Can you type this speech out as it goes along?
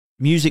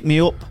Music me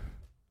up.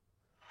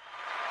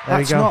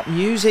 That's not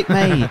music,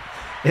 mate.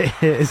 It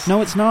is.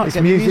 No, it's not. It's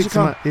Get music, music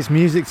on. it's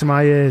music to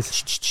my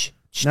ears.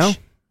 Shh. No?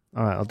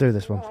 All right, I'll do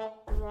this one.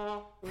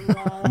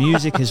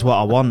 Music is what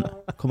I want.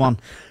 Come on.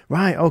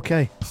 Right,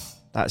 okay.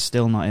 That's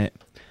still not it.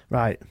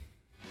 Right.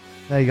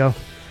 There you go.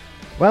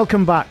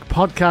 Welcome back.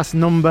 Podcast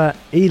number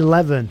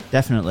 11.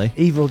 Definitely.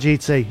 Evil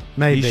GT.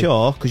 Maybe. Are you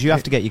sure? Because you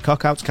have to get your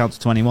cock out to count to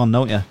 21,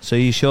 don't you? So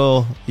you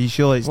sure it's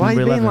Why are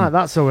number you 11? being like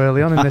that so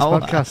early on in this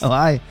podcast?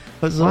 Why?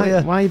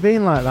 Why are you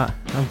being like that?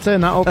 I'll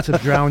turn that up to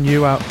drown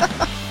you out.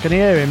 Can you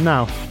hear him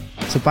now?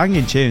 It's a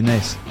banging tune,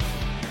 this.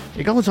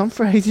 It goes on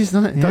for ages,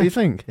 doesn't it? Yeah. Don't you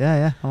think?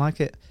 Yeah, I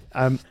like it.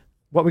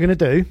 What we're going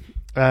to do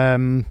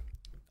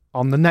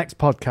on the next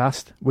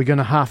podcast, we're going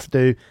to have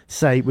to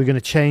say we're going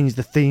to change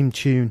the theme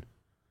tune.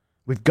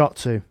 We've got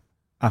to.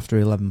 After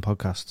 11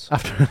 podcasts.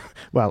 After,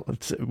 well,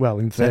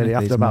 in theory,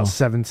 after about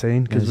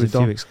 17, because we've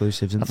done a few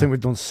exclusives. I think we've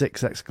done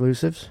 6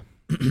 exclusives.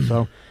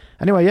 So,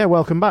 anyway, yeah,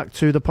 welcome back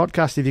to the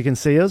podcast. If you can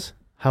see us,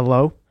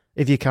 hello.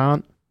 If you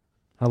can't,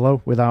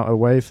 hello, without a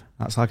wave.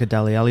 That's like a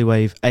Dele Alli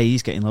wave. Hey,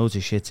 he's getting loads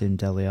of shit in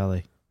Dele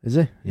Alli. Is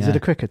he? Yeah. Is it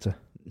a cricketer?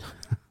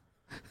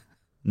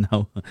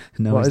 No,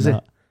 what it's is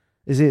not.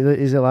 Is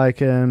it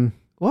like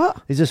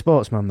What? He's a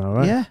sportsman though,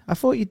 right? Yeah, I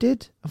thought you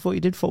did. I thought you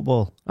did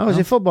football. Oh, is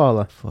he a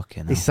footballer?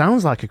 Fucking He hell.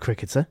 sounds like a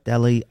cricketer.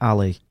 Dele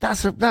Alli.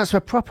 That's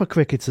a proper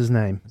cricketer's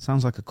name.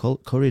 Sounds like a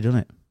curry,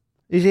 doesn't it?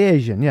 Is he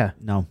Asian? Yeah.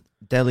 No.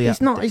 Dele.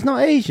 He's not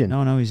Asian.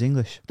 No, he's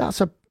English.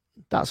 That's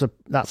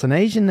an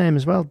Asian name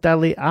as well.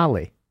 Dele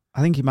Alli.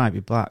 I think he might be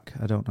black.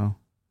 I don't know.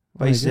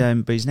 But Oh,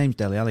 his name's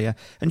Dele Alli. Yeah.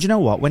 And do you know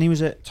what? When he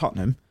was at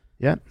Tottenham,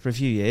 yeah, for a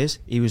few years,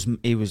 he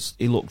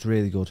looked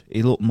really good.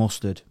 He looked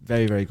mustard,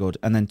 very, very good.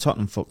 And then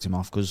Tottenham fucked him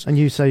off because. And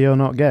you say you're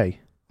not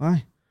gay?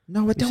 Why?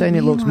 No, I don't. You're saying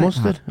mean it looks like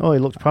mustard? that. Oh, he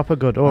looks proper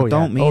good. Oh, I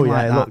don't mean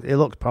like that. He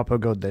looked proper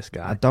good. This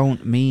guy. I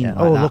don't mean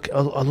Yeah. like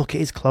that. Look at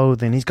his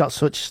clothing. He's got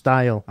such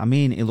style. I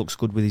mean, he looks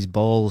good with his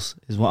balls,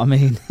 is what I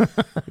mean.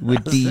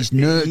 With these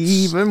nuts.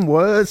 Even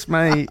worse,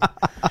 mate.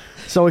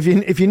 So if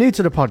you're new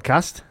to the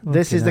podcast,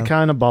 this is the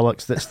kind of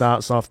bollocks that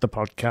starts off the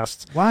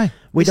podcast. Why?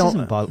 This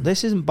isn't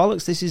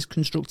bollocks. This is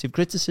constructive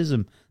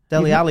criticism.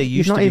 Dele Alli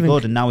used to be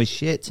good and now he's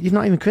shit. You've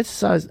not even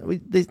criticised.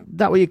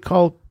 That what you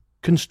call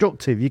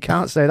constructive? You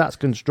can't say that's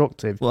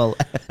constructive. Well,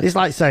 it's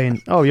like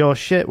saying, "Oh, you're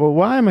shit." Well,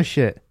 why am I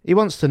shit? He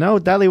wants to know.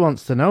 Dele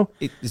wants to know.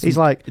 He's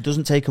like, it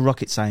doesn't take a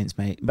rocket science,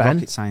 mate. Ben?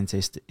 Rocket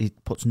scientist. He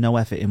puts no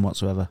effort in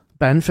whatsoever.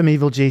 Ben from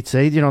Evil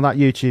GT, you know that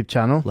YouTube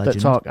channel Legend.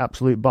 that talk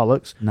absolute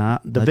bollocks. Nah,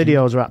 the legend.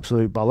 videos are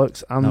absolute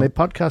bollocks, and the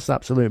podcast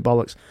absolute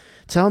bollocks.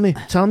 Tell me,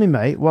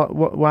 mate,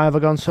 why have I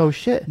gone so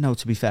shit? No,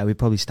 to be fair, we'd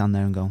probably stand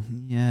there and go,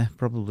 yeah,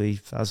 probably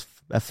as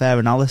a fair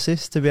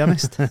analysis, to be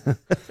honest.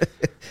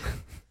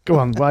 Go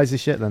on, why is he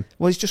shit then?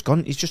 Well, he's just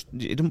gone. He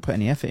didn't put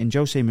any effort in.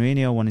 Jose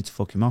Mourinho wanted to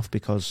fuck him off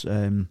because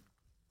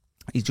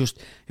he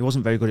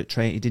wasn't very good at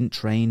training. He didn't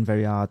train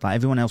very hard. Like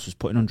everyone else was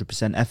putting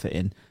 100% effort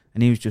in,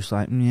 and he was just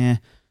like, yeah,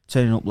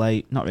 turning up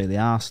late, not really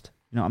arsed.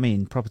 You know what I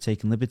mean? Proper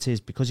taking liberties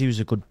because he was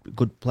a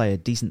good player,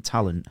 decent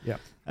talent. Yeah.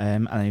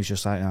 And he was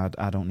just like,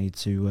 I don't need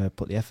to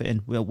put the effort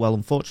in. Well,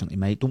 unfortunately,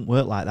 mate, it don't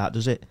work like that,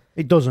 does it?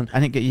 It doesn't.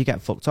 And you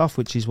get fucked off,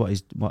 which is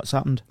what's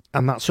happened.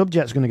 And that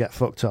subject's going to get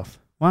fucked off.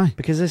 Why?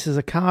 Because this is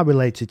a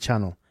car-related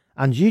channel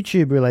and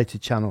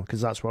YouTube-related channel,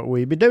 because that's what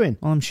we'd be doing.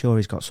 Well, I'm sure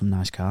he's got some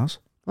nice cars.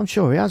 I'm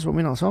sure he has, but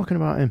we're not talking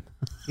about him.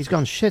 He's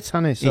gone shit,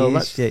 hasn't he? So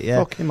let's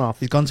fuck him off.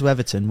 He's gone to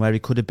Everton, where he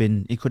could have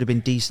been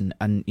decent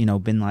and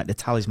been like the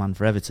talisman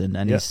for Everton,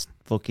 and he's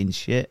fucking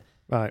shit.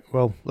 Right.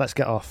 Well, let's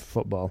get off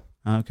football.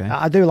 Okay.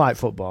 I do like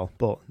football,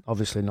 but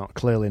obviously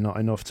clearly not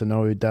enough to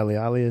know who Dele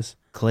Alli is.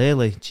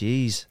 Clearly,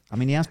 jeez. I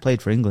mean, he has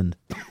played for England.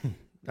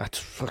 That's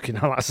fucking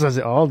hell. That says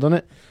it all, doesn't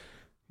it?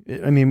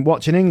 I mean,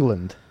 watching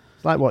England,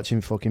 it's like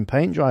watching fucking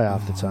paint dry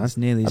half the time.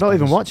 I don't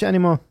even watch it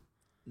anymore.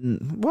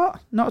 What?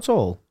 Not at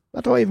all.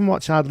 I don't even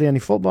watch hardly any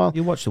football.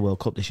 You watched the World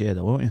Cup this year,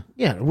 though, won't you?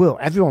 Yeah, well,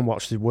 everyone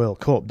watches the World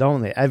Cup,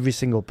 don't they? Every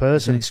single It's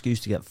person. an excuse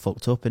to get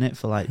fucked up in it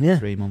for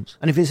 3 months.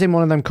 And if it's in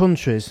one of them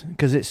countries,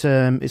 because it's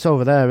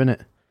over there, isn't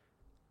it?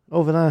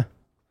 Over there.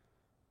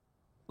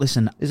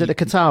 Listen, is it the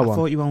Qatar one? I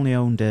thought you only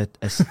owned I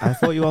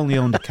thought you only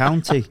owned a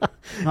county.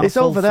 It's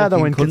over there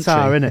though in country.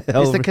 Qatar, isn't it?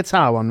 It's the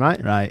Qatar one,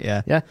 right? Right.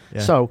 Yeah. Yeah.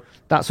 So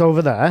that's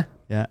over there.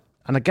 Yeah.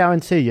 And I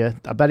guarantee you,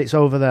 I bet it's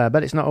over there. I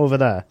bet it's not over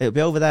there. It'll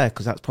be over there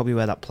because that's probably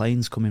where that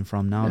plane's coming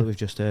from now that we've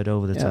just heard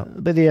over the top.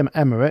 It'll be the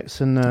Emirates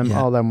and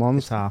all them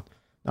ones. Qatar.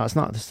 No, it's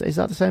not. Is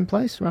that the same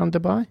place around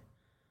Dubai?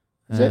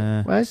 Is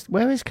it?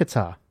 Where is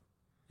Qatar?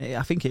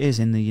 I think it is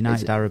in the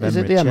United Arab Emirates. Is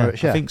it the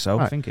Emirates? Yeah. I think so.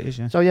 Right. I think it is.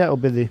 Yeah. So yeah, it'll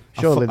be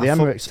surely the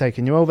Emirates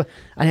taking you over.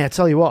 And yeah, I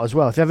tell you what as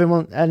well. If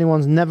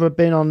anyone's never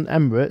been on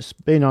Emirates,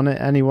 been on it,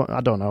 anyone,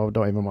 I don't know, I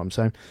don't even know what I'm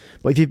saying.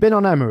 But if you've been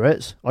on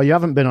Emirates or you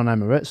haven't been on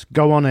Emirates,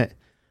 go on it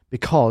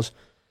because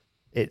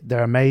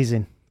they're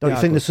amazing. Don't you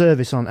think the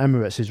service on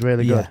Emirates is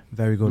really good? Yeah,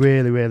 very good.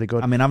 Really, really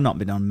good. I mean, I've not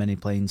been on many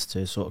planes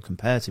to sort of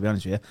compare, to be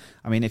honest with you.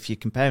 I mean, if you're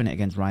comparing it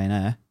against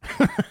Ryanair...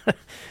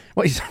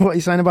 What are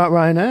you saying about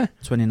Ryanair?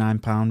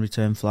 £29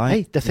 return flight.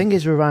 Hey, the thing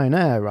is with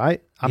Ryanair,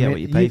 right?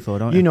 What you pay for,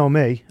 don't you? You know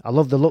me. I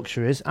love the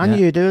luxuries, and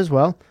you do as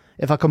well.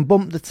 If I can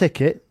bump the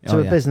ticket to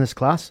a business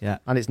class, Yeah.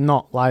 and it's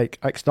not like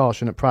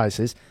extortionate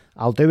prices,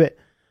 I'll do it.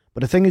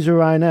 But the thing is with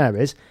Ryanair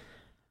is,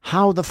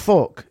 how the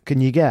fuck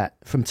can you get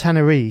from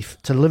Tenerife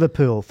to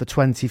Liverpool for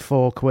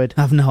 24 quid?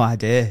 I've no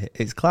idea.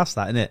 It's class,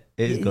 that, isn't it?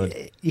 It is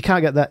good. You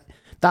can't get that.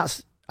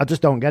 I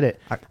just don't get it.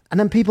 And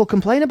then people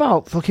complain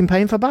about fucking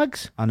paying for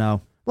bags. I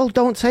know. Well,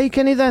 don't take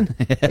any then.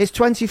 It's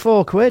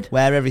 24 quid.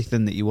 Wear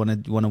everything that you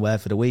want to wear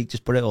for the week.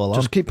 Just put it all on.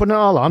 Just keep putting it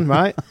all on,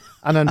 right?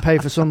 And then pay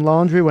for some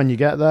laundry when you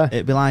get there.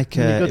 It'd be like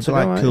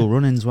Cool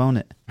Runnings, won't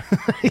it?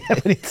 Yeah,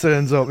 when he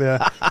turns up,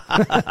 yeah.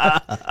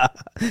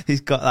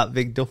 He's got that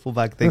big duffel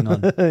bag thing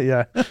on.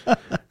 Yeah.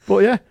 But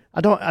yeah,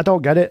 I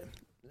don't get it.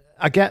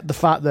 I get the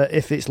fact that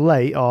if it's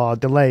late or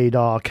delayed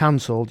or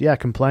cancelled, yeah,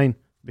 complain,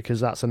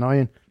 because that's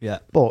annoying. Yeah.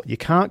 But you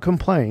can't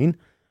complain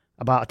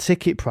about a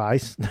ticket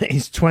price that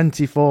is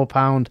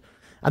 £24.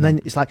 And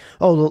then it's like,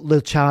 oh, they'll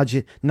charge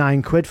you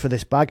 £9 for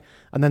this bag,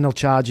 and then they'll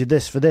charge you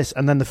this for this,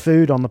 and then the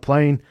food on the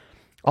plane.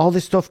 All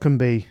this stuff can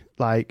be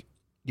like,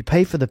 you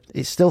pay for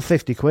it's still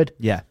 50 quid.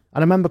 Yeah. And I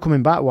remember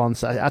coming back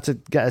once, I had to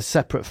get a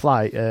separate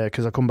flight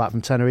because I come back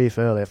from Tenerife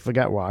early, I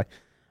forget why.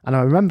 And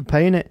I remember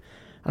paying it,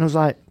 and I was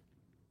like,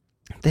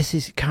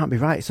 it can't be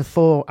right. It's a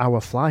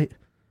 4-hour flight.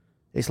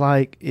 It's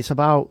like, it's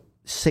about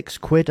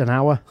 £6 an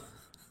hour.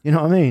 You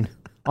know what I mean?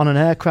 On an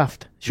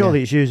aircraft.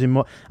 Surely it's using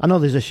more. I know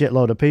there's a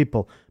shitload of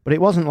people, but it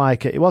wasn't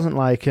like an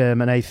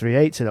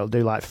A380 that'll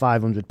do like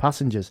 500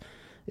 passengers.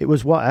 It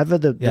was whatever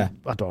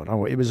I don't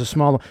know. It was a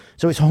smaller.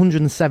 So it's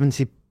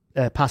 170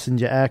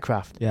 passenger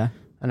aircraft. Yeah.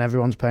 And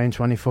everyone's paying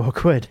 24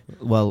 quid.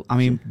 Well, I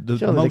mean,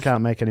 surely they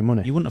can't make any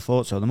money. You wouldn't have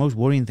thought so. The most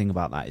worrying thing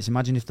about that is,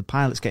 imagine if the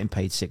pilot's getting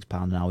paid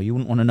 £6 an hour. You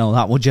wouldn't want to know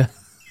that, would you?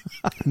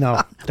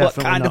 No, definitely what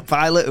kind of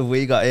pilot have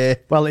we got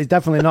here? Well, it's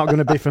definitely not going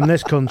to be from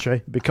this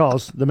country,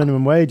 because the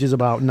minimum wage is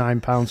about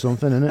 £9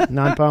 something, isn't it?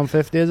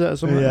 £9.50, is it, or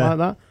something like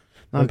that?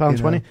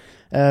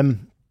 £9.20.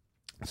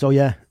 So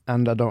yeah,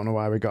 and I don't know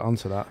why we got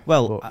onto that.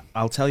 Well,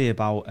 I'll tell you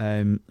about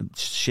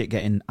shit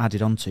getting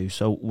added onto.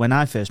 So when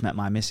I first met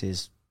my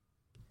missus,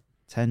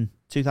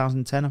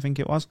 2010, I think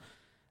it was.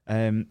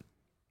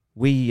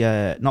 We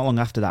not long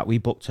after that, we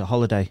booked a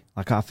holiday,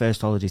 like our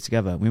first holiday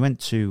together. We went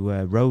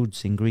to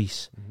Rhodes in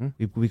Greece.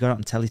 Mm-hmm. We got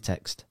on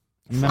teletext.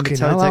 Remember teletext?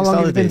 How long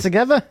have you been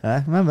together?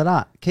 Remember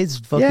that? Kids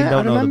fucking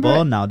don't know the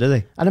born now, do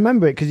they? I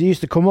remember it because you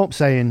used to come up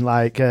saying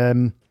like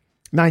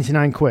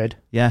 99 quid.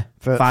 Yeah,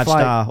 for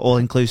 5-star, all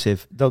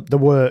inclusive. The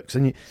works,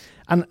 and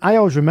I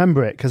always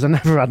remember it because I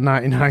never had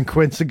 99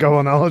 quid to go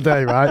on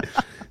holiday, right?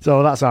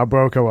 So that's how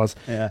broke I was.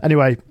 Yeah.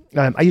 Anyway,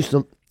 I used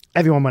to.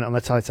 Everyone went on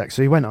the teletext,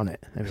 so he went on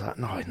it. He was like,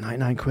 no,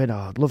 99 quid. Oh,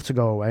 I'd love to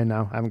go away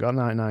now. I haven't got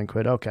 99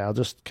 quid. Okay, I'll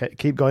just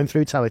keep going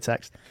through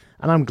teletext.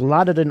 And I'm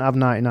glad I didn't have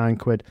 99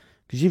 quid,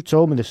 because you've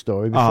told me this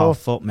story before. Oh,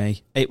 fuck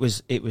me. It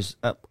was.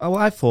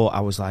 I thought I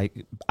was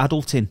like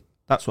adulting.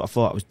 That's what I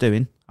thought I was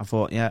doing. I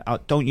thought, yeah,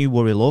 don't you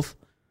worry, love.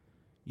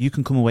 You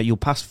can come away. You'll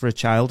pass for a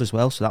child as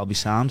well, so that'll be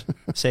sound.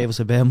 Save us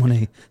a bit of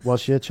money.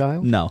 Was she a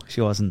child? No, she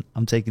wasn't.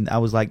 I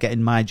was like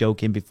getting my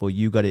joke in before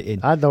you got it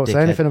in. I don't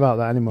say anything about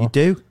that anymore. You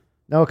do?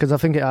 No, because I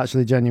think it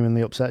actually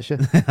genuinely upsets you.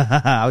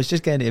 I was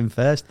just getting it in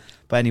first.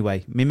 But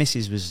anyway, my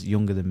missus was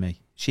younger than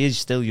me. She is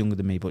still younger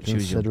than me, but she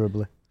was young.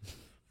 Considerably.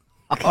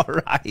 All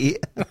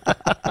right.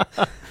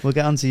 We'll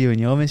get on to you and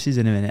your missus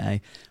in a minute, eh?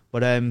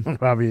 But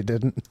rather you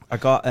didn't. I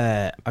got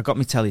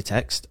my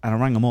teletext, and I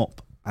rang them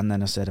up, and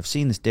then I said, I've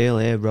seen this deal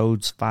here,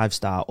 Rhodes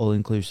 5-star, all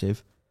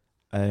inclusive.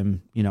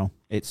 You know,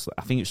 I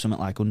think it's something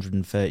like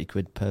 130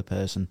 quid per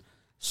person.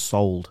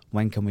 Sold.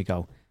 When can we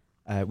go?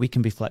 We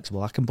can be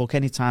flexible. I can book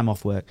any time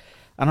off work.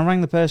 And I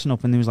rang the person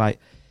up, and he was like,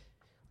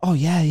 oh,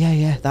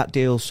 yeah, that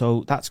deal.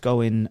 So that's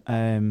going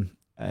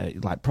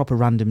like proper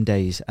random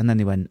days. And then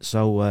they went,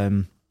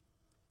 so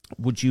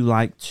would you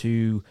like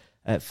to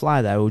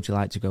fly there, or would you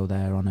like to go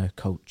there on a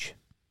coach?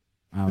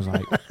 I was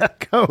like...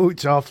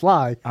 Coach or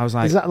fly? I was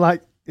like...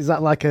 Is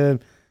that like a...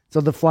 So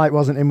the flight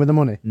wasn't in with the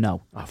money?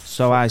 No. Oh,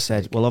 so I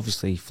said, well,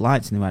 obviously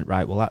flights, and they went,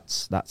 right, well,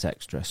 that's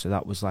extra. So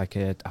that was like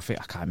I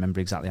can't remember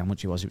exactly how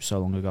much it was so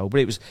long ago, but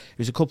it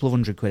was a couple of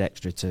 £100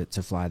 extra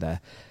to fly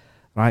there.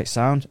 Right,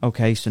 sound?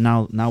 Okay, so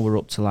now we're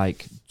up to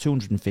like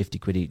 250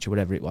 quid each or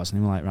whatever it was.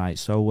 And they were like, right,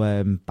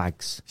 so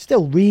bags.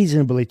 Still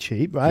reasonably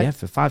cheap, right? Yeah,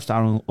 for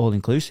 5-star all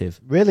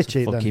inclusive. Really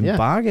cheap then, fucking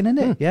bargain,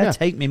 isn't it? Yeah,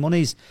 take me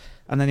monies.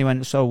 And then he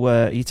went, so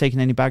are you taking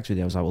any bags with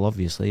you? I was like, well,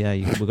 obviously,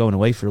 yeah, we're going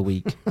away for a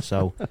week,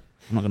 so...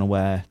 I'm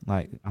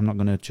not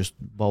going to just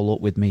bowl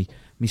up with me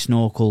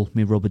snorkel,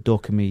 me rubber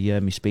duck, and me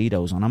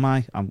Speedos on, am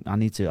I? I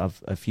need to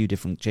have a few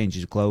different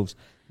changes of clothes.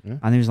 Yeah.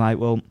 And he was like,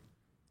 well,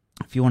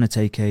 if you want to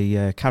take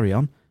a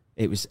carry-on,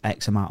 it was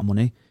X amount of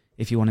money.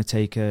 If you want to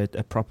take a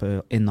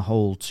proper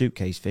in-the-hole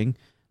suitcase thing,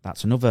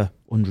 that's another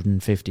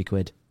 150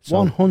 quid. So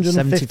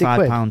 150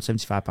 quid?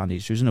 £75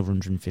 each, so it was another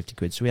 150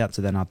 quid. So we had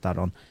to then add that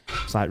on.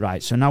 It's like,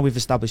 right, so now we've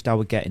established how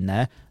we're getting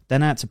there.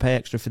 Then I had to pay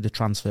extra for the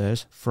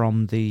transfers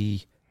from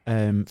the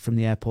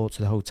airport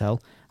to the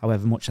hotel,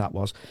 however much that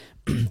was.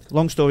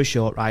 Long story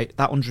short, right,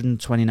 that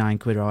 129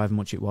 quid or however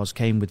much it was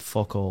came with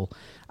fuck all.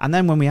 And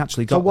then when we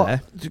actually got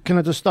there... Can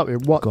I just stop you?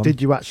 What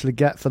did you actually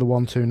get for the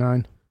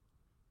 129?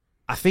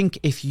 I think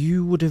if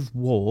you would have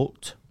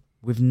walked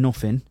with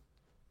nothing,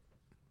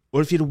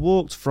 or if you'd have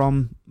walked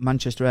from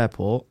Manchester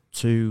Airport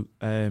to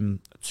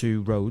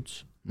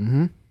Rhodes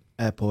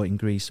Airport in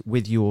Greece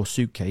with your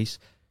suitcase,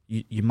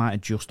 you might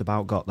have just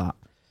about got that.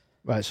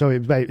 Right, so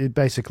it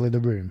basically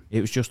the room.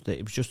 It was just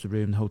the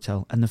room, the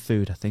hotel, and the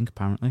food. I think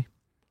apparently.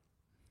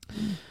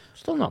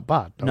 Still not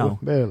bad, though, No.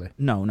 really.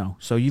 No.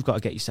 So you've got to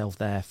get yourself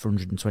there for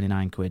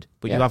 129 quid,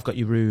 but Yeah. you have got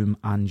your room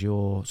and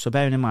your. So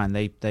bearing in mind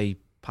they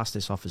pass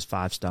this off as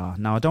 5-star.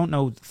 Now I don't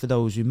know for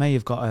those who may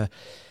have got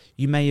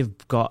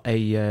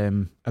a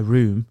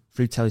room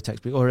through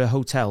Teletext or a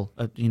hotel,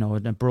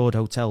 an abroad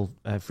hotel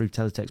through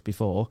Teletext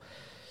before.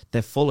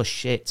 They're full of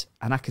shit,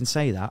 and I can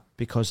say that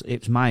because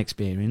it's my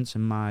experience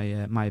and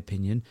my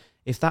opinion.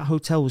 If that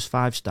hotel was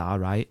 5-star,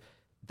 right,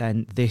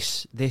 then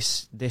this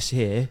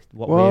here,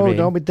 what Whoa, we're in,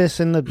 don't be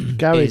dissing the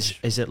garage.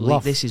 is at least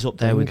loft this is up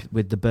there thing.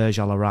 with the Burj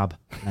Al Arab,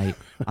 mate.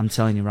 I'm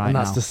telling you right and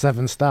now. that's the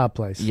 7-star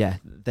place. Yeah,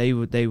 they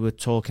were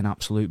talking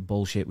absolute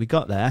bullshit. We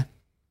got there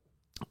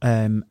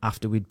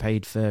after we'd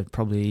paid for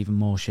probably even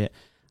more shit,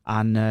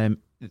 and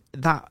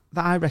that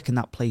I reckon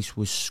that place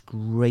was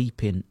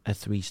scraping a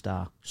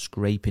 3-star,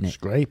 scraping it.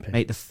 Scraping.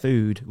 Mate, the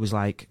food was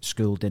like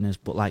school dinners,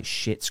 but like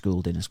shit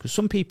school dinners. Because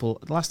some people,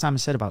 the last time I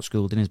said about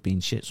school dinners being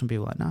shit, some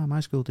people were like, nah,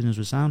 my school dinners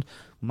were sound.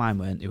 Mine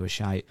weren't, they were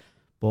shite.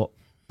 But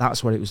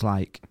that's what it was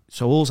like.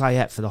 So all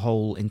I ate for the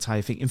whole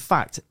entire thing. In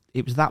fact,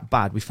 it was that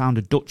bad. We found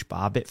a Dutch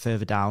bar a bit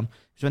further down. It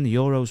was when the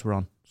Euros were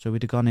on. So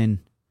we'd have gone in,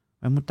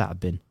 when would that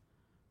have been?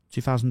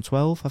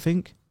 2012, I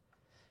think.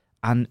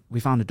 And we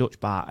found a Dutch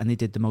bar, and they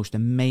did the most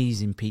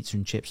amazing pizza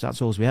and chips.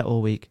 That's all we ate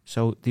all week.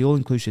 So the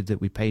all-inclusive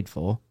that we paid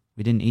for,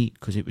 we didn't eat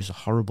because it was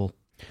horrible.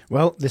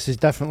 Well, this is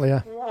definitely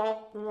a...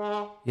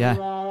 Yeah.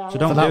 So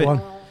don't For that do it.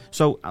 one.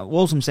 So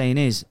all I'm saying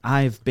is,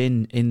 I've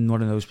been in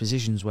one of those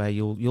positions where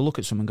you'll look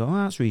at someone and go,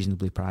 oh, that's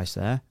reasonably priced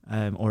there,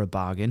 or a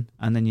bargain,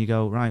 and then you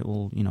go, right,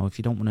 well, if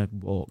you don't want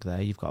to walk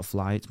there, you've got to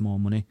fly. It's more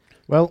money.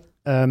 Well,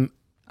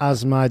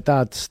 as my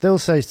dad still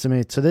says to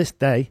me to this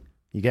day,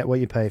 you get what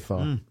you pay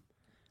for.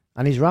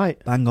 And he's right.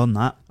 Bang on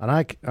that.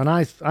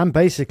 And I'm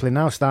basically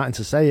now starting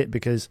to say it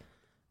because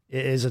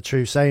it is a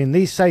true saying.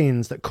 These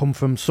sayings that come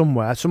from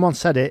somewhere, someone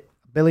said it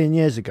a billion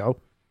years ago.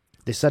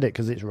 They said it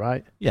because it's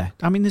right. Yeah,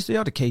 I mean, there's the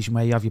odd occasion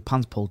where you have your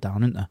pants pulled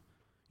down, isn't there?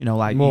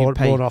 Like more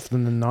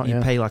often than not. You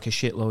Yeah. pay like a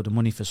shitload of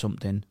money for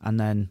something, and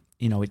then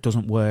it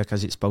doesn't work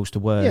as it's supposed to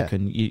work,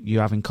 and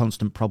you're having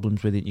constant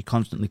problems with it. You're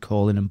constantly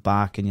calling them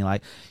back, and you're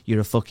like, you're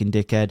a fucking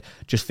dickhead.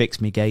 Just fix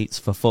me gates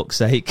for fuck's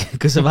sake,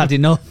 because I've had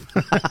enough.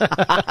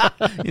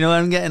 You know what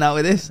I'm getting at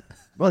with this?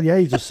 Well, yeah,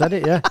 you just said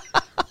it, yeah.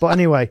 But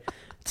anyway,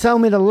 tell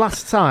me the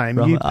last time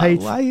you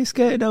paid. Why are you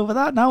skating over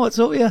that now? What's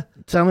up with you?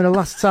 Tell me the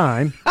last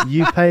time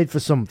you paid for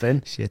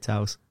something. Shit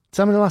house.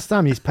 Tell me the last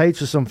time you paid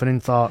for something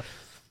and thought,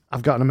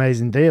 I've got an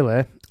amazing deal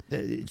here.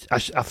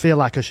 I feel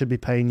like I should be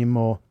paying you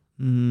more.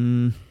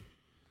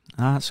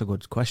 That's a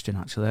good question,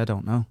 actually. I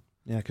don't know.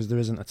 Yeah, because there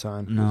isn't a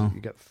time. No.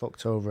 You get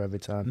fucked over every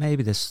time.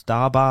 Maybe the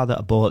Star Bar that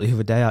I bought the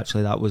other day,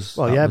 actually, that was...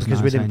 Well, that yeah, was because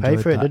we nice. didn't I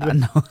pay for it, enjoyed did we?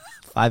 that. No,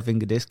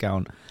 5-finger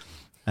discount.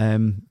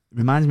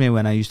 Reminds me of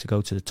when I used to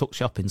go to the tuck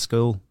shop in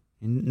school.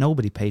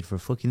 Nobody paid for a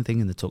fucking thing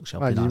in the tuck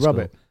shop. Why, in did our you rob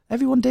school. it?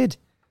 Everyone did.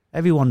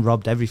 Everyone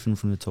robbed everything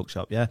from the tuck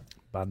shop, yeah.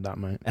 Bad that,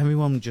 mate.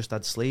 Everyone just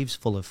had sleeves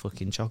full of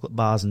fucking chocolate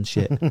bars and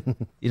shit.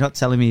 You're not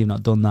telling me you've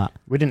not done that?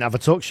 We didn't have a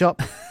tuck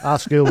shop. Our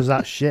school was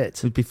that shit.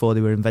 It was before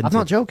they were invented. I'm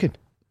not joking.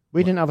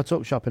 We didn't have a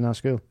tuck shop in our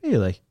school.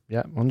 Really?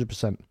 Yeah,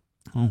 100%.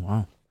 Oh,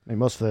 wow. It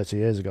was 30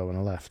 years ago when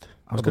I left.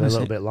 I was Probably going a to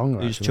little say, bit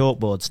longer. it was actually.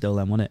 chalkboard still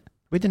then, wasn't it?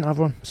 We didn't have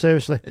one,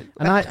 seriously.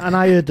 And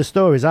I heard the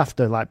stories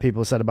after, like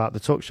people said about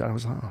the tuck shop. I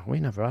was like, oh, we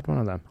never had one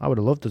of them. I would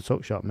have loved a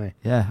tuck shop, me.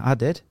 Yeah, I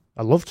did.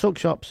 I love tuck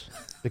shops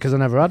because I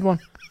never had one.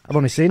 I've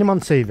only seen them on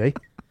TV.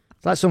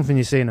 It's like something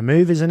you see in the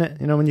movies, isn't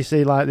it? When you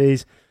see like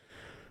these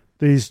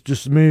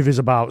just movies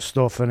about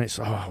stuff, and it's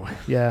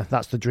yeah,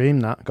 that's the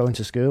dream. That going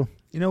to school.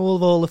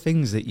 All the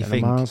things that you Getting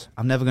think, on Mars.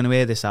 I'm never going to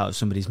hear this out of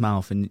somebody's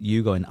mouth, and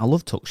you going, I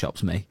love tuck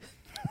shops, me.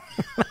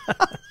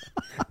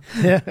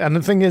 Yeah, and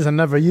the thing is, I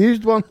never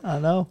used one. I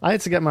know. I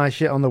had to get my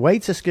shit on the way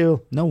to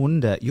school. No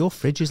wonder. Your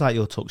fridge is like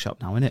your tuck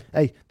shop now, isn't it?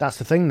 Hey, that's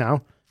the thing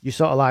now. You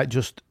sort of like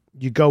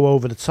you go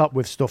over the top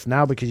with stuff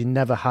now because you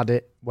never had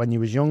it when you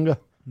was younger.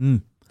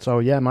 So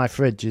yeah, my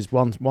fridge is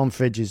one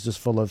fridge is just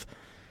full of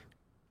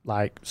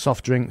like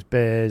soft drinks,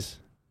 beers.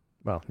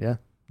 Well, yeah,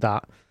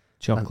 that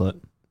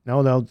Chocolate.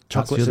 no,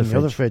 chocolate's the in the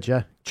other fridge.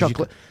 Yeah,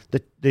 chocolate.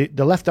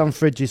 The left hand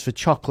fridge is for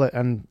chocolate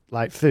and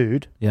like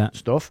food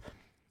stuff,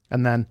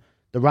 and then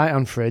the right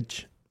hand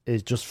fridge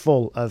is just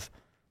full of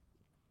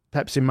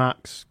Pepsi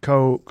Max,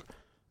 Coke,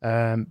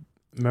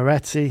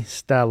 Moretti,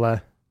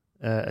 Stella,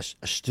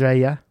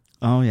 Estrella.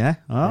 Oh, yeah.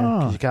 Yeah, Oh,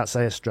 'cause you can't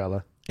say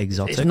Estrella.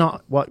 exotic. It's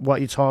not what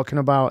you're talking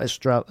about,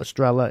 Estrella.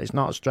 It's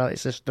not Estrella,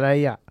 it's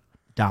Estrella.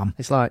 Damn.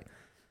 It's like,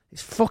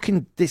 it's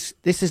fucking, this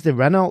is the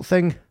Renault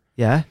thing.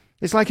 Yeah.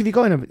 It's like if you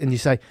go in and you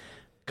say,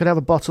 could I have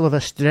a bottle of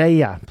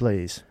Estrella,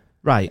 please?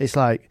 Right. It's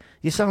like,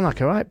 you sound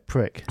like a right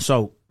prick.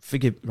 So,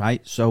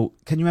 so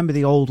can you remember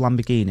the old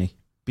Lamborghini?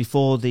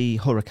 Before the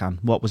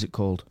Huracan, what was it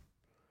called?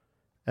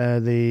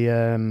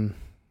 The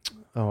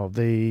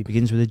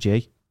Begins with a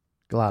G.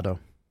 Gallardo.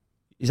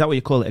 Is that what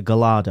you call it? A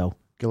Gallardo?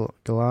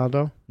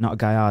 Gallardo? Not a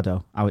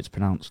Gallardo, how it's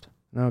pronounced.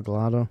 No,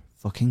 Gallardo.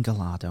 Fucking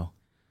Gallardo.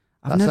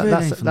 I've never heard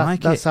anything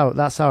like it.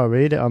 That's how I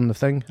read it on the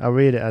thing. I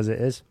read it as it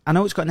is. I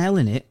know it's got an L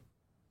in it,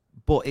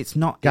 but it's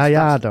not.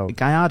 Gallardo.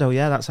 Gallardo,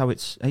 yeah, that's how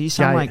it's. You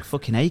sound like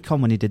fucking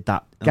Akon when he did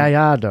that.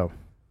 Gallardo.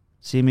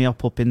 See me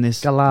up in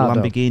this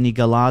Gallardo. Lamborghini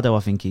Gallardo, I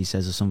think he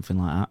says, or something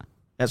like that.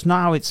 That's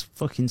not how it's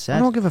fucking said. I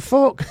don't give a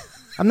fuck.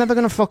 I'm never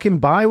going to fucking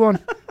buy one.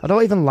 I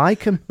don't even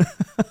like them.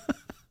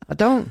 I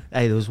don't.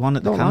 Hey, there was one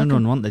at the Cannon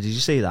Run, wasn't there? Did you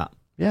see that?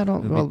 Yeah, I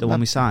don't. The one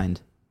we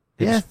signed.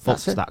 It was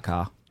fucked, that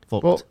car.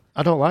 Fucked. But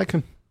I don't like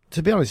them.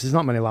 To be honest, there's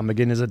not many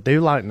Lamborghinis I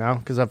do like now,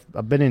 because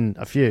I've been in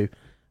a few,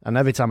 and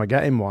every time I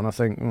get in one, I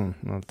think,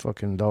 I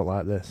fucking don't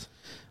like this.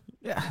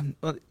 Yeah,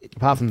 well,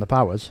 apart from the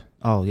powers.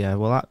 Oh yeah,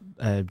 well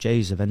that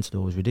Jay's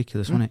Aventador was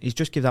ridiculous, wasn't it? He's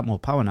just give that more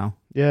power now.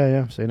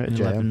 Yeah, I've seen it.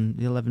 11,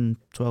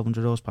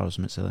 1200 horsepower or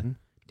something silly.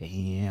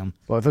 Damn.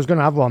 Well, if I was going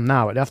to have one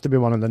now, it'd have to be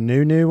one of the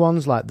new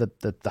ones, like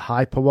the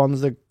hyper ones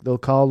they'll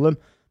call them.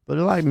 But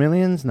they're like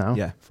millions now.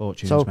 Yeah,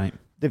 fortunes, mate.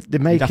 They're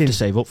making. You'd have to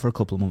save up for a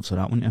couple of months for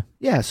that, wouldn't you?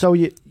 Yeah, so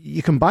you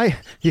can buy.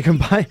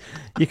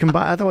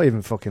 I don't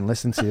even fucking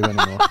listen to you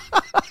anymore,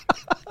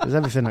 because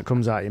everything that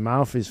comes out of your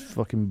mouth is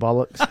fucking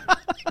bollocks.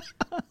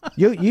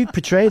 You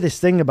portray this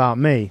thing about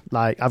me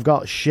like I've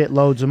got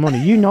shitloads of money.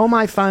 You know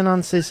my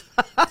finances,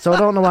 so I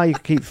don't know why you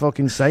keep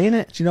fucking saying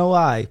it. Do you know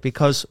why?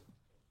 Because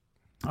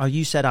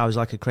you said I was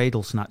like a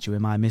cradle snatcher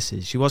with my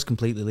missus. She was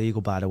completely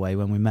legal, by the way,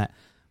 when we met.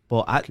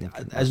 But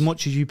as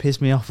much as you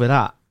piss me off with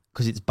that,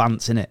 because it's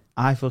bants in it,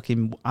 I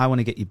want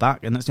to get you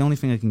back, and that's the only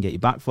thing I can get you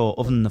back for,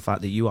 other than the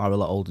fact that you are a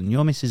lot older than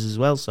your missus as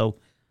well. So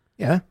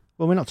yeah.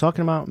 Well, we're not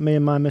talking about me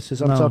and my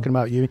missus. I'm talking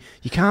about you.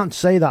 You can't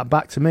say that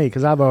back to me,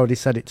 because I've already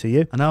said it to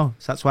you. I know.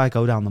 So that's why I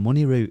go down the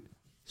money route.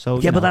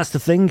 So yeah, but that's the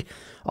thing.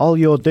 All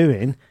you're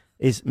doing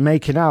is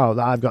making out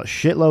that I've got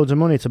shitloads of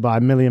money to buy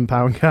 £1 million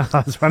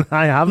cars when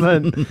I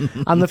haven't.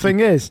 And the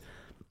thing is,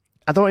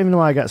 I don't even know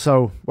why I get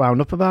so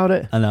wound up about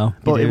it. I know.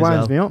 But it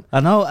winds me up.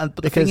 I know. But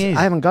because the thing is,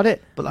 I haven't got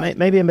it. But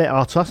maybe a bit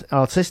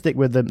autistic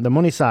with the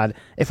money side.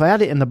 If I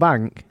had it in the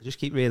bank... I just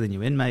keep reeling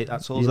you in, mate.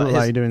 That's all you that look is.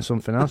 like you're doing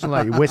something else.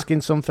 Like you're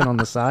whisking something on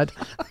the side.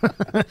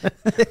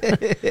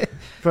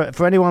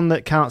 For anyone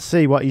that can't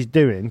see what he's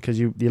doing, because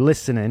you're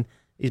listening,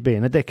 he's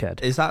being a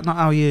dickhead. Is that not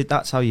how you...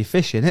 That's how you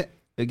fish, innit?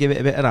 Give it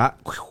a bit of that.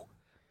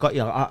 Got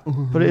you like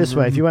that. Put it this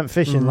way, if you went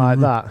fishing like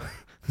that...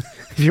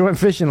 If you went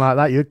fishing like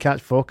that, you'd catch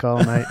fuck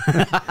all, mate.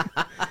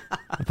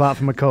 Apart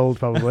from a cold,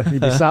 probably.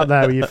 You'd be sat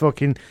there with your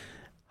fucking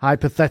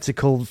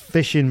hypothetical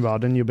fishing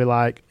rod, and you'd be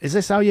like, "Is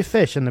this how you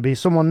fish?" And there'd be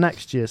someone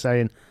next to you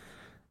saying,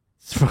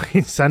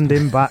 "Fucking send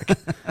him back."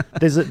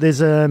 There's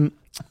a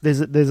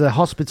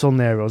hospital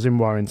near us in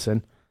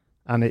Warrington,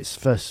 and it's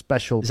for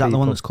special people. Is that the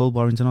one that's called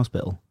Warrington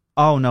Hospital?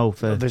 Oh no,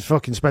 there's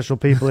fucking special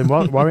people in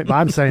Warrington. But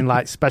I'm saying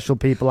like special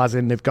people, as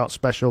in they've got.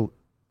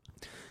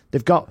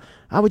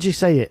 How would you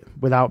say it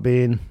without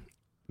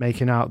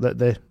making out that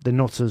they're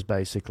nutters,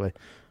 basically?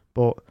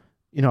 But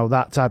you know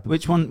that type.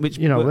 Which one?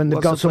 When they've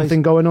got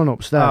something going on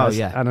upstairs,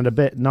 and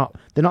they're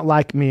not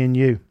like me and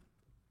you.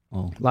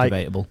 Oh, like,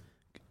 debatable.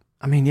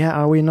 I mean, yeah,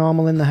 are we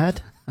normal in the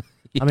head?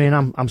 Yeah. I mean,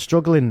 I'm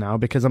struggling now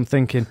because I'm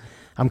thinking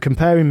I'm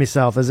comparing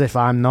myself as if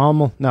I'm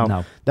normal.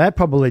 No. They're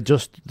probably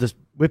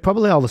we're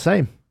probably all the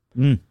same.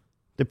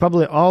 They're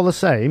probably all the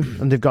same,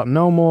 and they've got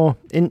no more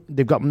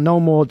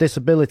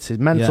disabilities,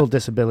 mental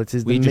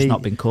disabilities. We've just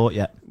not been caught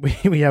yet.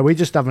 We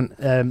just haven't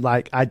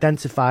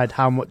identified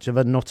how much of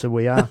a nutter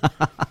we are.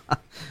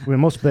 We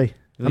must be.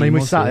 I mean,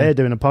 we sat here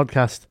doing a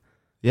podcast.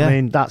 Yeah.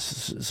 I mean,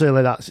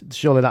 surely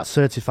that's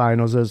certifying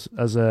us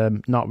as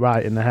not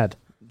right in the head.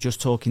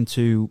 Just talking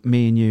to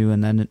me and you,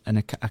 and then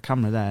a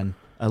camera, then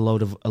a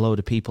load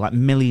of people, like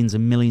millions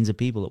and millions of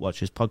people that watch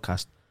this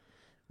podcast.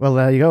 Well,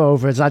 there you go,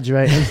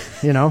 over-exaggerating,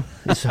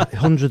 it's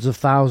hundreds of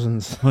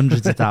thousands.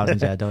 Hundreds of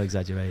thousands, yeah, don't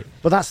exaggerate.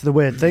 But that's the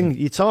weird thing.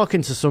 You're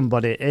talking to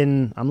somebody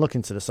I'm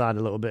looking to the side a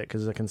little bit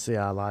because I can see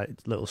our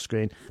little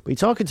screen, but you're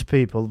talking to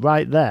people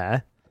right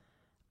there,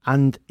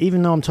 and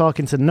even though I'm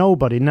talking to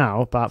nobody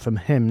now, apart from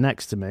him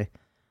next to me,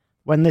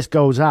 when this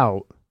goes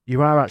out,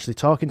 you are actually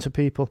talking to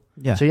people.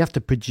 Yeah. So you have to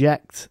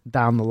project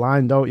down the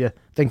line, don't you?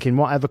 Thinking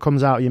whatever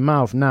comes out of your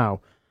mouth now,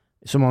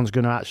 someone's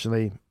going to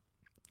actually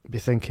be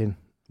thinking...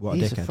 What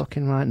He's a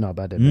fucking right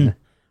knobhead, isn't he?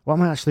 What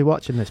am I actually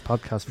watching this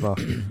podcast for?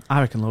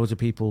 I reckon loads of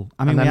people.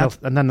 I mean,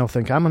 and then they'll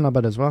think I'm a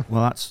knobhead as well.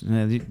 Well, that's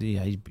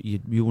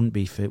you wouldn't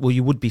be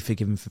you would be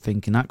forgiven for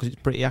thinking that because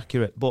it's pretty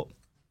accurate. But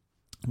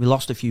we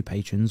lost a few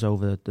patrons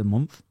over the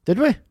month. Did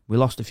we? We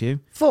lost a few.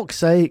 Fuck's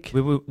sake!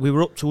 We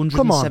were up to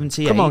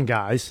 178. Come on,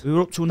 guys. We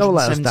were up to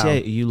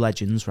 178 of you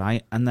legends,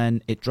 right? And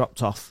then it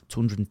dropped off to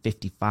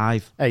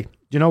 155. Hey, do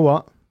you know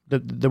what?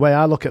 The way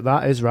I look at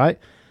that is right.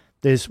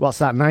 There's what's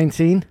that?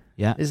 19.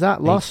 Yeah. Is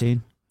that lost?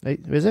 18.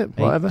 Is it?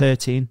 8, Whatever.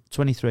 13,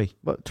 23.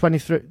 What,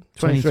 23?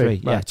 23,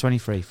 Right. yeah,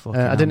 23.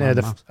 I didn't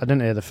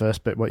hear the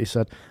first bit, what you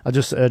said. I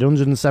just heard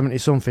 170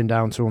 something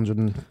down to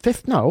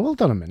 150. No,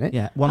 hold on a minute.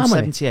 Yeah,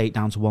 178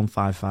 down to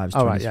 155 is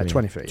 23. All right, yeah,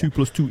 23. 2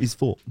 plus 2 is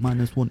 4.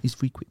 Minus 1 is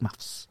 3. Quick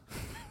maths.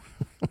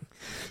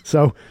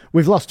 So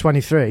we've lost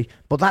 23,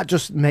 but that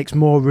just makes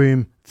more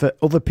room for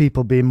other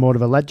people being more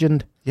of a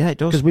legend. Yeah, it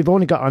does. Because we've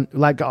only got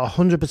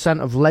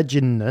 100% of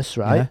legendness,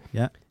 right?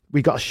 Yeah.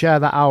 We got to share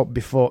that out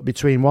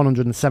between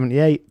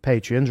 178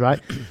 Patreons, right?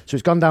 So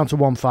it's gone down to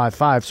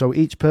 155. So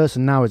each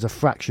person now is a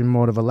fraction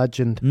more of a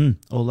legend.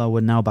 Although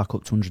we're now back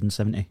up to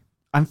 170.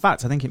 In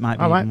fact, I think it might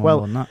be even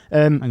more than that.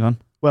 Hang on.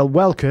 Well,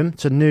 welcome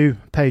to new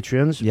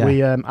Patreons. Yeah.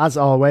 We, as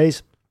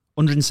always,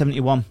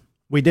 171.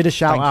 We did a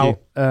shout out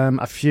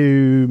a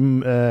few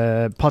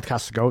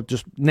podcasts ago,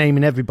 just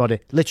naming everybody.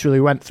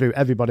 Literally went through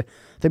everybody.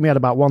 I think we had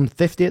about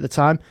 150 at the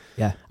time.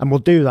 Yeah. And we'll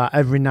do that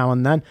every now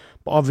and then.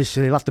 But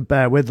obviously, you'll have to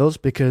bear with us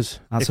because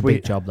that's a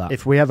big job, that.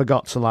 If we ever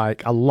got to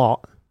like a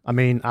lot, I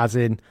mean, as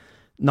in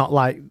not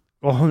like,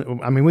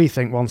 I mean, we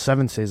think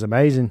 170 is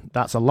amazing.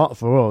 That's a lot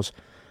for us.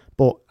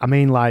 But I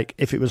mean, like,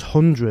 if it was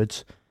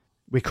hundreds,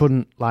 we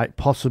couldn't like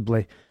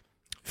possibly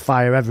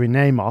fire every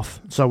name off.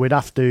 So we'd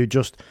have to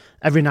just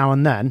every now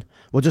and then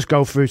we'll just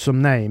go through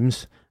some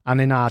names,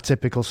 and in our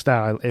typical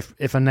style,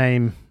 if a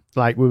name,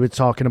 like we were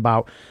talking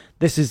about,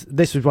 this is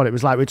what it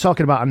was like. We were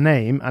talking about a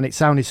name and it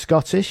sounded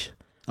Scottish,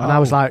 and I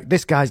was like,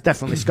 this guy's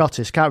definitely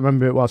Scottish. Can't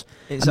remember who it was.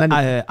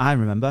 I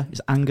remember.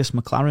 It's Angus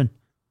McLaren.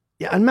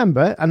 Yeah, I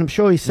remember, and I'm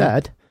sure he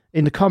said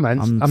in the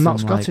comments, I'm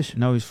not Scottish.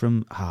 No, he's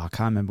from. I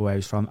can't remember where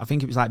he's from. I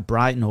think it was like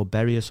Brighton or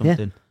Bury or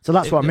something. Yeah. So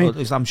that's what I mean.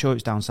 I'm sure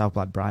it's down south,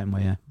 like Brighton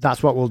way. Yeah.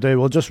 That's what we'll do.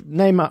 We'll just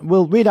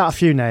we'll read out a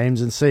few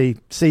names and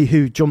see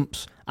who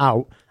jumps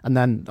out, and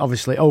then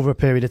obviously over a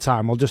period of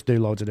time we'll just do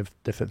loads of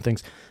different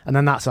things, and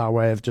then that's our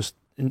way of just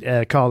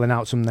calling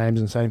out some names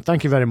and saying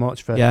thank you very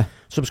much for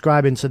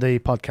subscribing to the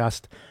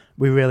podcast.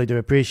 We really do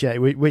appreciate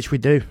it, which we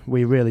do.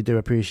 We really do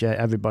appreciate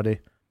everybody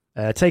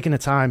taking the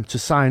time to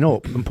sign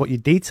up and put your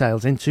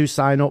details in to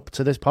sign up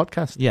to this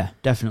podcast. Yeah,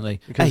 definitely.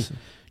 Because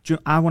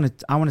I want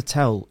to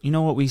tell, you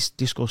know what we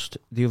discussed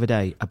the other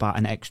day about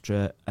an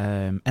extra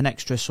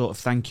sort of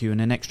thank you and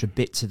an extra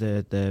bit to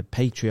the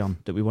Patreon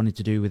that we wanted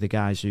to do with the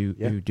guys who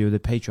do the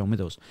Patreon with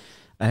us.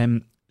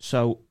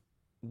 So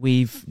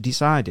we've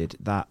decided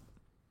that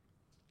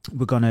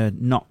we're gonna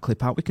not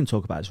clip out. We can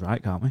talk about this,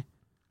 right? Can't we?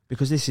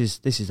 Because this is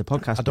the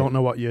podcast. I don't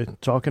know what you're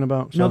talking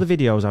about. So. You know the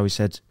videos I always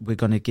said we're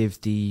going to give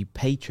the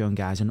Patreon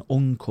guys an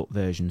uncut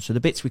version. So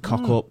the bits we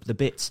cock up, the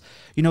bits,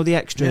 you know, the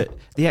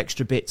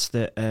extra bits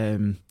that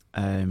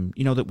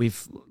you know that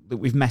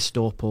we've messed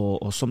up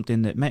or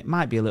something that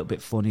might be a little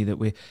bit funny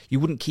that you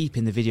wouldn't keep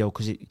in the video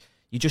because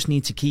you just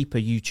need to keep a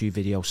YouTube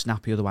video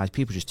snappy. Otherwise,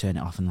 people just turn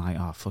it off and like,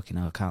 oh fucking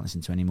hell, I can't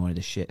listen to any more of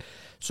this shit.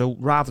 So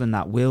rather than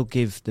that, we'll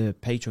give the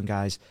Patreon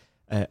guys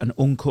an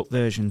uncut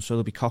version, so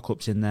there'll be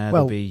cock-ups in there.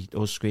 There'll be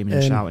us screaming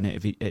and shouting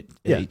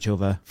at each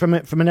other. From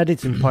an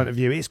editing point of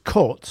view, it's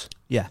cut.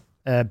 Yeah.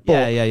 But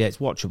it's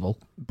watchable.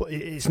 But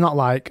it's not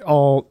like,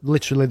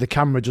 literally the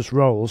camera just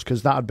rolls,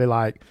 because that would be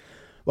like...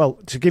 Well,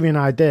 to give you an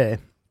idea,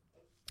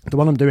 the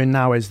one I'm doing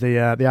now is the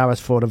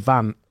RS4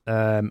 Avant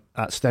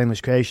at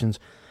Stainless Creations.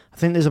 I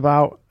think there's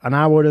about an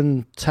hour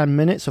and 10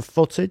 minutes of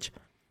footage,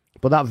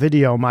 but that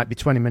video might be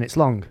 20 minutes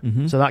long.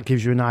 Mm-hmm. So that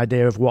gives you an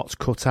idea of what's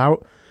cut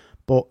out.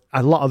 But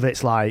a lot of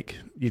it's like,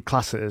 you'd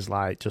class it as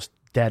like just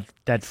dead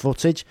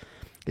footage.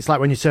 It's like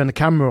when you turn the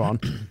camera on,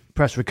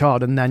 press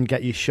record and then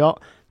get your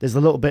shot. There's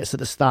the little bits at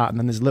the start and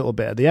then there's a little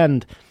bit at the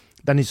end.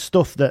 Then there's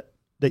stuff that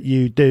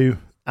you do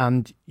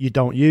and you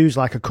don't use,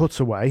 like a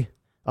cutaway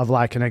of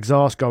like an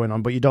exhaust going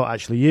on, but you don't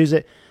actually use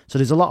it. So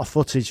there's a lot of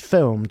footage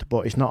filmed,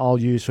 but it's not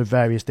all used for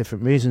various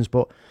different reasons.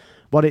 But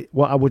what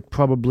I would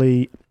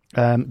probably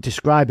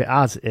describe it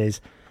as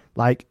is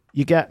like,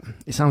 you get,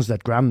 it sounds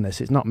dead grand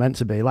this, it's not meant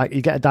to be, like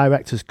you get a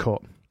director's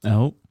cut.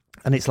 Oh.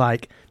 And it's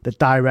like the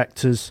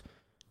director's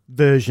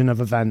version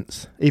of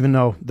events. Even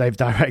though they've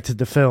directed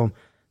the film,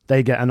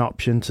 they get an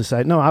option to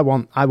say, no, I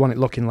want it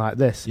looking like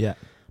this. Yeah.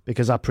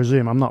 Because I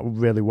presume, I'm not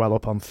really well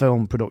up on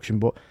film production,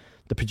 but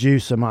the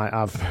producer might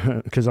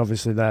have, because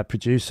obviously they're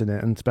producing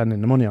it and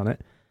spending the money on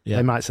it. Yeah.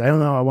 They might say, oh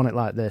no, I want it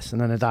like this.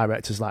 And then the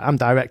director's like, I'm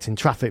directing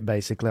traffic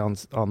basically on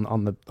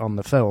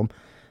the film.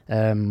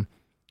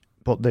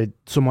 But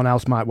someone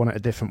else might want it a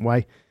different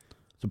way.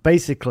 So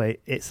basically,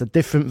 it's a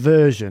different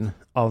version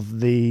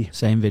of the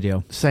same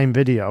video.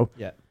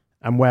 Yeah.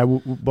 And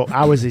but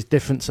ours is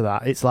different to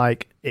that. It's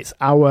like, it's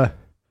our...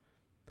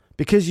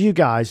 Because you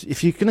guys,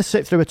 if you're going to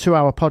sit through a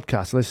 2-hour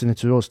podcast listening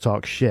to us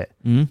talk shit,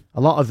 a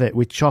lot of it,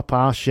 we chop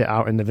our shit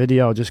out in the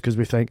video just because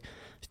we think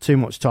it's too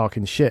much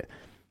talking shit.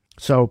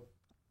 So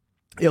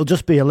it'll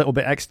just be a little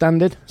bit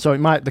extended. So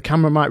the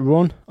camera might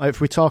run if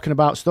we're talking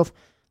about stuff.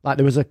 Like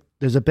there's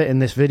a bit in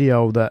this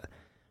video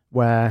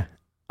where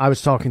I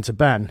was talking to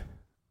Ben,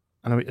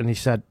 and he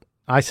said,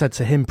 I said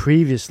to him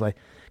previously,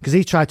 because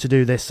he tried to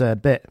do this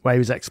bit where he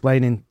was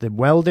explaining the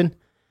welding,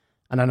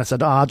 and then I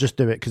said, I'll just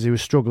do it because he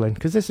was struggling,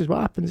 because this is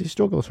what happens, he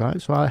struggles,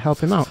 right? So I help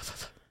him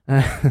out.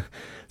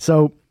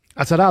 So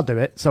I said, I'll do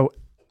it. So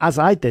as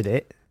I did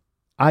it,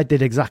 I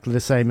did exactly the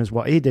same as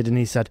what he did. And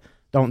he said,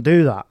 don't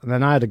do that. And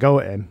then I had to go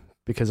at him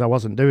because I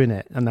wasn't doing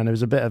it. And then there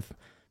was a bit of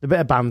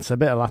banter, a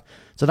bit of laugh.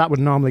 So that would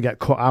normally get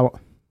cut out,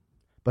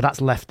 but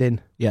that's left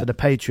in for the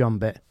Patreon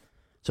bit.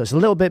 So it's a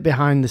little bit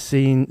behind the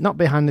scene, not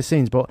behind the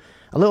scenes, but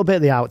a little bit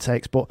of the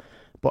outtakes, but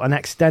an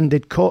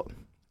extended cut.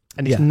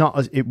 And it's not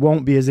as, it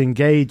won't be as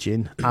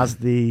engaging as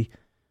the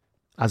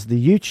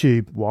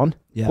YouTube one,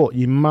 but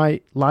you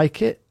might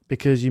like it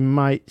because you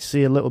might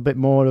see a little bit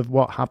more of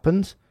what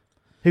happens.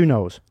 Who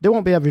knows? There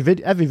won't be every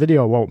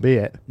video won't be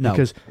it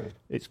because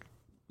it's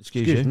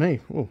excuse me.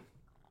 Oh.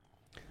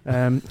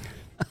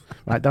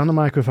 Right down the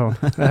microphone.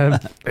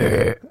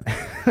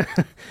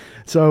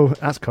 So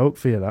that's Coke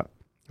for you.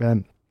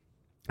 That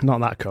not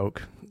that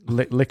Coke,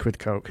 liquid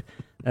Coke.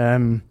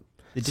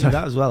 They do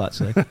that as well,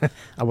 actually.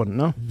 I wouldn't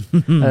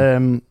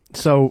know.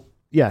 So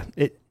yeah,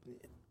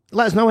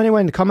 let us know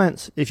anyway in the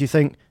comments if you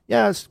think,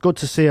 yeah, it's good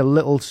to see a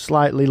little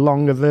slightly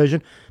longer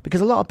version, because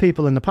a lot of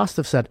people in the past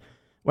have said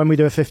when we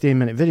do a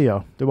 15-minute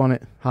video, they want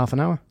it half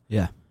an hour.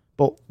 Yeah.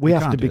 But we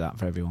have can't to do that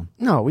for everyone.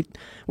 No,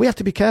 we have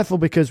to be careful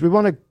because we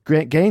want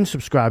to gain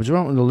subscribers. We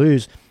don't want to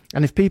lose.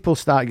 And if people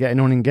start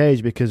getting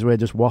unengaged because we're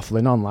just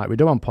waffling on like we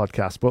do on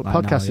podcasts, but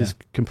podcast is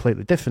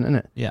completely different, isn't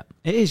it? Yeah,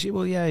 it is.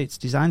 Well, yeah, it's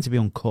designed to be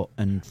uncut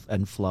and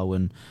flow,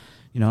 and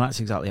that's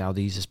exactly how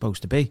these are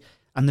supposed to be.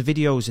 And the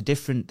videos are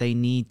different. They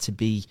need to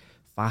be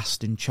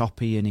fast and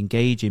choppy and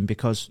engaging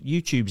because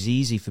YouTube's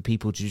easy for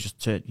people to just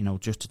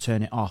to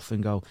turn it off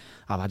and go,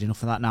 I've had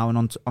enough of that now and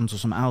onto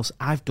something else.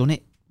 I've done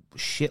it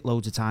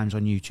shitloads of times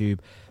on YouTube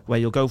where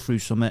you'll go through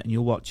something and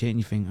you'll watch it and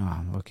you think, oh,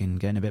 I'm fucking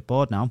getting a bit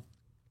bored now.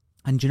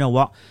 And you know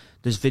what?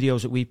 There's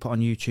videos that we put on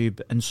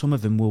YouTube and some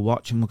of them we'll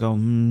watch and we'll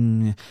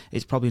go,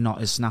 it's probably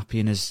not as snappy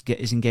and as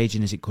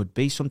engaging as it could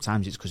be.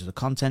 Sometimes it's because of the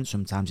content,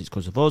 sometimes it's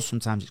because of us,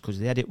 sometimes it's because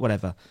of the edit,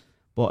 whatever.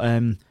 But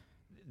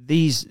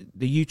the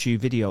YouTube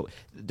video,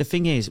 the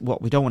thing is,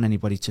 what we don't want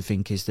anybody to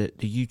think is that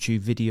the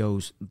YouTube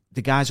videos,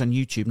 the guys on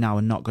YouTube now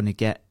are not going to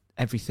get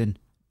everything.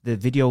 The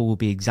video will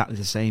be exactly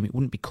the same. It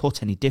wouldn't be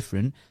cut any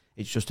different.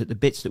 It's just that the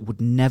bits that would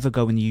never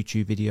go in the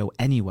YouTube video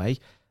anyway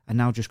are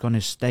now just going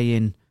to stay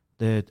in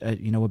the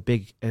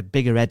a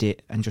bigger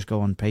edit and just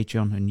go on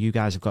Patreon. And you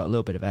guys have got a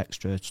little bit of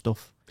extra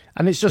stuff.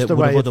 And it's just a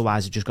way.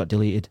 Otherwise, it just got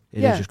deleted.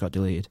 It just got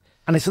deleted.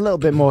 And it's a little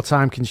bit more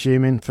time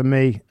consuming for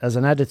me as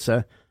an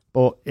editor,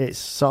 but it's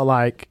sort of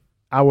like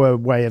our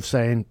way of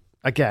saying,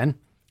 again,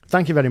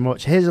 thank you very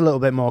much. Here's a little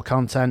bit more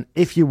content.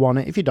 If you want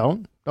it, if you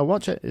don't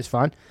watch it. It's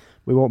fine.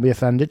 We won't be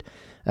offended.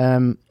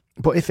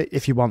 But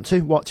if you want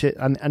to watch it,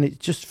 and it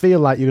just feel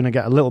like you're going to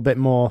get a little bit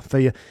more for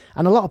you.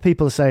 And a lot of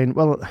people are saying,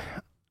 well,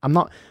 I'm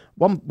not.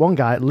 One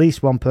guy, at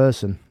least one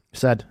person,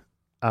 said,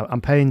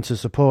 I'm paying to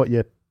support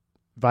you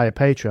via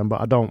Patreon,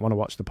 but I don't want to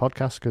watch the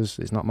podcast because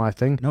it's not my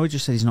thing. No, he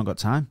just said he's not got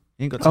time.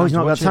 He ain't got time. Oh, he's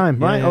not got time,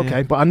 right? Yeah,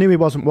 okay, but I knew he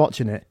wasn't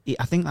watching it.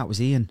 I think that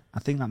was Ian. I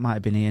think that might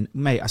have been Ian.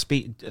 Mate,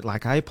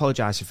 I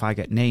apologise if I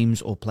get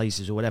names or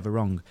places or whatever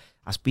wrong.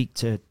 I speak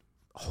to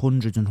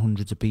hundreds and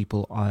hundreds of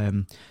people.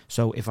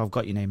 So if I've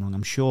got your name wrong,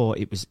 I'm sure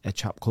it was a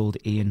chap called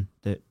Ian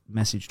that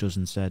messaged us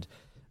and said,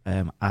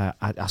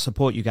 I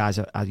support you guys.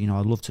 I'd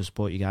love to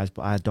support you guys,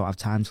 but I don't have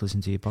time to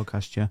listen to your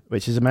podcast, yeah.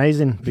 Which is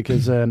amazing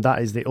because that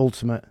is the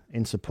ultimate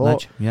in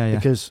support. Yeah.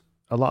 Because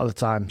a lot of the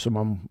time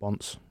someone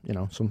wants,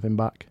 something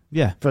back.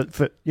 Yeah.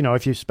 For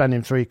if you're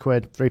spending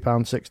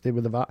 £3.60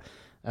 with the VAT,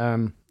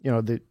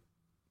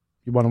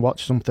 you want to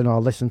watch something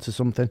or listen to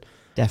something.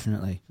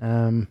 Definitely.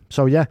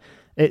 So yeah,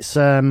 it's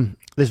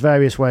there's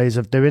various ways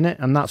of doing it,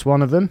 and that's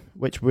one of them.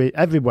 Which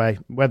every way,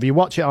 whether you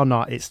watch it or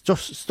not, it's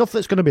just stuff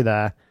that's going to be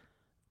there.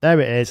 There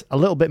it is, a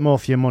little bit more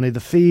for your money. The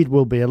feed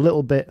will be a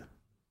little bit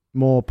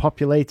more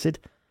populated.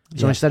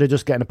 So instead of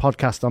just getting a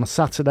podcast on a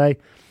Saturday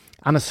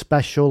and a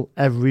special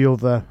every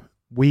other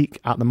week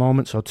at the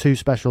moment, so 2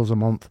 specials a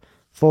month,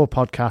 4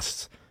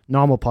 podcasts,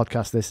 normal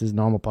podcast, this is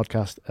normal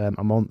podcast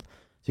a month.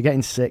 So you're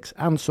getting 6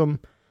 and some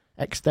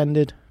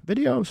extended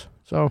videos.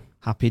 So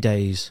happy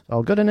days.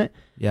 All good, innit?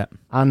 Yeah.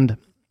 And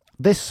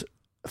this,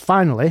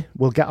 finally,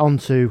 we'll get on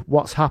to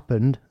what's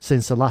happened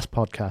since the last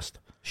podcast.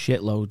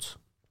 Shitloads.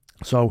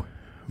 So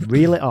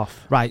reel it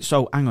off. Right,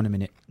 so hang on a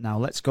minute. Now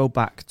let's go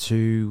back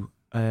to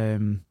what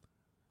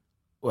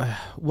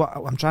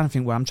I'm trying to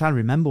think. I'm trying to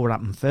remember what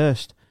happened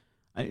first.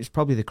 It was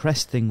probably the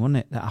crest thing, wasn't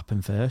it, that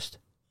happened first?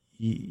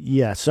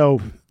 Yeah.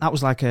 So that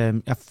was like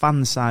a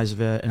fan the size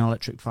of an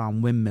electric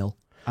farm windmill,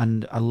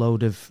 and a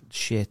load of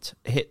shit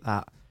hit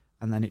that,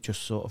 and then it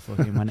just sort of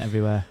fucking went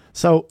everywhere.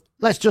 So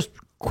let's just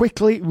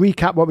quickly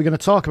recap what we're going to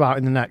talk about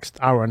in the next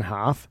hour and a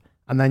half,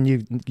 and then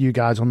you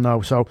guys will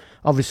know. So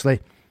obviously,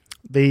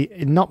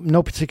 in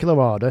no particular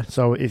order,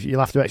 so if you'll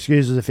have to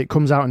excuse us if it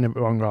comes out in the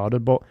wrong order,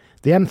 but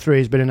the M3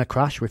 has been in a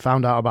crash. We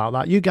found out about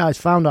that. You guys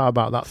found out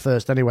about that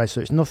first anyway, so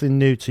it's nothing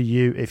new to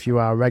you if you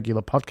are a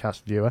regular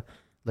podcast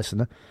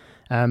listener.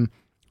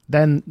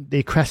 Then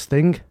the crest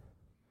thing,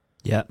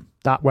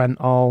 that went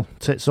all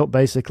tits up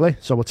basically.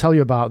 So we'll tell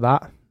you about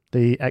that,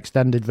 the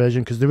extended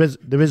version, because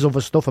there is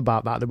other stuff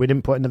about that we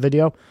didn't put in the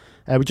video,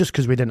 just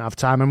because we didn't have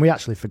time and we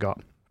actually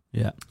forgot.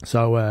 Yeah.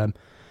 So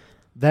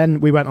then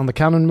we went on the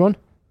Cannon run.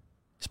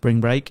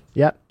 Spring break.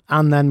 Yep.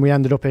 And then we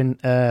ended up in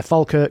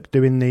Falkirk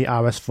doing the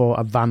RS4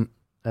 Avant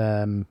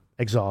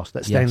exhaust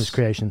at Stainless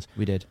Creations.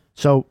 We did.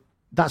 So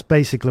that's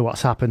basically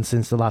what's happened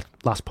since the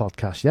last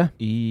podcast, yeah?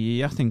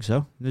 Yeah, I think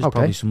so. There's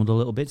probably some other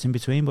little bits in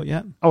between, but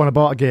yeah. Oh, and I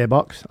bought a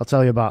gearbox. I'll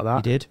tell you about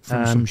that. You did,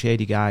 from some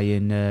shady guy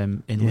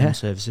in Limb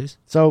Services.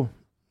 So,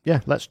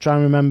 yeah, let's try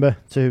and remember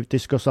to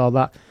discuss all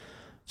that.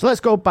 So let's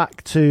go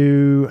back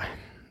to...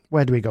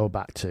 Where do we go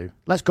back to?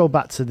 Let's go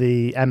back to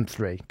the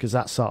M3, because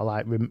that's sort of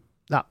like...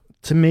 that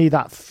to me,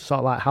 that sort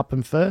of like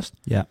happened first.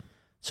 Yeah.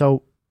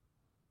 So,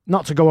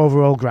 not to go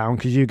over old ground,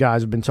 because you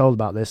guys have been told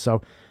about this.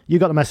 So, you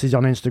got a message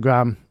on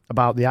Instagram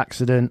about the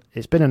accident.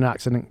 It's been an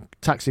accident.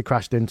 Taxi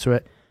crashed into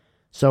it.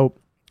 So,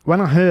 when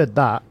I heard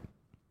that,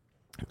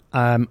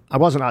 I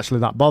wasn't actually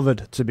that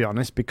bothered, to be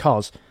honest,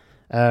 because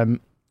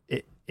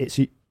it's...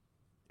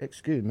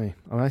 Excuse me.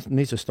 I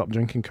need to stop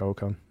drinking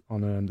Coke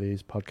on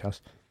these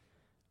podcasts.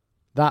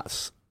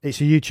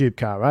 It's a YouTube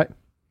car, right?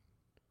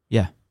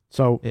 Yeah.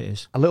 So, it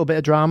is. A little bit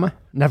of drama.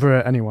 Never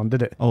hurt anyone,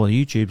 did it? Oh,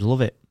 the YouTubes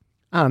love it.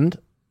 And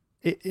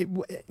it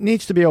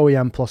needs to be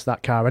OEM plus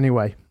that car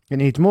anyway. It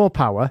needs more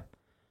power.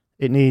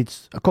 It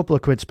needs a couple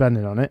of quid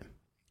spending on it.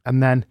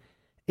 And then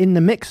in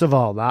the mix of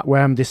all that,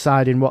 where I'm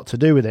deciding what to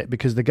do with it,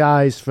 because the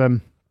guys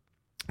from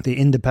the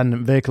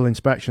Independent Vehicle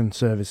Inspection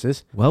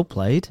Services... Well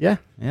played. Yeah.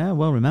 Yeah,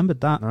 well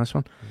remembered that. Nice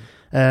one.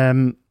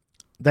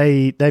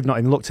 They've not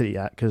even looked at it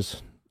yet,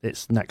 because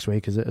it's next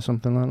week, is it, or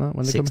something like that?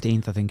 When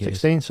 16th, I think it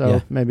is. 16th,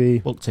 so maybe...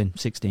 Booked in,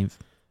 16th.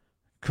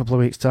 A couple of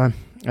weeks' time.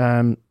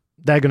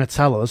 They're going to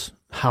tell us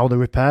how the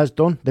repair's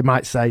done. They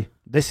might say,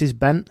 this is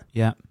bent.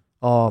 Yeah.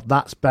 Or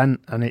that's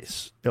bent and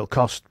it'll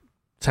cost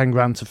 10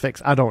 grand to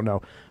fix. I don't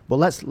know. But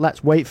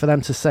let's wait for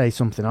them to say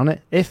something on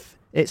it. If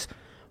it's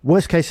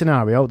worst case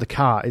scenario, the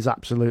car is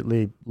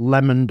absolutely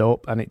lemoned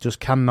up and it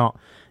just cannot,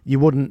 you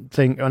wouldn't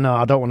think, oh no,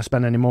 I don't want to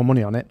spend any more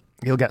money on it.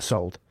 It'll get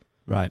sold.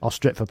 Right. Or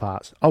stripped for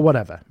parts or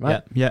whatever.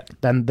 Right. Yeah.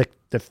 Then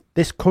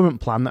this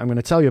current plan that I'm going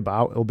to tell you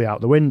about will be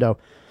out the window.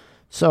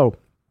 So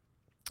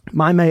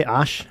my mate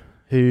Ash,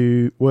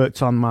 who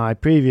worked on my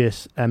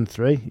previous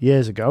M3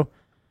 years ago,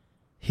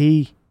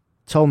 he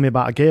told me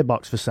about a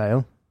gearbox for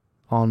sale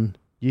on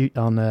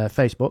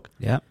Facebook.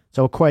 Yeah.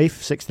 So a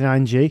Quaife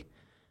 69G,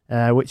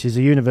 which is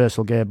a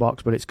universal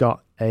gearbox, but it's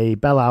got a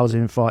bell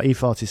housing for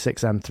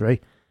E46 M3.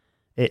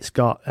 It's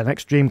got an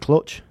extreme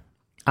clutch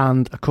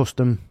and a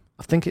custom,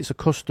 I think it's a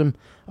custom,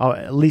 or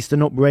at least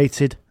an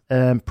uprated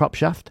prop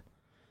shaft.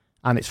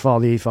 And it's for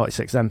the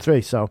E46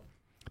 M3. So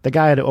the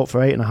guy had it up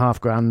for 8.5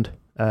 grand.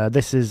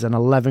 This is an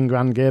 11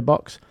 grand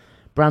gearbox.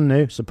 Brand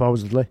new,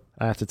 supposedly.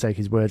 I have to take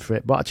his word for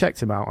it. But I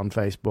checked him out on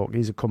Facebook.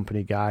 He's a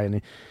company guy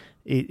and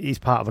he's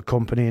part of a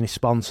company and he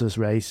sponsors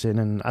racing.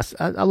 And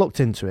I looked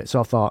into it. So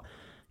I thought,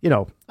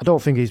 I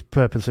don't think he's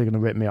purposely going to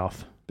rip me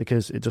off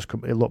because it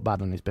looked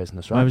bad on his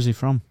business, right? Where was he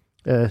from?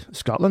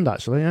 Scotland,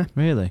 actually, yeah.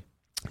 Really?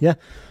 Yeah.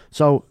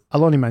 So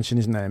I'll only mention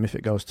his name if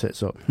it goes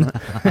tits up.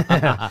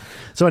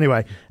 So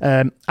anyway,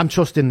 I'm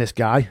trusting this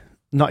guy.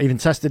 Not even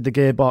tested the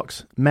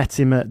gearbox. Met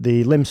him at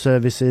the Limb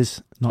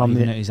Services. Not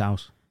even at his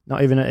house.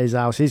 Not even at his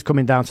house. He's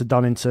coming down to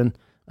Donington,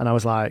 and I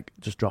was like,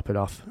 just drop it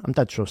off. I'm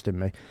dead trusting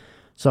me.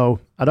 So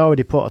I'd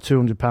already put a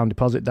 £200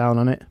 deposit down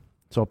on it.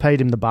 So I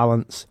paid him the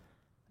balance,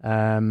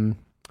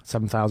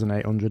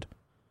 7,800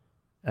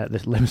 at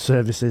the Limb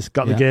Services.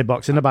 Got the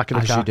gearbox in the back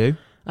of the car. As you do.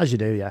 As you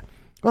do, yeah.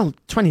 Well,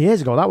 20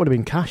 years ago, that would have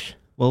been cash.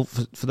 Well,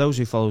 for those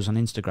who follow us on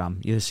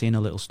Instagram, you've seen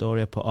a little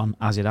story I put on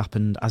as it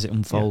happened, as it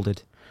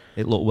unfolded.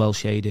 Yeah. It looked well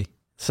shady.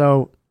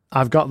 So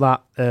I've got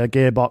that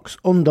gearbox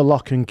under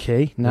lock and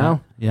key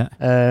now. Yeah.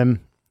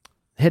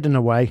 Hidden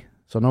away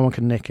so no one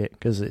can nick it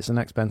because it's an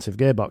expensive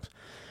gearbox.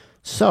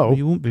 So well,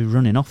 you won't be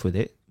running off with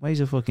it. Weighs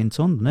a fucking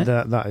ton, doesn't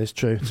it? That is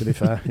true, to be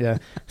fair. Yeah.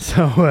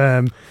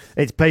 So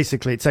it's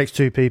basically, it takes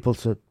two people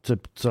to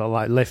sort of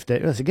like lift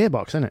it. It's a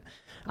gearbox, isn't it?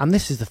 And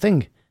this is the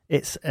thing.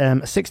 It's a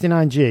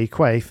 69G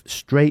Quaife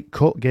straight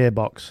cut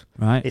gearbox.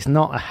 Right. It's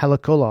not a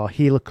helical or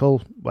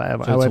helical,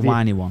 whatever. So it's a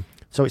whiny one.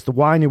 So it's the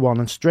whiny one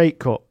and straight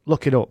cut.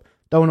 Look it up.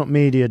 Donut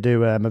Media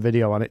do a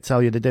video on it,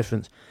 tell you the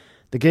difference.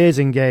 The gears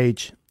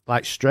engage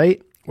like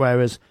straight,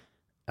 whereas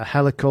a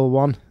helical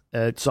one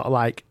sort of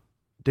like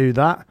do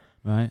that.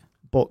 Right.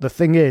 But the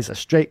thing is, a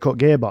straight cut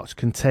gearbox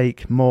can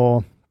take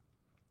more.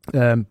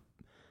 I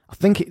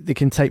think they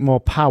can take more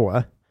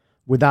power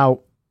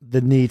without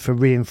the need for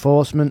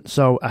reinforcement.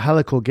 So a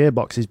helical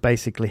gearbox is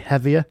basically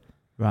heavier.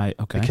 Right,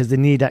 okay. Because they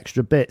need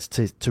extra bits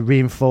to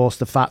reinforce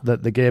the fact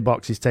that the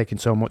gearbox is taking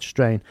so much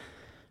strain.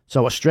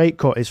 So a straight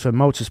cut is for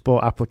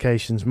motorsport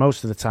applications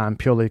most of the time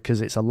purely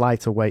because it's a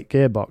lighter weight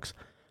gearbox,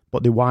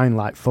 but they whine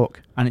like fuck.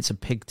 And it's a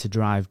pig to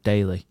drive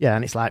daily. Yeah,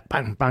 and it's like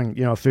bang, bang,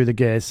 through the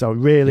gears. So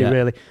really,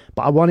 really...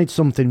 But I wanted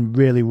something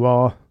really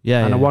raw.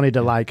 Yeah, and I wanted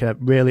a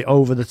really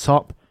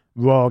over-the-top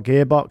raw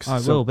gearbox. Oh,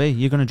 it will be.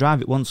 You're going to drive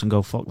it once and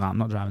go, fuck that, I'm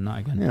not driving that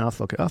again. Yeah, I'll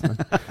fuck it off,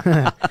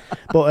 man.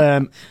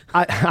 But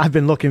I've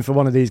been looking for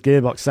one of these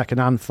gearbox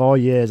second-hand for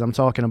years. I'm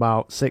talking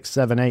about 6,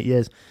 7, 8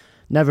 years.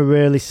 Never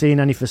really seen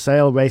any for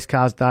sale. Race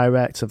Cars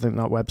Direct, I think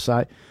that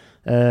website.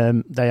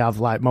 They have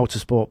like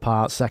motorsport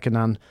parts, second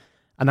hand.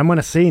 And then when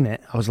I seen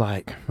it, I was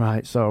like,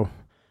 right, so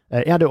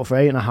he had it up for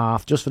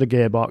 8.5 just for the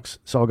gearbox.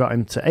 So I got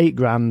him to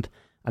 $8,000,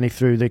 and he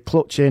threw the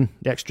clutch in,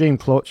 the extreme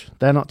clutch.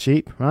 They're not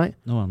cheap, right?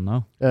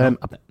 No.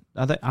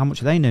 How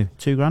much are they new?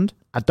 $2,000?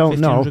 I don't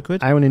know.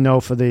 Quid? I only know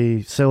for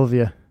the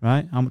Sylvia.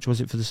 Right. How much was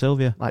it for the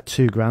Sylvia? Like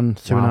 $2,000,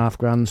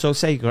 $2,500. So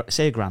say a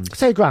grand.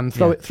 Say a grand.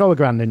 Throw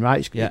 $1,000 in,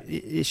 right?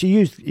 It's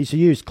a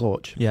used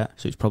clutch. Yeah.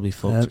 So it's probably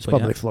fucked. It's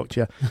probably fucked.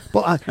 Yeah.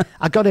 But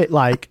I got it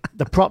like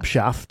the prop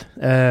shaft,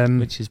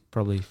 which is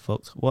probably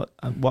fucked. What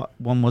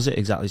one was it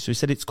exactly? So he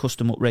said it's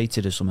custom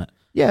uprated or something.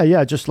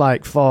 Yeah. Just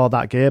like for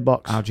that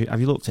gearbox. Have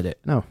you looked at it?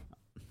 No.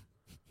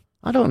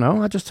 I don't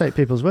know. I just take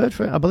people's word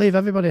for it. I believe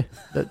everybody.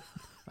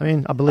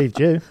 I believed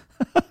you.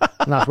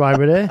 And that's why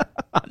we're here.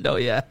 No,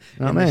 yeah.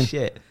 You know what I mean?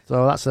 Shit.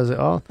 So that says it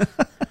all.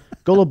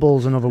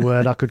 Gullible's another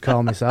word I could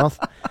call myself.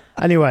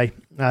 Anyway,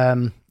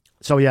 and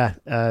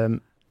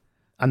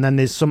then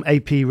there's some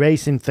AP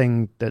racing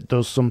thing that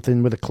does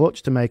something with the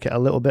clutch to make it a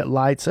little bit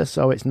lighter,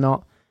 so it's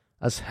not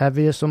as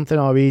heavy or something,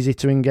 or easy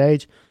to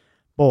engage.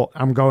 But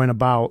I'm going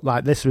about,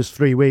 like, this was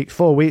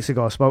 4 weeks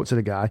ago I spoke to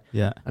the guy.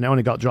 Yeah. And it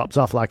only got dropped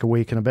off like a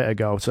week and a bit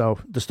ago. So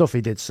the stuff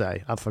he did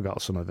say, I've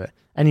forgot some of it.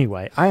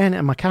 Anyway, I ain't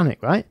a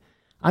mechanic, right?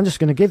 I'm just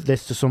going to give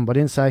this to somebody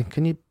and say,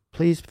 can you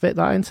please fit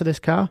that into this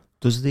car?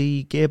 Does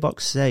the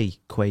gearbox say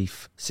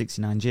Quaife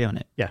 69G on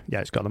it? Yeah,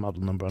 it's got the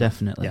model number on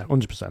Definitely. it. Yeah,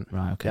 100%.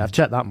 Right, okay. Yeah, I've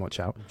checked that much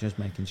out. Just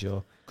making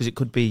sure. Because it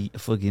could be a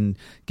fucking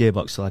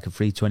gearbox to like a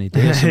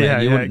 320D or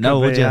something. You wouldn't know,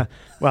 would you? Yeah.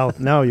 Well,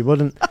 no, you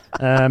wouldn't.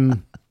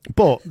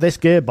 But this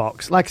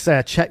gearbox, like I say,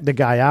 I checked the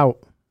guy out.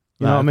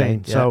 You know what I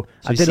mean? Yeah. So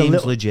I did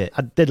legit.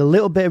 I did a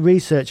little bit of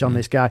research on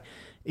this guy.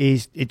 He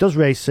does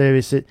race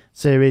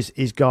series.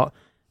 He's got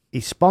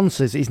his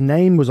sponsors. His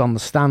name was on the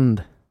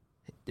stand.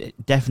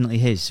 Definitely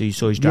his. So you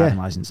saw his driving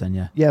license then,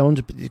 yeah? Yeah,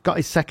 100%. He's got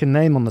his second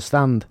name on the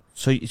stand.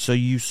 So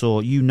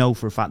you know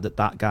for a fact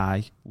that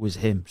guy was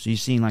him. So you've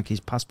seen like his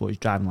passport, his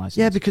driving license.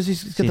 Yeah, because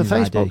he's got the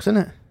Facebook, isn't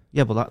it?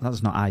 Yeah, but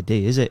that's not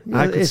ID, is it? Yeah,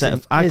 I could set a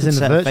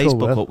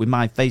Facebook up with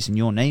my face and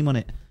your name on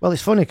it. Well,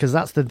 it's funny because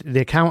that's the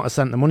account I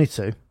sent the money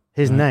to,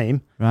 his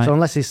name. Right. So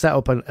unless he's set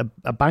up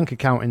a bank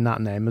account in that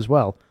name as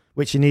well,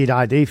 which you need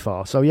ID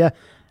for. So yeah,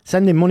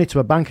 sending money to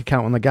a bank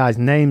account when the guy's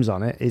name's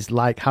on it is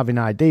like having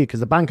ID,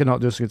 because the bank are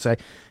not just going to say,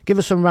 give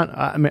us some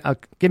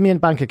give me a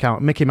bank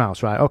account, Mickey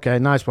Mouse, right? Okay,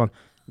 nice one.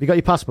 Have you got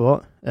your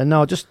passport?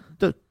 No, just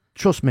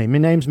trust me. My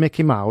name's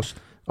Mickey Mouse.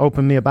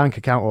 Open me a bank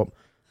account up.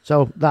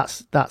 So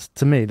that's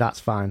to me, that's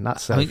fine.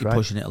 That's safe, I think you're right?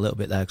 pushing it a little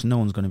bit there, because no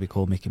one's going to be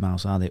called Mickey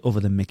Mouse, are they? Other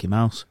than Mickey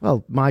Mouse.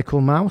 Well,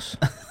 Michael Mouse,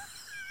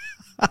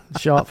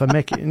 short for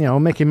Mickey.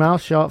 Mickey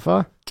Mouse, short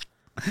for.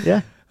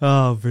 Yeah.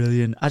 Oh,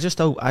 brilliant! I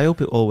hope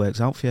it all works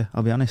out for you.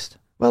 I'll be honest.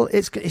 Well,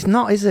 it's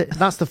not, is it?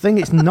 That's the thing.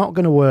 It's not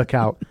going to work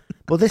out.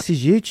 But this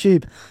is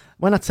YouTube.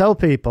 When I tell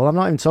people, I've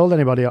not even told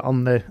anybody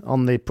on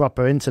the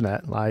proper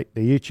internet, like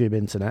the YouTube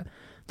internet,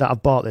 that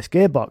I've bought this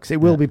gearbox. It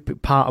will be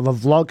part of a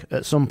vlog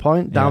at some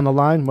point down the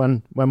line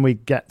when we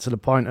get to the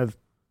point of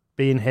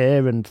being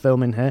here and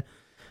filming here.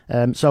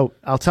 So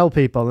I'll tell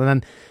people, and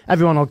then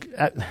everyone will,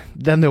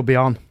 then they'll be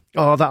on.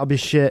 Oh, that'll be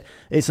shit.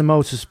 It's a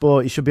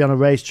motorsport. You should be on a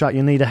racetrack.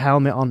 You need a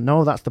helmet on.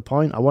 No, that's the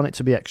point. I want it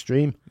to be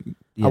extreme.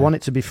 Yeah. I want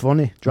it to be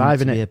funny,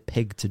 driving it. Be a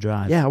pig to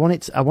drive. Yeah, I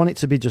want it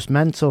to be just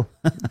mental,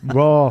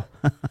 raw.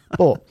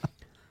 But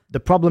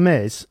the problem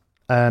is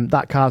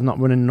that car's not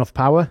running enough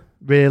power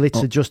really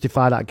to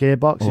justify that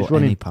gearbox. It's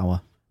running any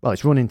power. Well,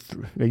 it's running.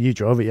 You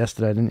drove it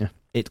yesterday, didn't you?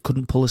 It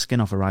couldn't pull a skin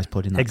off a rice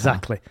pudding.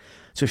 Exactly.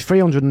 So it's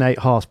 308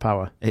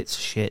 horsepower. It's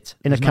shit.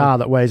 In a car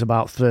that weighs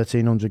about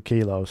 1,300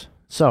 kilos.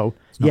 So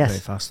it's not very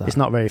fast. It's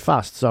not very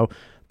fast. So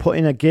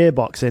putting a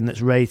gearbox in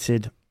that's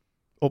rated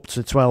up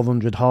to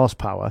 1,200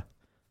 horsepower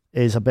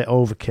is a bit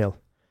overkill.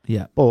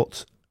 Yeah.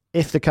 But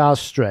if the car's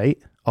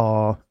straight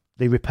or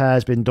the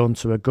repair's been done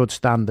to a good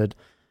standard,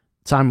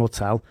 time will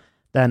tell,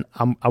 then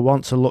I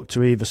want to look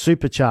to either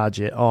supercharge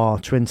it or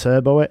twin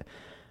turbo it.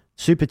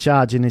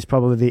 Supercharging is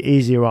probably the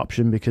easier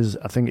option because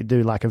I think it'd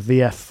do like a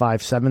VF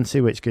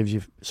 570, which gives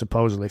you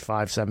supposedly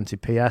 570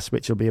 PS,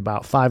 which will be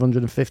about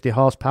 550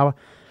 horsepower.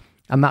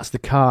 And that's the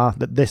car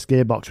that this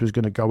gearbox was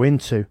going to go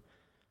into.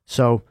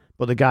 So,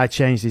 but the guy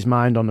changed his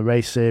mind on the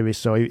race series,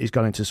 so he's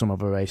gone into some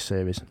other race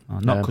series. Oh,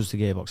 not because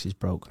the gearbox is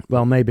broke.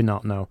 Well, maybe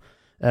not, no.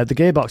 The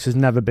gearbox has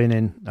never been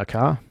in a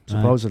car,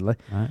 supposedly.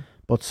 Right.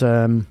 But,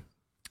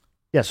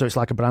 yeah, so it's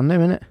like a brand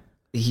new, isn't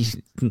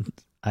it?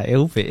 I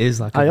hope it is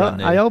like a brand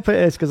new. I hope it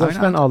is, because I've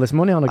spent all this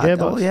money on a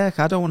gearbox.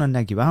 I don't want to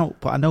neg you out,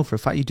 but I know for a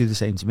fact you do the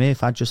same to me.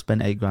 If I just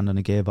spent $8,000 on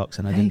a gearbox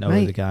and I didn't know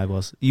who the guy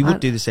was, you would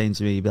do the same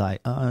to me. You'd be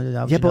like,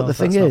 yeah, but the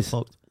thing is,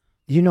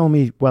 you know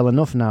me well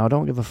enough now. I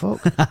don't give a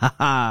fuck.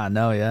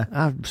 No, yeah.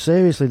 I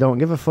seriously don't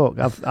give a fuck.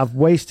 I've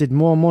wasted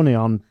more money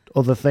on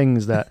other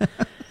things that.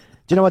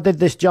 Do you know I did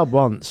this job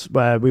once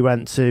where we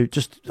went to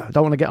I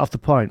don't want to get off the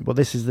point, but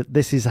this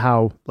is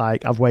how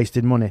like I've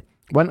wasted money.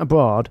 Went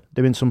abroad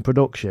doing some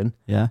production.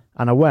 Yeah.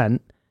 And I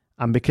went,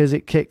 and because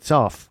it kicked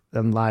off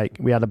and like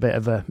we had a bit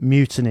of a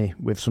mutiny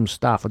with some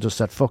staff, I just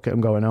said, fuck it,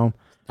 I'm going home.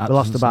 That We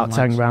lost doesn't about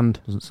sound 10 grand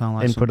Doesn't sound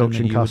like in something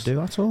production that you would costs.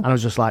 do at all. And I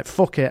was just like,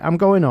 fuck it, I'm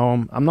going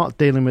home. I'm not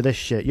dealing with this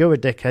shit. You're a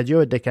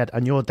dickhead,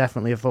 and you're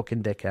definitely a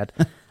fucking dickhead.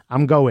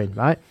 I'm going,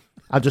 right?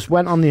 I just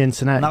went on the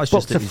internet, And that was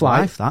booked just a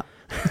flight.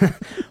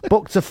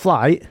 Booked a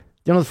flight.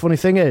 You know, the funny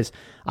thing is,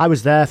 I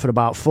was there for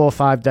about 4 or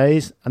 5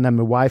 days, and then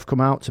my wife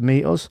come out to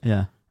meet us,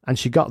 Yeah. and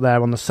she got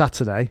there on the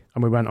Saturday,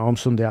 and we went home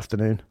Sunday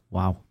afternoon.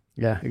 Wow.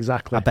 Yeah,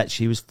 exactly. I bet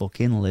she was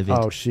fucking livid.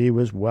 Oh, she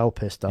was well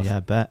pissed off. Yeah, I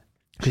bet.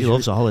 She She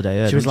loves a holiday.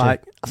 Yeah, She was doesn't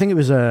like, I think it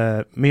was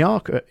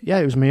Mallorca. Yeah,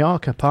 it was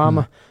Mallorca,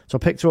 Palma. So I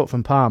picked her up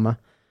from Palma,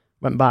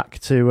 went back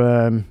to,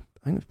 I think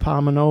it was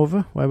Palma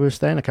Nova, where we were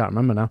staying. I can't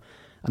remember now.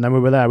 And then we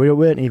were there. We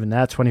weren't even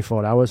there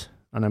 24 hours.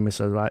 And then we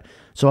said, right,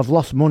 so I've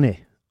lost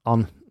money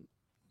on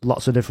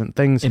lots of different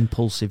things.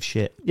 impulsive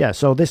shit. Yeah,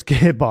 so this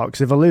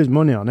gearbox, if I lose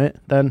money on it,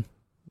 then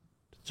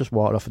it's just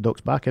water off a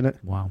duck's back,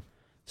 innit? Wow.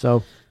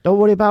 So don't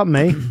worry about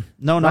me.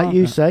 No, Like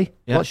you say.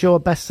 Yeah. What's your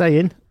best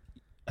saying?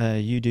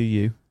 You do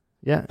you,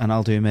 Yeah, and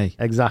I'll do me.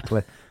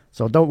 exactly.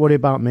 So don't worry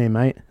about me,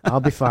 mate.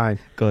 I'll be fine.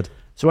 Good.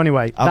 So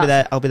anyway, I'll be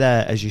there. I'll be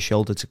there as your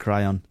shoulder to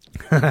cry on.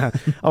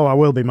 Oh, I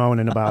will be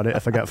moaning about it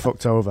if I get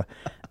fucked over.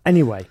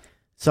 Anyway,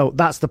 so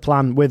that's the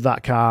plan with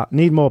that car.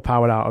 Need more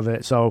power out of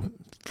it. So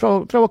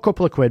throw a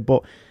couple of quid,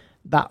 but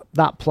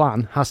that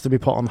plan has to be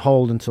put on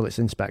hold until it's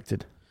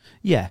inspected.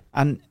 Yeah,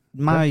 and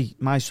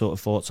my sort of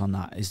thoughts on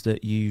that is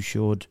that you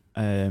should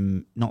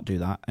not do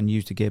that and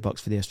use the gearbox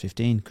for the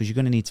S15, because you're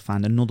going to need to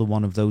find another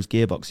one of those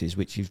gearboxes,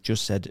 which you've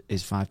just said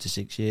is 5 to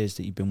 6 years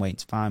that you've been waiting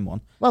to find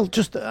one. Well,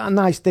 just a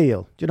nice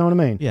deal. Do you know what I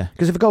mean? Yeah,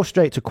 Because if I go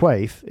straight to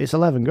Quaife, it's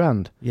 11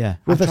 grand. yeah.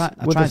 I With a-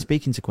 tried with a-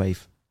 speaking to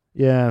Quaife.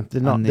 Yeah,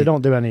 they're not. And They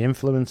don't do any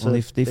influencer. Well,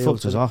 they deals,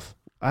 fucked do us they? off.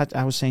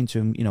 I was saying to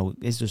him, you know,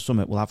 is there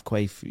something we'll have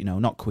Quaife, you know,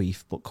 not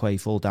Queef, but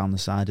Quaife all down the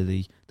side of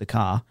the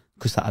car,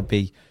 because that'd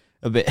be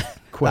a bit.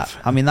 Quiff.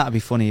 I mean, that'd be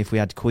funny if we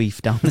had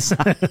Queef down the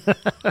side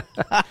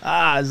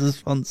as a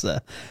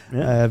sponsor.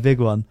 Yeah. Big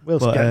one.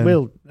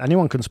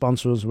 Anyone can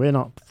sponsor us. We're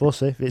not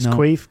fussy. If it's No.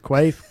 Quaife,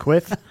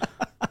 Quiff,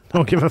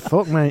 don't give a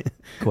fuck, mate.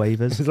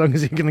 Quavers. As long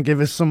as you're going to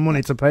give us some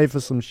money to pay for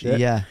some shit.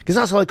 Yeah. Because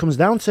that's all it comes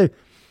down to.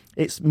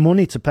 It's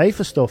money to pay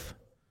for stuff.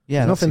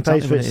 Yeah. Nothing that's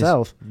exactly pays for what it is.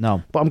 itself.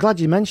 No. But I'm glad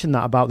you mentioned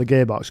that about the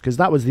gearbox, because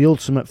that was the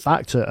ultimate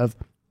factor of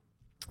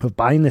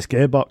buying this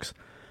gearbox.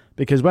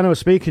 Because when I was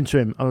speaking to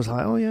him, I was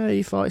like, oh yeah,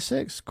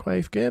 E46,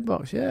 Quaife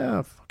gearbox,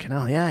 yeah, fucking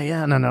hell,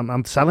 yeah. And then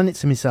I'm selling it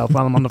to myself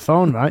while I'm on the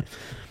phone, right?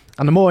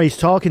 And the more he's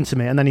talking to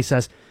me, and then he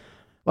says,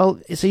 well,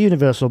 it's a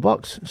universal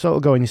box, so it'll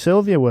go in your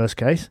Sylvia, worst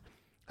case.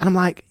 And I'm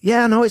like,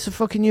 yeah, I know it's a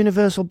fucking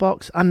universal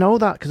box. I know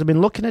that because I've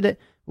been looking at it.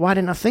 Why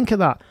didn't I think of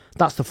that?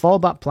 That's the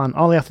fallback plan.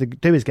 All you have to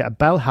do is get a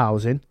bell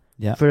housing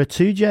Yeah. for a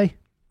 2J.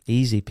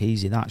 Easy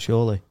peasy, that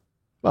surely.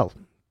 Well,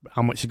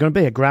 how much is it going to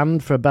be?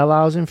 $1,000 for a bell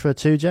housing for a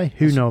 2J?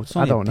 Who knows? It's I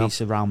only don't a know. piece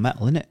of round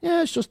metal, isn't it?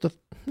 Yeah, it's just the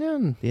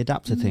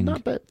adapter thing.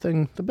 That bit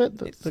thing. The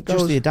bit It's that just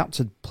goes. the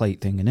adapter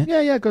plate thing, isn't it?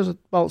 Yeah, it goes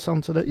bolts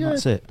onto the. Yeah,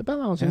 That's it. the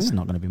bell housing. It's yeah.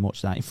 not going to be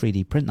much that. You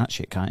 3D print that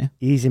shit, can't you?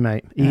 Easy,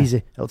 mate. Yeah.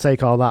 Easy. It'll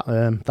take all that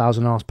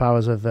 1,000 horsepower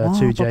of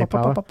 2J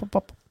power,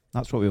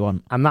 That's what we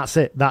want. and that's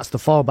it. That's the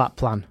fallback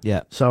plan.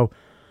 Yeah. So,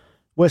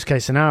 worst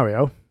case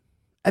scenario,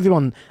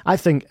 I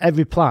think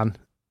every plan,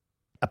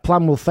 a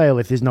plan will fail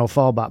if there's no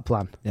fallback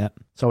plan. Yeah.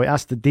 So it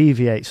has to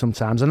deviate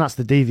sometimes, and that's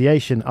the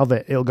deviation of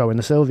it. It'll go in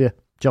the Sylvia.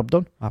 Job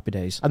done. Happy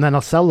days. And then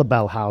I'll sell the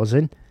bell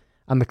housing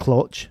and the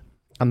clutch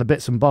and the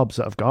bits and bobs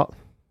that I've got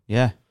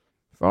Yeah.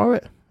 for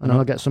it, and Mhm.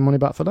 I'll get some money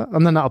back for that.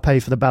 And then that'll pay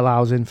for the bell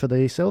housing for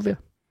the Sylvia,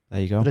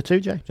 There you go. for the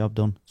 2J. Job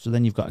done. So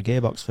then you've got a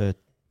gearbox for,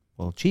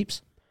 well,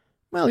 cheaps.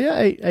 Well, yeah,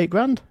 eight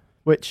grand,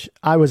 which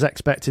I was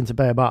expecting to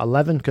pay about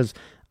 11, because,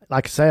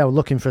 like I say, I was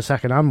looking for a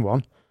second-hand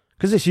one.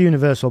 Because this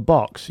universal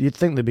box, you'd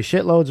think there'd be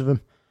shitloads of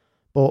them,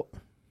 but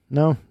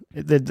no.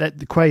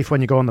 The Quaife,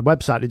 when you go on the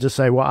website, they just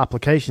say what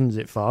application is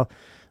it for,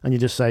 and you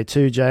just say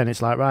 2J, and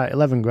it's like, right,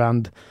 11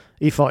 grand,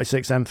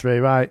 E46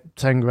 M3, right,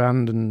 10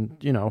 grand, and,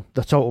 you know,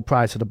 the total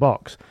price of the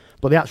box.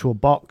 But the actual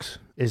box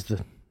it's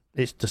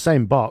the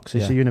same box,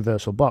 it's Yeah. a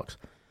universal box.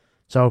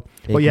 So,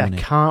 Big but yeah, money.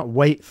 can't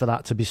wait for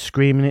that to be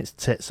screaming its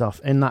tits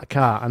off in that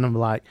car, and I'm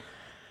like,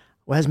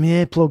 where's my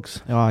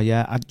earplugs? Oh,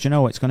 yeah. Do you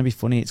know what? It's going to be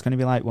funny. It's going to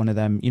be like one of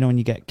them, you know, when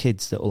you get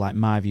kids that will like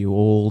mive you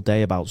all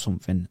day about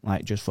something,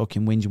 like just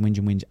fucking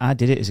whinge. I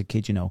did it as a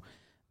kid, you know.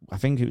 I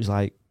think it was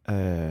like,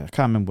 I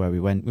can't remember where we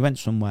went. We went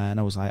somewhere and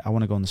I was like, I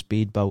want to go on the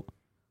speedboat.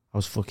 I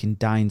was fucking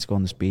dying to go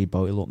on the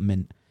speedboat. It looked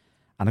mint.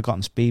 And I got on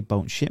the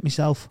speedboat and shit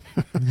myself.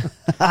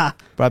 But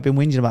I've been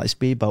whinging about the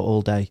speedboat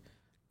all day.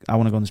 I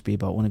want to go on the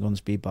speedboat.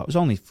 It was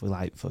only for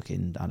like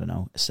fucking, I don't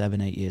know, 7,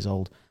 8 years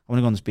old. I want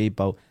to go on the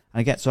speedboat. And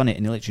I gets on it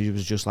and it literally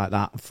was just like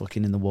that,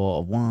 fucking in the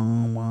water.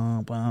 Wah, wah,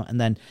 wah. And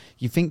then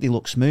you think they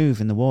look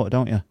smooth in the water,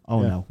 don't you?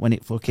 Oh, Yeah. no. When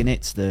it fucking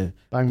hits the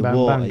Bang, the bang,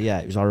 water, bang. yeah,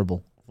 it was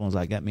horrible. I was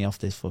like, get me off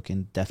this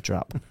fucking death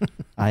trap.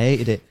 I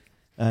hated it.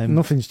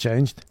 Nothing's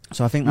changed.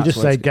 So I think You that's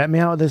just say, get me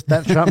out of this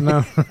death trap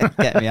now.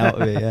 get me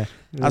out of it, yeah.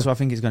 That's what I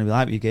think it's going to be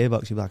like with your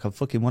gearbox. You'll be like, I've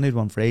fucking wanted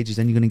one for ages.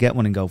 Then you're going to get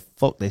one and go,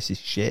 fuck, this is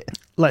shit.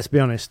 Let's be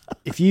honest.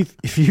 If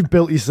you've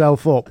built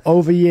yourself up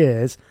over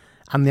years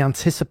and the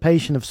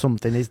anticipation of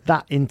something is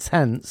that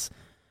intense,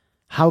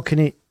 how can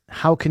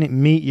it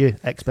meet your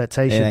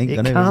expectation?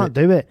 It can't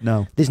do it.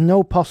 No. There's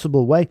no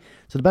possible way.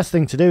 So the best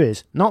thing to do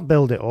is not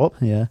build it up.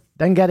 Yeah.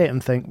 Then get it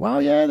and think,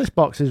 well, yeah, this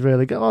box is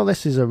really good. Oh,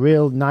 this is a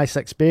real nice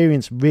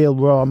experience, real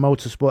raw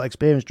motorsport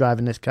experience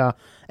driving this car.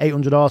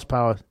 800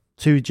 horsepower,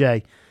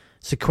 2J,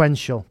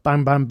 sequential,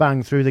 bang, bang,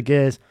 bang through the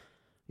gears.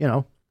 You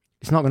know,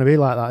 it's not going to be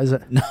like that, is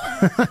it?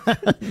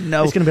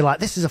 No. It's going to be like,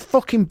 this is a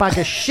fucking bag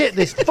of shit,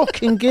 this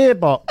fucking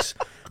gearbox.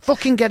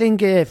 Fucking get in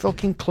gear,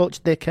 fucking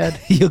clutch, dickhead.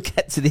 You'll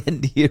get to the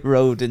end of your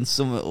road and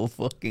something will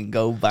fucking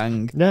go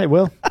bang. Yeah, it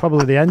will.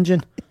 Probably the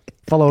engine,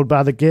 followed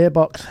by the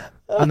gearbox.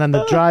 And then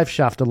the drive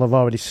shaft will have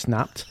already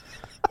snapped.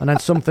 And then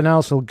something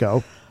else will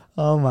go.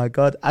 Oh my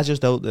God. I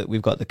just hope that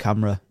we've got the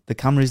camera. The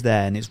camera's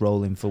there and it's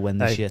rolling for when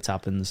the shit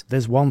happens.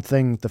 There's one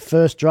thing, the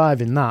first drive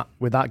in that,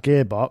 with that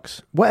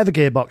gearbox, whatever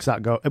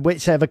gearbox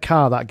whichever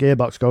car that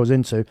gearbox goes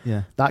into,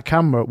 that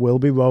camera will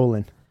be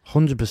rolling.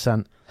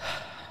 100%.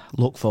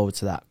 Look forward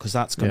to that, because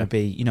that's going to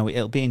be, you know,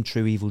 it'll be in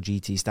true Evil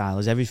GT style,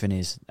 as everything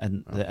is,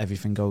 and that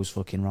everything goes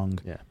fucking wrong.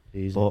 Yeah,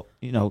 easy. But,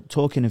 you know,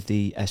 talking of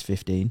the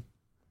S15.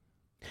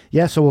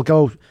 Yeah, so we'll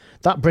go,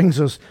 that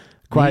brings us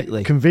quite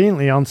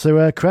conveniently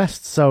onto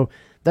Crest. So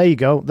there you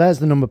go. There's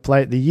the number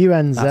plate, the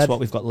UNZ. That's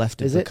what we've got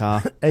left of the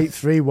car.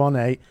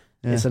 8318.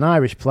 Yeah. It's an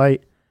Irish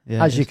plate.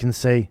 Yeah, as you can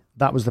see,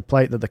 that was the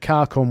plate that the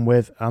car come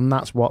with, and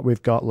that's what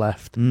we've got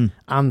left.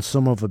 And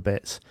some other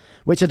bits,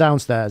 which are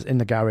downstairs in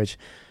the garage.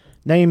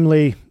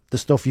 Namely, the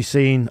stuff you've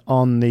seen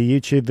on the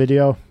YouTube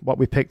video. What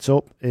we picked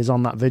up is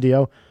on that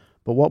video.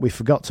 But what we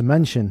forgot to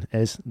mention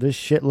is there's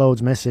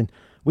shitloads missing.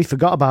 We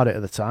forgot about it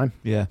at the time.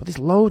 Yeah. But there's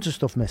loads of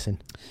stuff missing.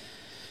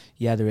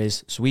 Yeah, there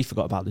is. So we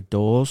forgot about the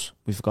doors.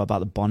 We forgot about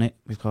the bonnet.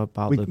 We forgot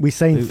about the... We're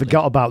saying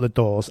forgot about the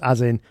doors,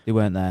 as in... They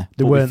weren't there.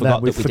 They weren't there.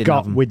 We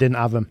forgot we didn't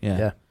have them.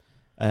 Yeah.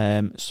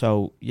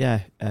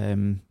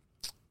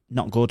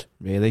 Not good,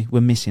 really.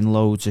 We're missing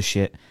loads of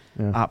shit.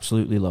 Yeah.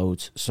 Absolutely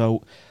loads.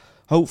 So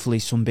hopefully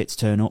some bits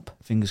turn up.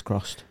 Fingers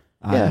crossed.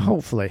 Yeah,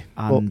 hopefully.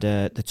 And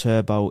the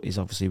turbo is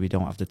obviously, we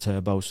don't have the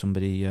turbo.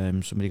 Somebody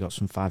got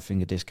some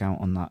 5-finger discount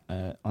on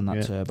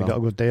that turbo. They got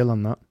a good deal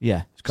on that.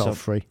 Yeah, it's got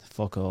free.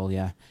 Fuck all,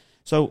 yeah.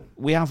 So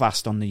we have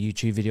asked on the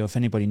YouTube video if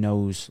anybody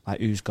knows like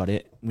who's got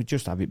it. We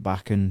just have it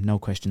back and no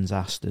questions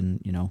asked,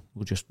 and you know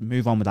we'll just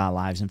move on with our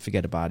lives and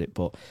forget about it.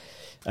 But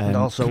and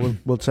also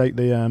we'll take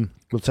the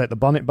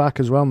bonnet back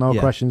as well. No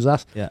questions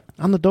asked. Yeah,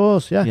 and the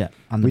doors. Yeah, yeah,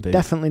 and the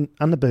boot.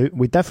 And the boot.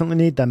 We definitely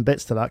need them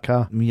bits to that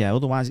car. Yeah,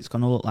 otherwise it's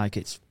going to look like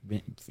it's,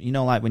 you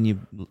know, like when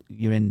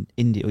you're in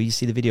India or you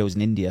see the videos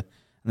in India.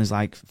 And there's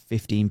like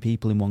 15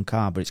 people in one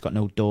car, but it's got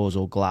no doors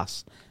or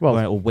glass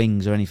or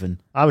wings or anything.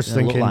 I was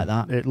thinking like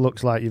that. It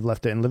looks like you've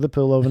left it in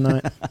Liverpool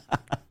overnight.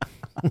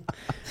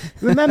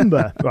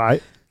 Remember,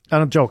 right?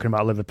 And I'm joking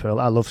about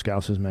Liverpool. I love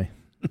Scousers, me.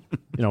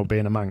 You know,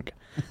 being a mank.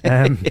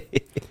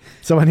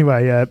 So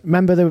anyway,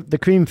 remember the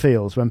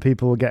Creamfields when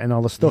people were getting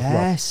all the stuff locked?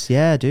 Yes,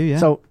 yeah, I do, yeah.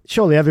 So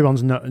surely everyone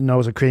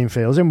knows a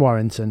Creamfields in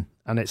Warrington.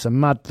 And it's a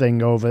mad thing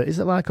is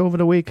it like over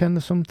the weekend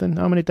or something?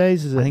 How many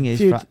days is it? I think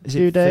it is.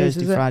 Few days,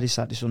 Thursday, Friday,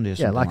 Saturday, Sunday or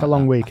something. Yeah, like a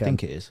long weekend. I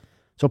think it is.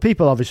 So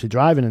people obviously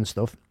driving and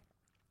stuff,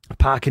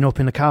 parking up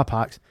in the car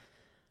parks.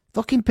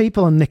 Fucking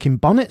people are nicking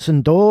bonnets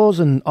and doors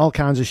and all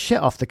kinds of shit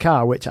off the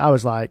car, which I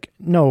was like,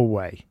 no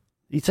way.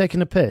 Are you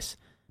taking a piss?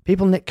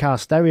 People nick car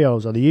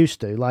stereos, or they used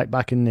to, like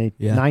back in the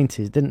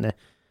 90s, didn't they?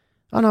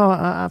 Oh no,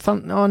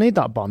 I need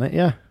that bonnet,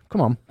 yeah.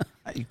 Come on.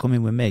 You come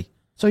in with me.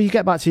 So you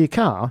get back to your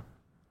car...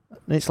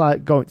 It's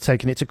like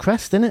taking it to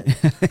Crest, isn't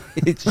it?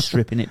 It's just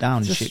stripping it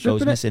down. Shit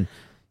goes missing.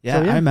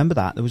 Yeah, so, I remember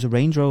that. There was a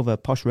Range Rover,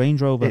 posh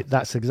Range Rover.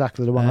 That's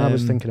exactly the one I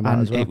was thinking about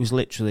as well. It was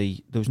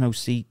literally, there was no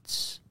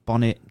seats,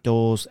 bonnet,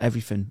 doors,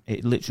 everything.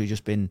 It literally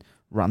just been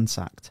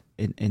ransacked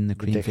in the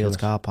Creamfields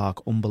car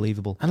park.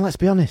 Unbelievable. And let's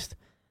be honest,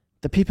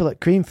 the people at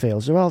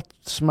Creamfields are all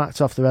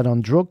smacked off the head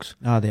on drugs.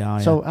 Oh, they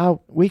are.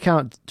 So we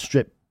can't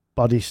strip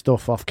body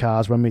stuff off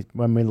cars when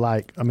we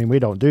like. I mean, we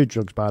don't do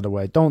drugs, by the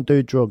way. Don't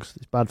do drugs.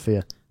 It's bad for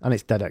you. And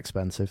it's dead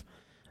expensive.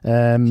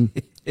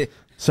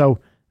 So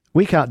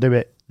we can't do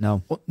it.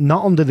 No.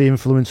 Not under the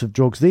influence of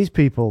drugs. These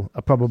people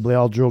are probably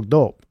all drugged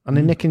up. And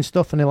they're nicking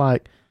stuff and they're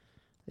like,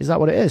 is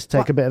that what it is?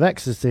 Take a bit of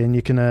ecstasy and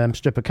you can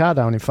strip a car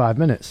down in 5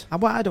 minutes.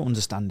 What I don't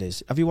understand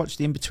is, have you watched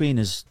the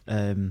In-Betweeners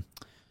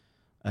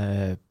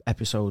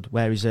episode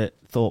where he's at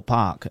Thorpe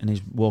Park and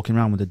he's walking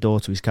around with a door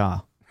to his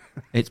car?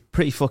 It's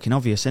pretty fucking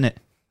obvious, isn't it?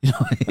 You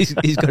know,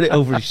 he's got it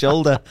over his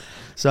shoulder.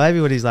 So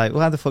everybody's like,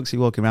 well, how the fuck's he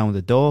walking around with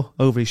a door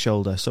over his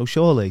shoulder? So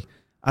surely,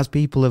 as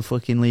people are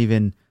fucking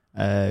leaving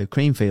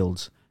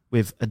Creamfields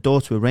with a door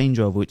to a Range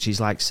Rover, which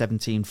is like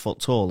 17 foot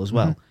tall as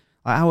well,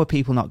 like, how are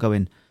people not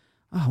going,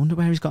 oh, I wonder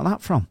where he's got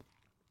that from?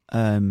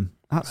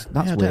 That's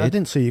weird. I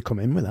didn't see you come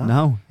in with that.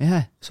 No,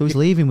 yeah. So he's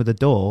leaving with a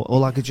door or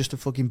like just a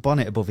fucking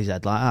bonnet above his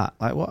head like that.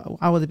 Like, what?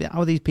 How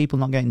are these people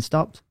not getting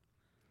stopped?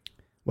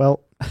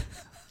 Well...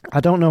 I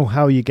don't know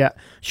how you get...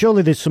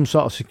 Surely there's some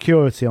sort of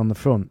security on the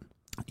front.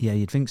 Yeah,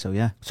 you'd think so,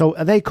 yeah. So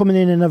are they coming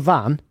in a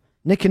van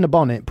nicking the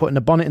bonnet, putting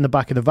the bonnet in the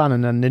back of the van,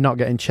 and then they're not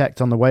getting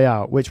checked on the way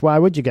out. Which, why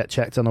would you get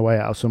checked on the way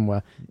out of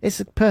somewhere? It's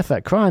a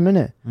perfect crime,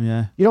 isn't it?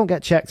 Yeah. You don't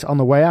get checked on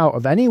the way out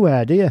of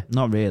anywhere, do you?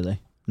 Not really.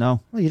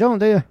 No. Well, you don't,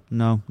 do you?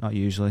 No, not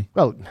usually.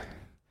 Well,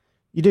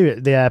 you do it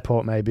at the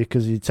airport maybe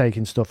because you're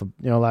taking stuff,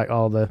 like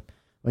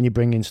when you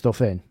bring in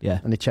stuff in, Yeah.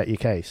 and they check your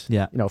case,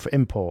 Yeah. for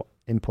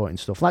importing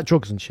stuff like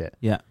drugs and shit.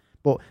 Yeah.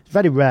 But it's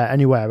very rare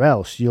anywhere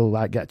else you'll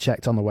get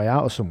checked on the way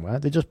out of somewhere.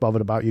 They're just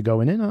bothered about you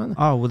going in, aren't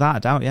they? Oh, without a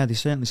doubt, yeah. They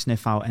certainly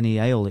sniff out any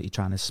ale that you're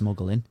trying to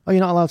smuggle in. Oh, you're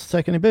not allowed to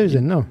take any booze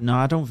in, no? No,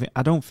 I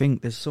don't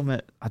think there's some.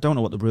 I don't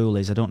know what the rule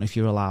is. I don't know if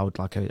you're allowed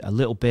like a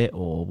little bit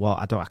or what.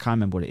 I can't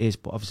remember what it is.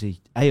 But obviously,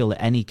 ale at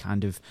any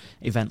kind of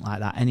event like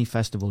that, any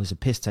festival is a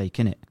piss take,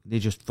 innit? They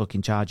just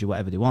fucking charge you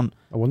whatever they want.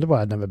 I wonder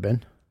why I'd never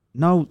been.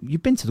 No,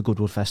 you've been to the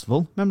Goodwood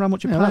Festival. Remember how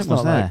much a pint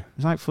was there? It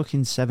was like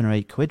fucking £7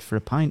 or £8 for a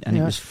pint, and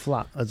it was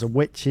flat as a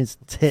witch's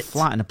tit.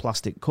 Flat in a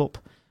plastic cup.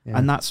 Yeah.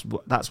 And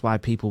that's why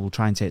people will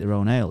try and take their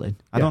own ale in.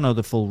 I don't know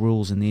the full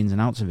rules and the ins and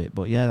outs of it,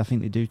 but yeah, I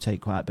think they do take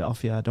quite a bit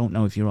off you. I don't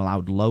know if you're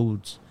allowed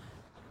loads.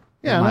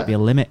 Yeah, there might be a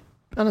limit.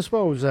 And I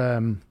suppose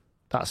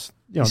that's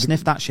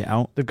sniff that shit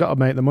out. They've got to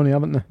make the money,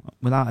 haven't they?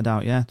 Without a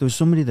doubt, yeah. There was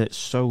somebody that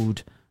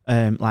sewed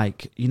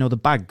the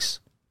bags,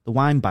 the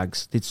wine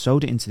bags. They'd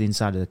sewed it into the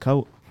inside of the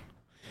coat.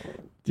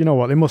 You know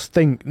what? They must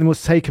take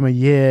them a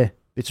year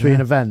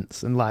between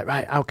events and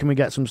right, how can we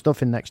get some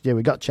stuff in next year?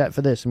 We got checked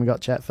for this and we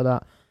got checked for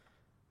that.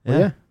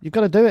 Yeah, you've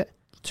got to do it.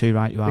 Too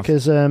right, you have.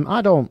 Because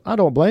I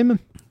don't blame them.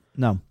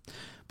 No,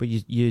 but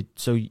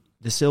so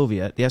the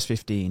Sylvia, the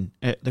S15,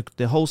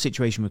 the whole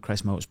situation with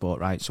Crest Motorsport,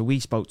 right? So we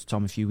spoke to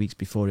Tom a few weeks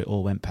before it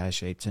all went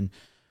pear-shaped, and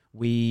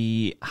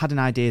we had an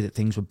idea that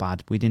things were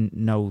bad. We didn't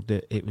know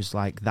that it was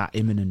like that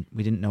imminent.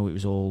 We didn't know it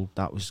was all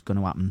that was going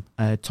to happen.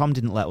 Tom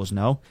didn't let us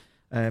know,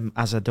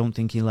 as I don't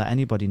think he let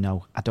anybody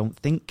know. I don't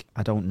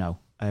know.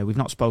 We've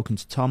not spoken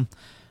to Tom.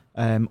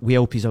 We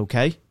hope he's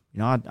okay.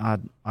 I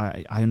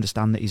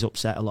understand that he's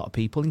upset a lot of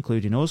people,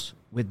 including us,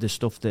 with the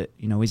stuff that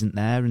isn't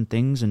there and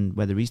things, and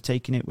whether he's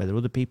taking it, whether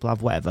other people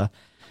have, whatever.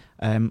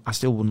 I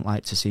still wouldn't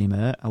like to see him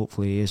hurt.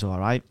 Hopefully, he is all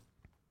right.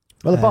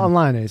 Well, the bottom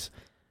line is,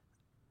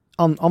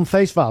 on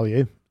face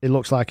value, it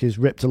looks like he's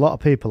ripped a lot of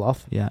people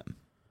off. Yeah,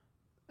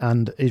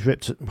 and he's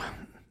ripped.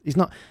 He's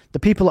not. The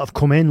people that have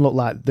come in look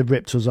like they've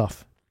ripped us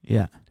off.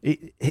 Yeah,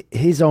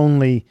 his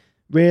only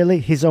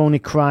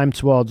crime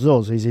towards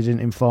us is he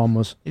didn't inform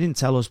us. He didn't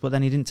tell us, but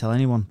then he didn't tell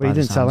anyone. But he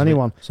didn't tell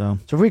anyone. So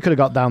if we could have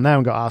got down there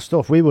and got our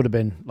stuff, we would have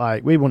been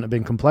we wouldn't have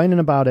been complaining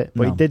about it.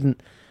 But he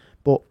didn't.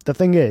 But the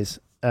thing is,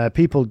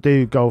 people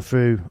do go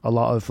through a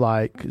lot of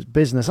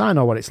business. I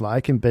know what it's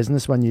like in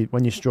business when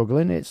you're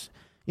struggling. It's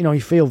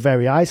you feel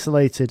very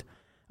isolated.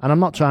 And I'm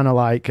not trying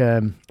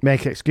to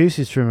make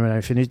excuses for him or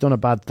anything. He's done a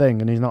bad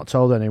thing and he's not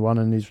told anyone.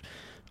 And he's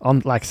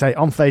on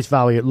face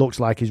value, it looks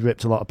like he's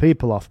ripped a lot of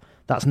people off.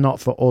 That's not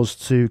for us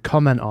to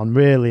comment on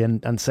really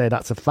and say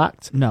that's a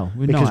fact. No,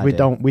 because we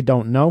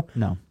don't know.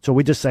 No. So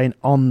we're just saying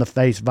on the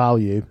face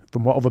value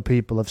from what other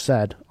people have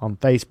said on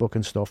Facebook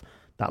and stuff,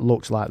 that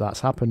looks like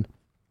that's happened.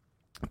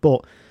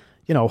 But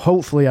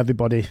hopefully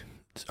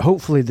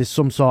there's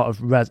some sort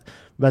of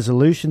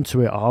resolution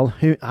to it all.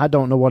 I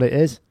don't know what it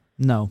is.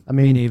 No, I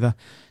mean, me neither.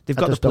 They've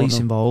got the police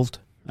involved.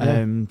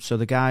 Yeah. So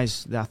the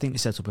guys, I think they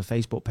set up a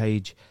Facebook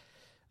page.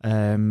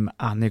 And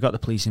they've got the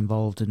police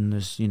involved, and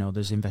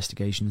there's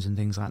investigations and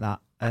things like that.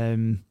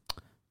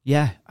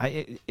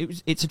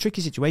 It's a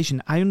tricky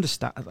situation. I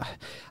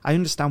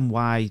understand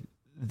why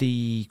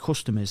his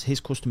customers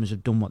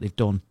have done what they've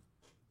done.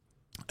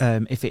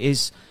 If it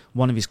is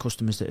one of his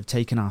customers that have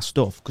taken our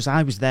stuff, because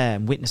I was there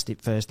and witnessed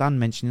it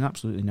firsthand, mentioning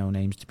absolutely no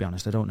names, to be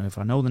honest. I don't know if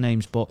I know the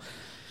names, but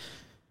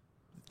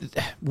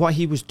what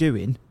he was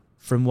doing,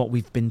 from what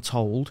we've been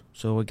told,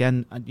 so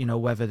again,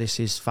 whether this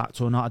is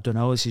fact or not, I don't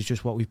know. This is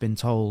just what we've been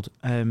told.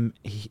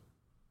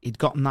 He'd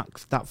gotten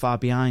that far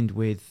behind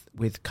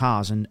with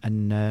cars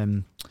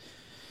and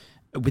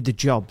with the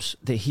jobs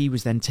that he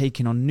was then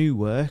taking on new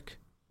work,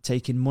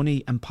 taking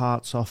money and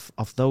parts off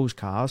those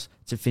cars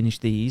to finish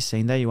these,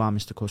 saying, there you are,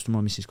 Mr. Customer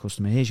or Mrs.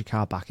 Customer, here's your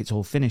car back, it's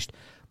all finished.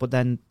 But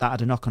then that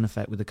had a knock-on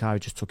effect with the car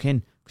he just took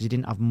in, because he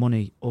didn't have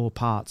money or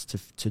parts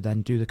to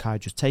then do the car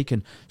just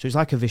taken. So it's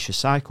like a vicious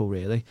cycle,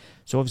 really.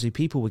 So obviously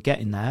people were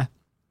getting there,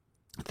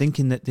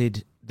 thinking that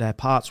their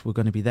parts were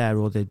going to be there,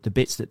 or the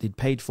bits that they'd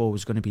paid for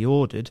was going to be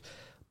ordered,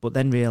 but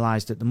then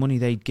realised that the money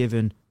they'd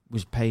given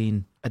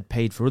had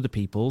paid for other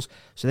people's,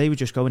 so they were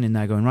just going in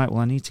there going, right,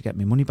 well, I need to get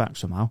my money back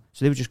somehow.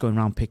 So they were just going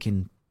around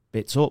picking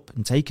bits up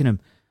and taking them.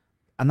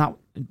 And that,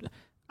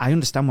 I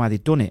understand why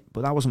they'd done it,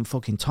 but that wasn't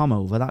fucking Tom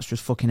over. That's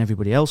just fucking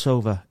everybody else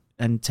over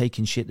and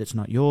taking shit that's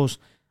not yours.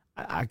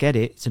 I get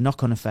it. It's a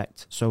knock-on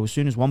effect. So as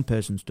soon as one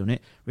person's done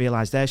it,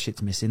 realise their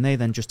shit's missing, they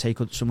then just take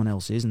someone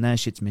else's and their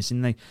shit's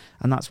missing.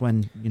 And that's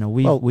when,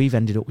 we've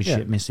ended up with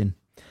shit missing.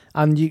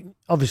 And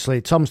obviously,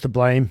 Tom's to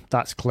blame.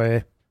 That's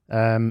clear.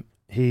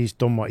 He's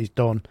done what he's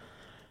done.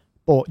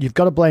 But you've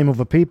got to blame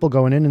other people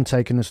going in and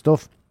taking the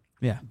stuff.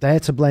 Yeah.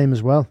 They're to blame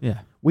as well. Yeah.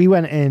 We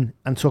went in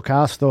and took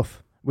our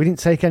stuff. We didn't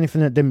take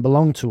anything that didn't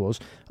belong to us.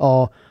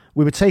 Or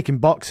we were taking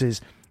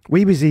boxes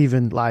We was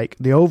even like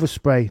the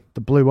overspray,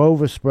 the blue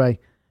overspray,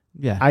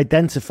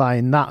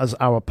 identifying that as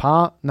our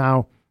part.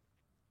 Now,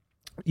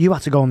 you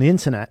had to go on the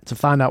internet to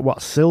find out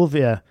what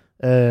Sylvia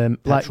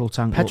petrol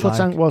tank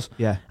was.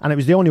 Yeah. And it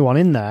was the only one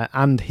in there,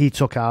 and he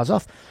took ours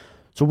off.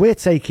 So we're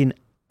taking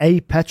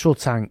a petrol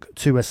tank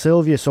to a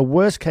Sylvia. So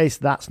worst case,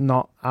 that's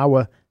not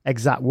our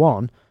exact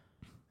one.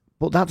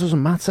 But that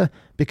doesn't matter,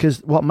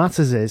 because what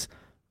matters is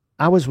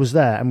ours was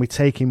there and we're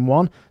taking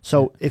one.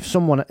 So if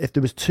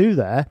there was two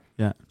there,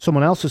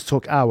 someone else has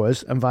took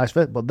ours and vice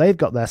versa, but they've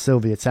got their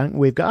Sylvia tank,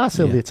 we've got our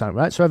Sylvia tank,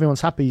 right? So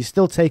everyone's happy. You're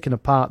still taking a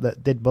part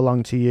that did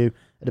belong to you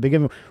at the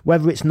beginning,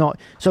 whether it's not.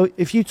 So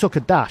if you took a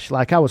dash,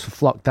 like ours for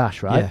Flock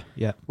Dash, right?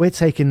 Yeah. We're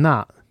taking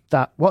that.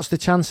 What's the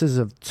chances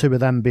of two of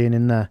them being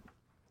in there?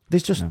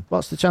 There's just,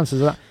 what's the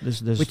chances of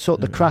that? We took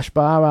the crash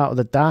bar out of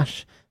the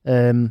dash.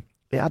 It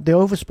had the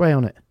overspray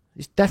on it.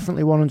 It's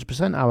definitely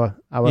 100%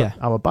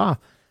 our bar.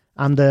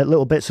 And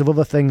little bits of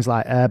other things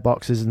like air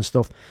boxes and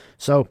stuff.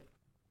 So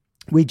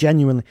we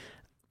genuinely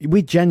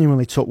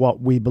took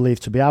what we believe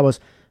to be ours.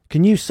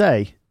 Can you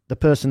say the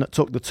person that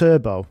took the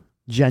turbo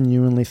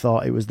genuinely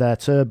thought it was their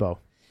turbo?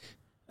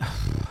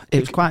 It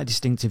was quite a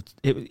distinctive.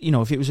 If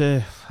it was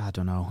it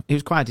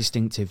was quite a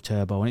distinctive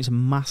turbo, and it's a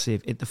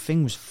massive. The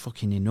thing was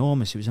fucking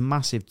enormous. It was a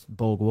massive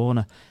Borg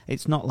Warner.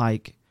 It's not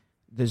like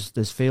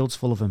there's fields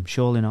full of them.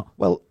 Surely not.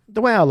 Well,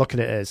 the way I look at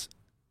it is,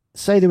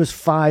 say there was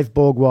 5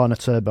 Borg Warner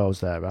turbos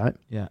there, right?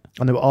 Yeah.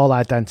 And they were all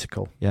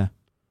identical. Yeah.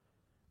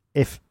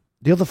 If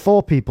the other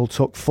 4 people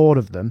took 4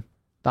 of them,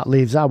 that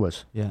leaves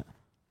ours. Yeah.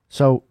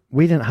 So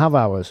we didn't have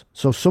ours.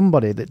 So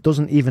somebody that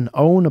doesn't even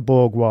own a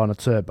Borg Warner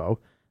turbo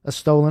has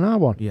stolen our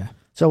one. Yeah.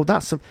 So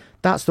that's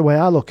the way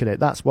I look at it.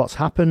 That's what's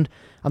happened.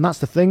 And that's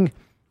the thing.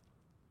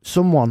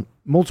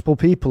 Multiple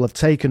people have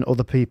taken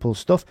other people's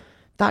stuff.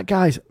 That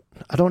guy's,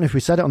 I don't know if we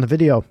said it on the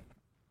video,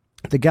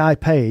 the guy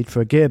paid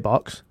for a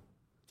gearbox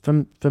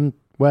from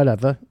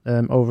wherever,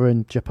 over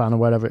in Japan or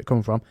wherever it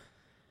come from,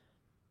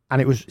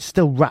 and it was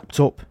still wrapped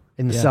up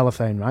in the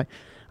cellophane, right?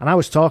 And I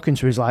was talking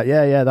to him, he's like,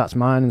 yeah, that's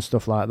mine and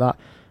stuff like that.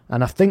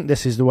 And I think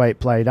this is the way it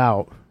played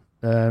out.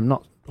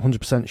 Not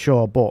 100%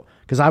 sure, but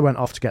because I went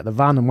off to get the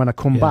van, and when I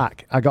come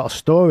back, I got a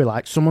story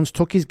like someone's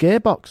took his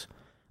gearbox,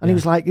 and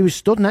he was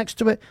stood next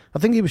to it. I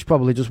think he was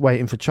probably just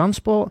waiting for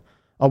transport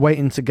or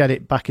waiting to get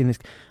it back in his.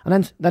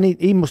 And then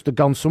he must have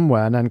gone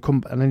somewhere and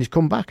then he's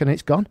come back and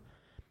it's gone.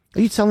 Are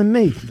you telling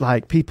me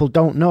like people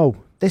don't know?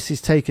 This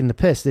is taking the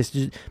piss.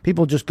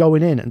 People just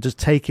going in and just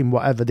taking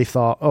whatever they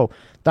thought. Oh,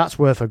 that's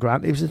worth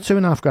 $1,000. It was a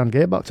 $2,500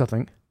 gearbox, I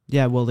think.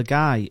 Yeah, well, the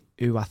guy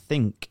who I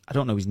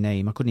don't know his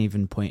name. I couldn't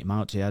even point him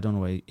out to you. I don't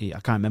know. I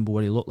can't remember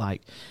what he looked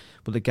like.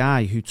 But the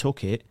guy who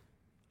took it,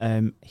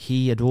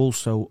 he had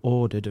also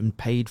ordered and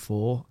paid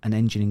for an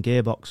engine and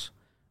gearbox.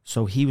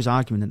 So he was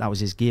arguing that was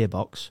his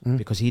gearbox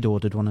because he'd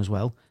ordered one as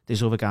well.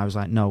 This other guy was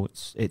like, no,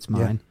 it's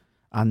mine.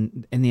 Yeah.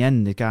 And in the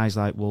end, the guy's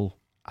like, well,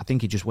 I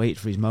think he just waited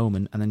for his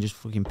moment and then just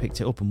fucking picked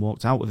it up and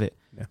walked out with it.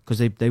 Because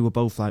they were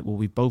both like, well,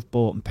 we both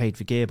bought and paid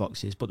for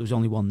gearboxes, but there was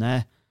only one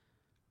there.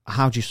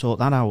 How do you sort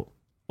that out?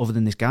 Other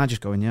than this guy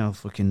just going, I'm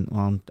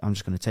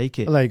just going to take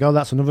it. Well, there you go.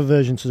 That's another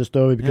version to the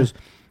story because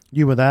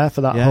you were there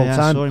for that whole time.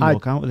 I saw him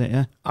walk out with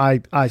it,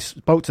 I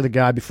spoke to the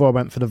guy before I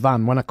went for the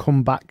van. When I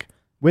come back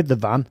with the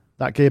van,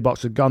 that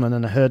gearbox had gone, and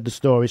then I heard the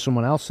story.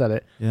 Someone else said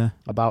it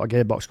about a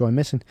gearbox going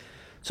missing.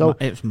 So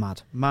it was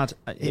mad.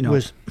 It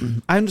was.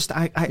 I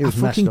understand. I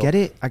fucking get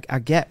it. I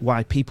get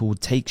why people would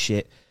take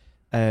shit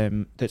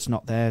that's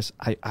not theirs.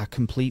 I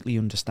completely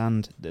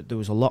understand that there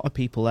was a lot of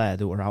people there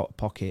that were out of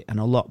pocket, and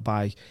a lot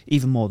by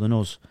even more than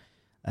us.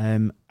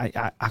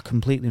 I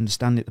completely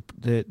understand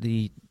it.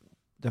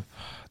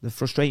 The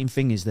frustrating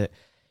thing is that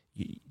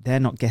they're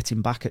not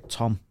getting back at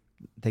Tom.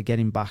 They're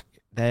getting back.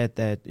 They're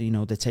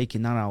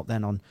taking that out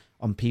then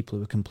on people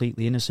who are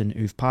completely innocent,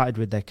 who've parted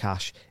with their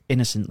cash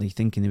innocently,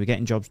 thinking they were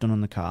getting jobs done on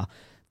the car.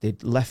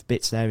 They'd left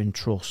bits there in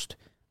trust,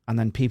 and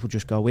then people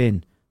just go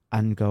in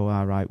and go,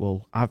 all right,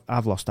 well,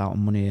 I've lost out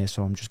on money here,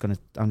 so I'm just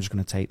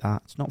gonna take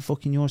that. It's not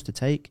fucking yours to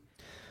take.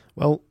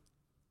 Well,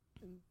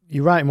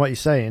 you're right in what you're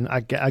saying.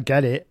 I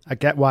get it. I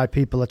get why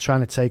people are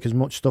trying to take as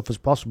much stuff as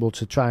possible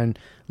to try and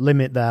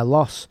limit their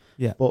loss.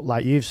 Yeah. But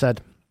like you've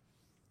said,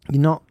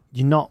 you're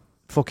not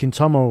fucking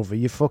Tom over.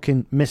 You're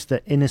fucking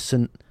Mr.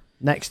 Innocent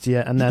next to you,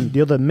 and then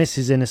the other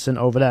Mrs. Innocent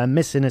over there, and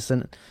Miss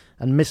Innocent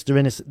and Mr.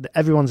 Innocent.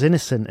 Everyone's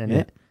innocent in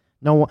it.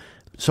 No one.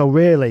 So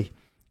really,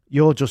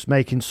 you're just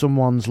making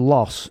someone's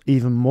loss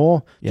even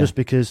more just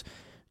because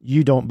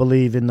you don't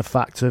believe in the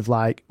fact of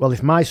like, well,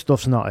 if my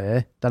stuff's not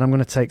here, then I'm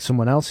going to take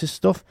someone else's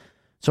stuff.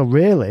 So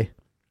really,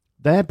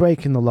 they're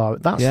breaking the law.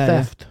 That's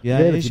theft.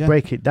 Really, if you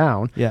break it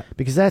down. Yeah.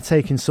 Because they're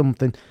taking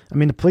something. I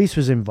mean, the police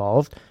was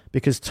involved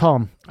because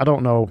Tom, I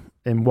don't know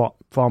in what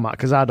format,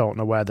 because I don't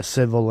know where the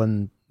civil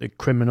and the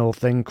criminal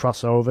thing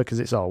cross over, because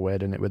it's all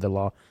weird, isn't it, with the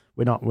law.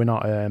 We're not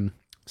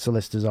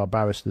solicitors or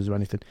barristers or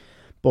anything.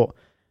 But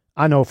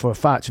I know for a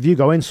fact, if you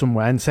go in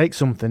somewhere and take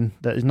something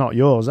that is not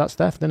yours, that's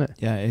theft, isn't it?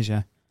 Yeah, it is,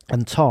 yeah.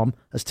 And Tom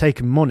has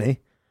taken money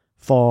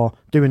for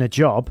doing a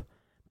job,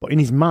 but in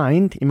his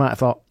mind, he might have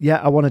thought,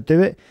 I want to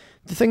do it.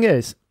 The thing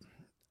is,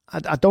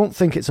 I don't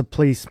think it's a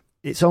police.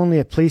 It's only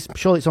a police.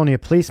 Surely it's only a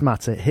police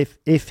matter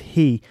if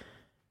he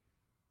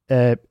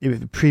it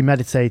was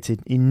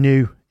premeditated. He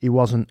knew he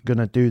wasn't going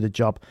to do the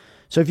job.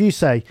 So if you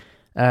say,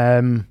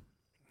 I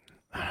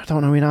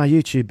don't know, in our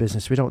YouTube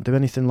business we don't do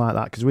anything like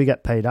that because we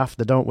get paid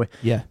after, don't we?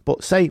 Yeah.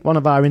 But say one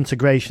of our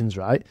integrations,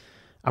 right?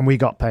 And we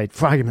got paid,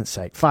 for argument's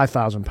sake,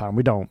 £5,000.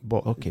 We don't,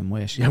 but fucking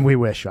wish. Yeah, we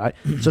wish, right?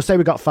 So say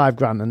we got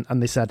 £5,000,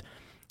 and they said,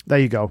 "There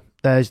you go.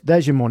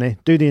 There's your money.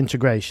 Do the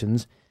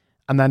integrations,"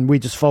 and then we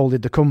just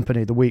folded the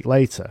company the week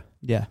later.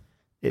 Yeah.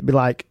 It'd be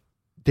like,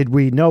 did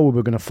we know we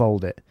were going to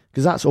fold it?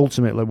 Because that's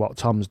ultimately what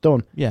Tom's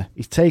done. Yeah.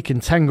 He's taken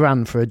 10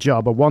 grand for a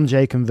job, a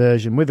 1J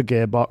conversion with a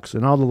gearbox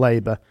and all the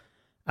labour,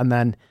 and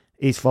then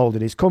he's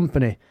folded his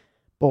company.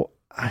 But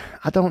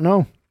I don't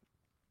know.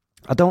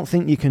 I don't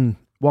think you can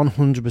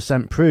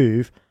 100%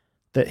 prove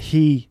that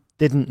he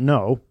didn't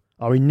know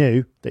or he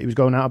knew that he was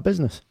going out of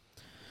business.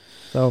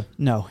 So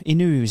no, he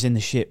knew he was in the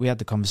shit. We had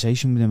the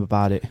conversation with him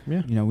about it.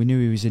 Yeah. You know, we knew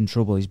he was in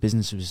trouble. His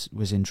business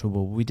was in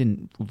trouble. We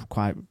didn't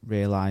quite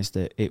realise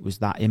that it was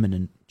that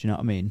imminent. Do you know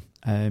what I mean?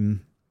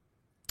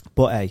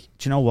 But hey,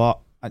 do you know what?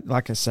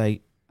 Like I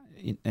say,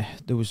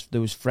 there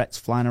was threats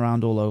flying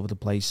around all over the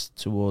place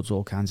towards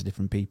all kinds of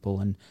different people,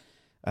 and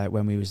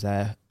when we was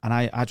there, and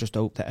I just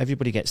hope that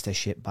everybody gets their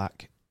shit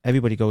back.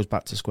 Everybody goes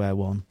back to square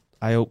one.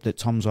 I hope that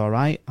Tom's all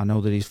right. I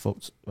know that he's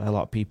fucked a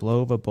lot of people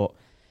over, but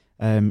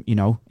you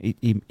know,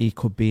 he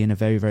could be in a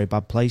very, very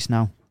bad place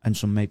now, and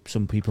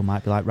some people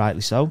might be like,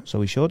 rightly so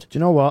he should. Do you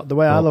know what? The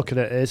way I look at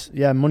it is,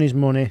 yeah, money's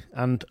money,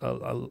 and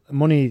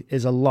money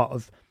is a lot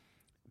of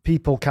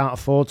people can't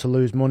afford to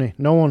lose money.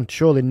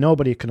 Surely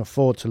nobody can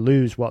afford to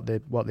lose what they.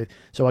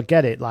 So I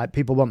get it. Like,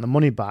 people want the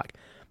money back,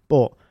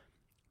 but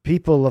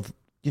people have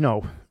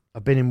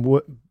been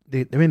in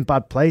they're in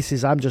bad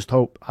places. I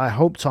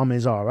hope Tom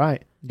is all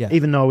right. Yeah.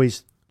 Even though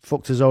he's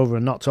fucked us over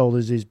and not told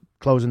us he's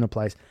closing the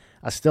place,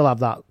 I still have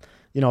that,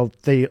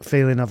 the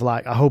feeling of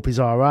like, I hope he's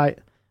all right,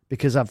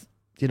 because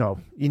you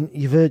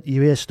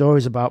hear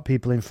stories about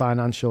people in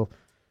financial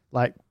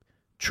like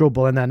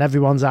trouble, and then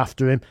everyone's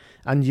after him,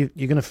 and you're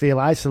going to feel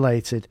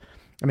isolated.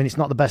 I mean, it's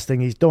not the best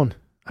thing he's done.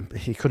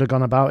 He could have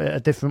gone about it a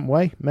different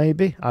way,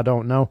 maybe. I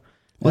don't know.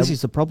 Well, this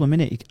is the problem,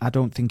 innit? I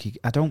don't think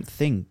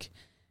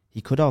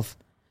he could have,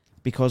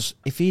 because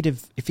if he'd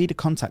have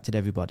contacted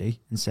everybody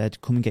and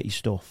said, "Come and get your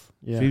stuff,"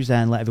 if he was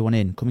there and let everyone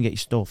in, "Come and get your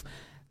stuff,"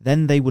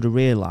 then they would have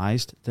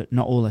realised that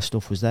not all their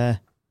stuff was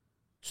there.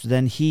 So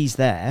then he's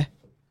there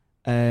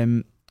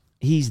then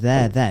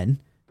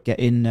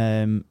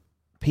getting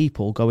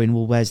people going,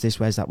 "Well, where's this,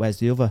 where's that, where's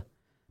the other?"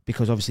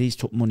 Because obviously he's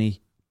took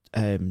money,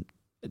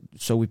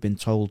 so we've been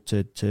told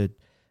to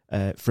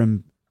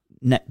from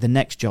the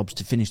next jobs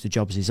to finish the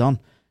jobs he's on.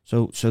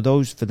 So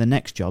those for the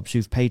next jobs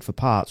who've paid for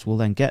parts will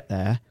then get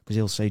there, because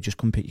he'll say, "Just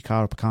come pick your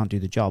car up, I can't do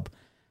the job."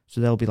 So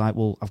they'll be like,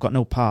 "Well, I've got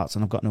no parts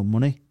and I've got no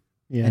money,"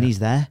 and he's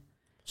there.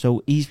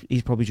 So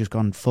he's probably just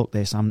gone, "Fuck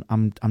this! I'm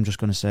just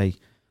going to say,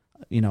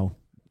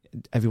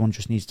 everyone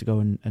just needs to go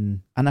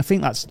and I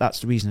think that's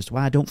the reason as to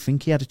why I don't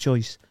think he had a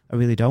choice. I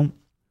really don't.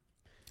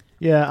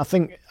 Yeah, I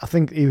think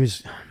he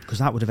was, because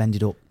that would have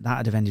ended up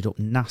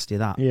nasty.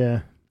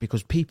 That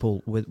because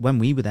people when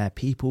we were there,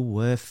 people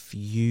were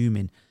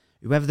fuming.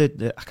 Whoever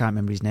I can't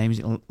remember his name. Is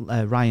it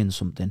Ryan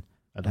something?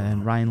 I don't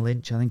know. Ryan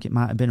Lynch, I think it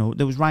might have been. Or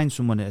there was Ryan,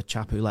 someone, a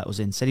chap who let us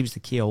in. Said he was the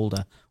key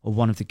holder or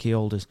one of the key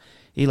holders.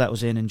 He let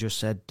us in and just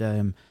said,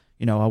 I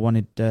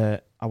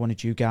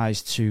wanted you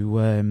guys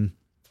to,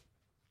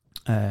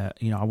 I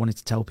wanted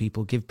to tell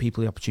people, give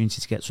people the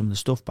opportunity to get some of the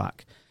stuff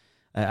back.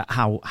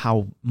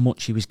 How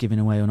much he was giving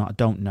away or not, I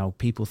don't know.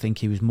 People think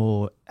he was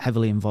more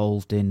heavily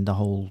involved in the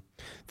whole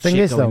thing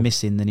shit going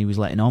missing than he was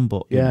letting on.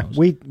 But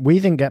we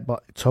didn't get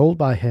told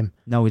by him.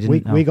 No, we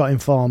didn't. We got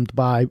informed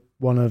by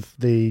one of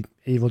the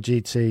Evil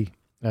GT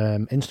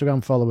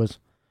Instagram followers.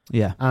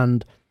 Yeah,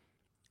 and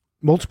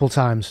multiple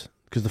times,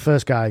 because the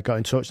first guy got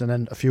in touch, and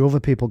then a few other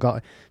people got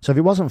it. So if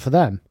it wasn't for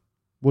them,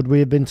 would we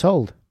have been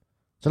told?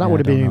 So that would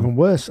have been even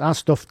worse. Our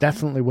stuff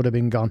definitely would have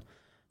been gone.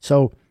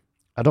 So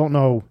I don't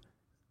know.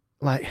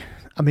 Like,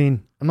 I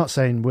mean, I'm not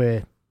saying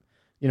we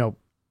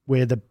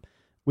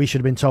should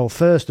have been told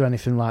first or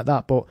anything like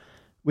that, but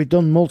we've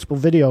done multiple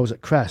videos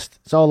at Crest.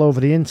 It's all over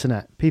the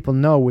internet. People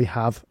know we've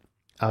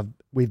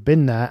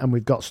been there and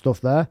we've got stuff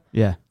there.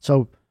 Yeah.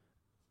 So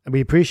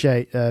we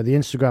appreciate the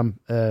Instagram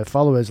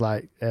followers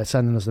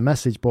sending us the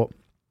message, but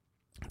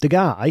the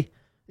guy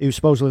who's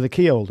supposedly the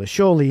key holder,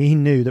 surely he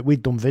knew that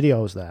we'd done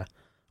videos there.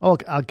 I'll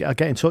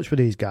get in touch with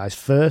these guys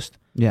first.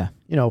 Yeah.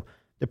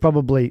 They're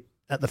probably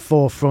at the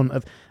forefront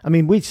of. I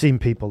mean, we'd seen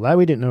people there.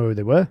 We didn't know who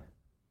they were,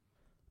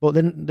 but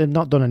they've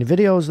not done any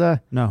videos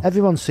there. No,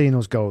 everyone's seen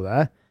us go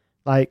there.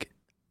 Like,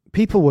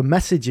 people were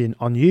messaging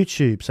on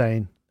YouTube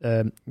saying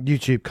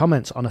YouTube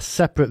comments on a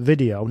separate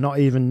video,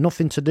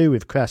 nothing to do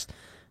with Crest.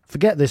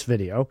 Forget this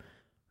video.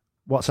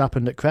 What's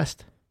happened at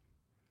Crest?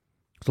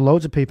 So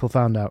loads of people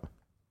found out.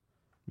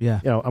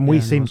 Yeah,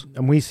 we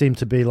seem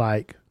to be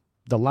like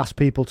the last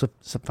people to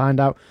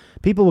find out.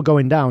 People were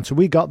going down, so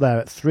we got there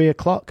at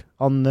 3:00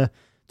 on the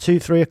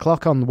 3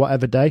 o'clock on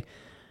whatever day.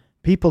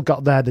 people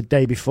got there the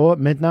day before at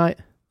midnight,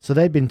 so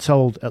they'd been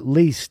told at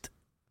least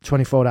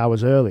 24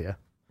 hours earlier.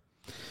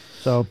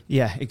 So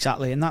yeah,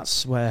 exactly, and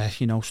that's where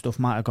stuff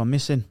might have gone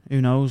missing.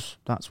 Who knows?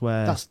 That's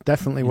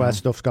definitely where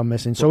stuff's gone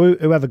missing. So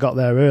whoever got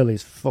there early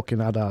has fucking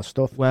had our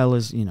stuff. Well,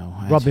 as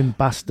robbing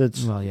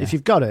bastards. Well, yeah. If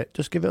you've got it,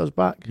 just give it us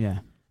back. Yeah,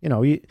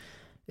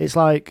 it's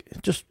like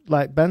just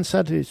like Ben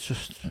said. It's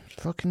just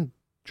fucking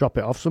drop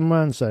it off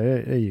somewhere and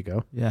say, here you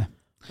go. Yeah.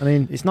 I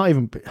mean, it's not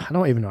even. I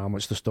don't even know how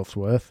much the stuff's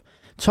worth.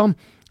 Tom,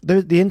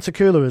 the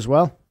intercooler as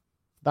well.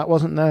 That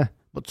wasn't there.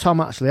 But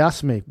Tom actually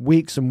asked me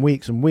weeks and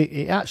weeks and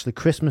weeks. Actually,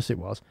 Christmas it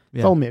was.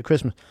 Yeah. Told me at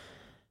Christmas,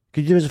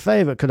 could you do us a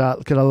favour? Could I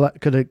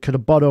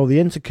borrow the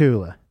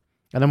intercooler?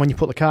 And then when you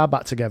put the car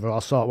back together,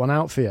 I'll sort one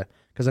out for you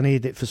because I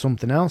need it for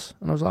something else.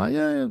 And I was like,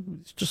 yeah,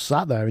 it's just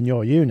sat there in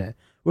your unit.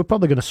 We're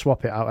probably going to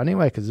swap it out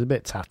anyway because it's a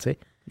bit tatty.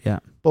 Yeah.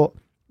 But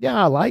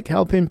yeah, I like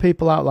helping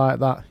people out like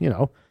that,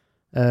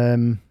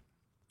 And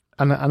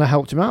I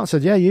helped him out. I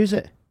said, yeah, use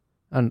it.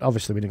 And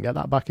obviously we didn't get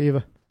that back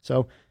either.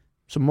 So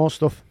some more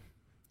stuff.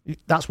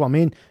 That's what I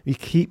mean. You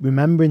keep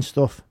remembering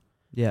stuff.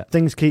 Yeah.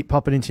 Things keep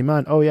popping into your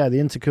mind. Oh, yeah, the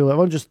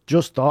intercooler. I've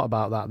just thought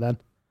about that then.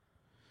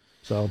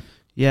 So.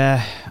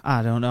 Yeah,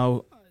 I don't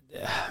know.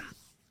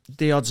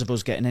 The odds of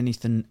us getting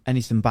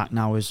anything back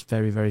now is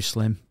very, very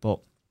slim.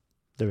 But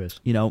there is.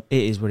 It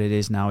is what it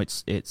is now.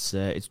 It's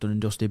done and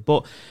dusted.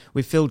 But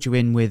we filled you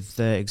in with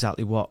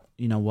exactly what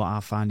what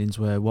our findings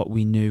were, what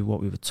we knew,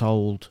 what we were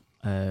told,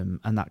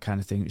 and that kind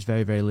of thing. It was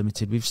very, very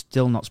limited. We've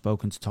still not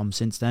spoken to Tom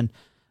since then.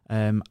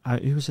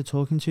 Who was I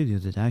talking to the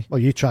other day? Well,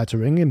 you tried to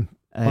ring him.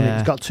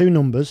 He's got 2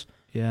 numbers.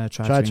 Yeah, I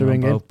tried to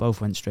ring him. Both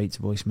went straight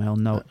to voicemail.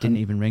 No, it didn't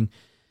even ring.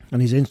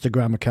 And his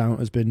Instagram account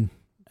has been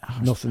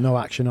no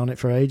action on it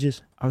for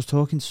ages. I was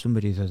talking to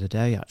somebody the other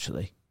day,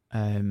 actually,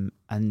 and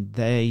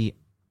they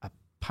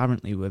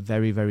apparently were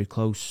very, very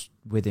close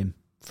with him,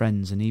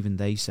 friends, and even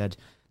they said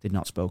they'd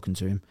not spoken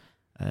to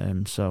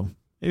him. So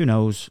who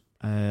knows?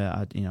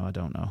 I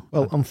don't know.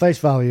 Well, on face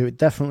value, it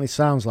definitely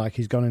sounds like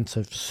he's gone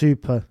into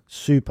super,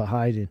 super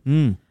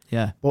hiding.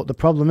 Yeah. But the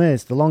problem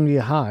is, the longer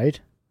you hide,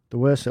 the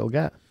worse it'll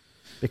get.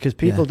 Because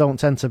people don't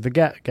tend to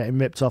forget getting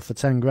ripped off for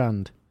 10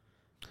 grand.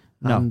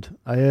 No. And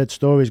I heard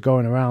stories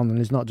going around, and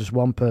there's not just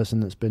one person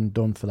that's been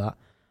done for that.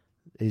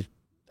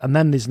 And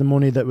then there's the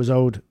money that was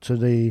owed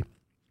to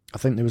I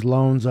think there was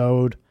loans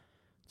owed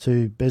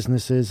to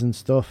businesses and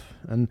stuff.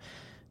 And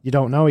you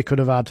don't know, he could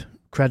have had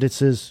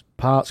creditors,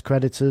 parts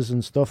creditors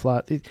and stuff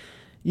like that.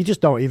 You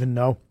just don't even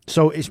know.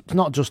 So it's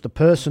not just the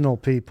personal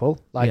people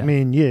like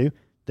me and you.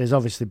 There's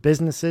obviously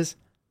businesses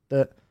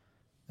that,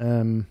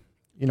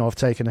 have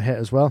taken a hit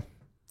as well.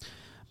 So.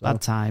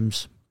 Bad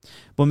times.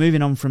 But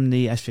moving on from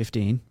the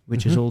S15,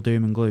 which is all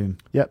doom and gloom.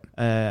 Yep.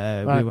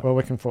 Right,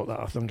 we can fuck that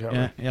off, don't we?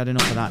 Yeah, I had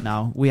enough of that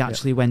now. We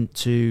actually went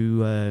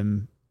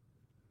to,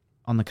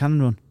 on the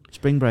Cannon Run,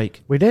 spring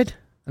break. We did,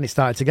 and it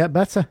started to get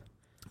better.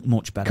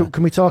 Much better.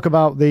 Can we talk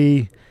about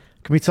the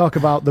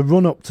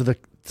run up to the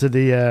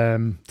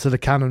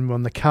Cannon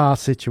Run, the car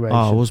situation?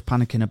 Oh, I was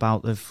panicking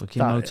about the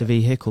fucking motor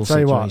vehicle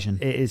situation.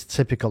 What, it is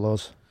typical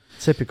us.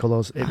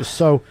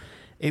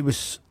 It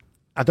was.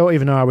 I don't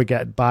even know how we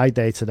get by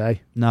day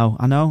today. No,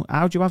 I know.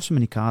 How do you have so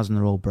many cars and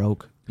they're all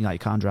broke? You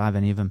can't drive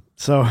any of them.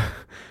 So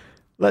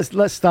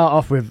let's start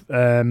off with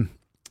the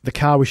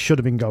car we should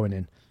have been going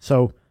in.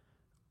 So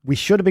we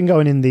should have been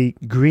going in the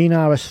green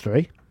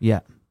RS3. Yeah.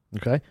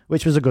 Okay,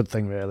 which was a good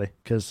thing, really,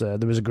 because there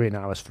was a green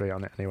RS3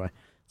 on it anyway.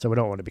 So we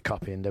don't want to be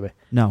copying, do we?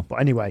 No. But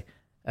anyway,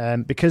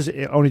 because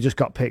it only just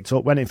got picked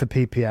up, went in for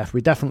PPF,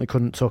 we definitely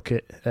couldn't tuck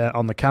it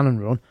on the Cannon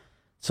Run.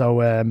 So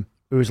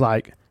it was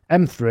like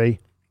M3,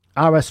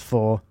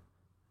 RS4,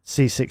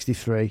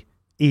 C63,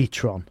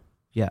 e-tron.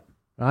 Yeah.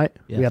 Right?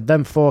 Yeah. We had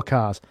them 4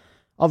 cars.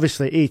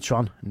 Obviously,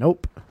 e-tron,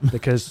 nope,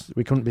 because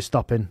we couldn't be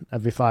stopping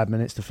every 5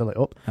 minutes to fill it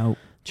up,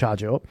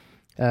 charge it up.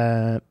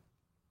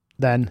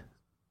 Then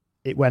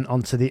it went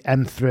on to the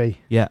M3.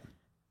 Yeah.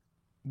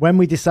 When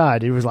we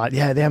decided, it was like,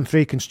 yeah, the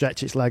M3 can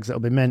stretch its legs. It'll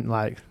be mint,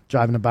 like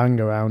driving a bang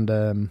around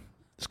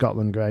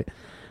Scotland. Great.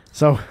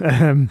 So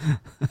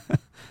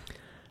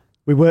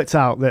we worked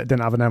out that it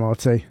didn't have an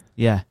MOT.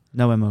 Yeah,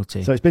 no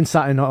MOT. So it's been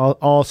sat in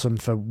awesome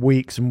for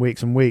weeks and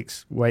weeks and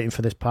weeks, waiting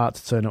for this part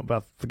to turn up.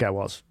 But I forget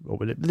what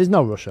with it. There's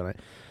no rush on it.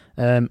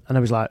 And I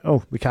was like,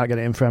 oh, we can't get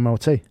it in for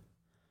MOT.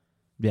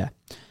 Yeah.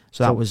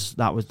 So that was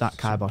that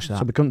kibosh.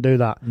 So we couldn't do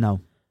that. No.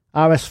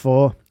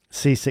 RS4,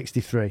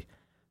 C63.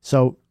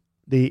 So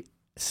the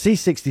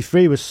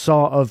C63 was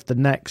sort of the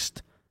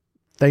next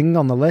thing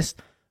on the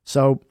list.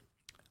 So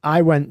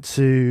I went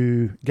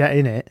to get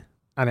in it,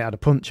 and it had a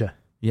puncture.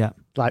 Yeah.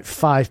 Like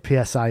 5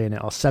 PSI in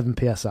it, or 7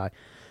 PSI.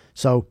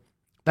 So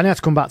then I had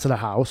to come back to the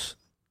house.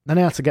 Then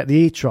I had to get the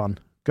e-tron,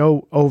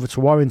 go over to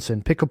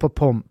Warrington, pick up a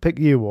pump, pick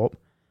you up,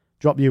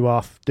 drop you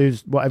off, do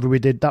whatever we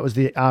did. That was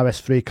the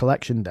RS3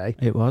 collection day.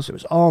 It was. It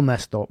was all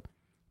messed up.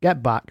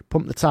 Get back,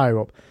 pump the tyre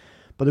up.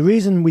 But the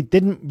reason we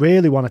didn't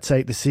really want to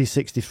take the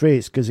C63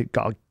 is because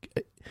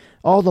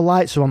all the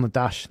lights are on the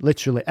dash.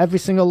 Literally every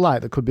single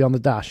light that could be on the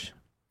dash.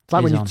 It's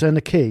like when you turn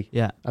the key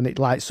and it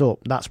lights up.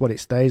 That's what it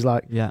stays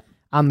like. Yeah.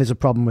 and there's a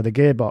problem with the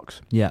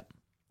gearbox. Yeah.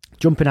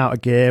 Jumping out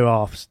of gear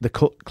off, the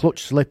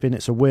clutch slipping,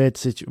 it's a weird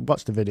situation.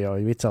 Watch the video,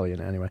 you're telling it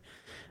anyway.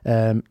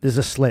 There's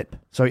a slip,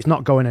 so it's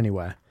not going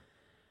anywhere.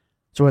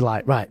 So we're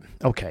like, right,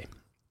 okay.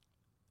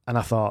 And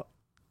I thought,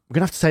 we're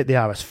going to have to take the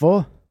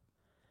RS4.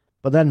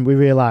 But then we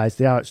realised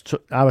the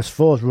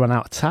RS4's run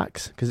out of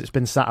tax because it's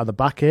been sat at the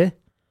back here.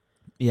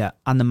 Yeah,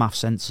 and the MAF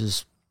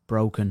sensor's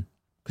broken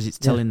because it's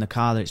telling the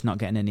car that it's not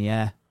getting any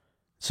air.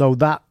 So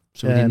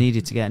they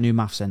needed to get a new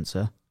MAF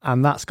sensor.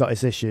 And that's got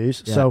its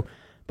issues. Yeah. So,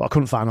 but I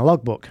couldn't find a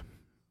logbook.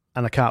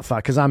 And I can't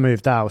find, because I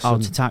moved house. Oh,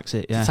 to tax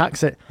it, yeah. To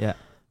tax it. Yeah.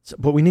 So,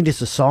 but we needed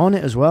to saw on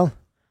it as well.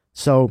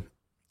 So,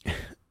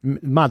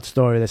 mad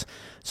story this.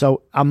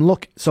 So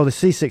so the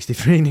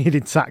C63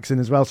 needed taxing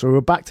as well. So we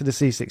were back to the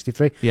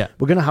C63. Yeah.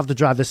 We're going to have to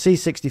drive the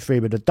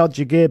C63 with a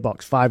dodgy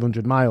gearbox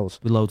 500 miles.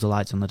 With loads of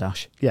lights on the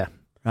dash. Yeah.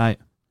 Right.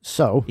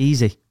 So.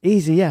 Easy,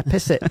 yeah,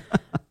 piss it.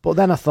 But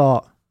then I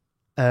thought,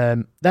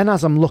 then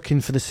as I'm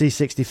looking for the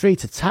C63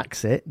 to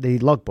tax it, the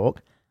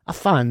logbook, I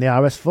find the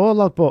RS4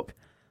 logbook.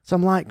 So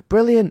I'm like,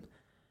 brilliant.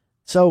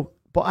 So,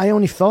 but I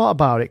only thought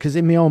about it because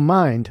in my own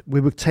mind,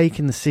 we were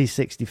taking the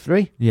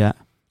C63. Yeah.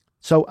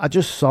 So I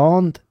just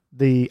sawned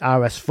the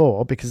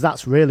RS4 because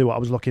that's really what I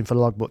was looking for the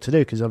logbook to do,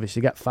 because obviously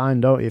you get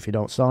fined, don't you, if you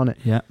don't sawn it.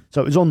 Yeah.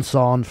 So it was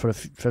unsawn for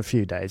a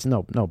few days.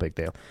 No big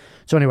deal.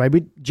 So anyway,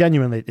 we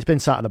genuinely, it's been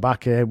sat at the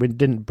back here. We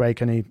didn't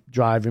break any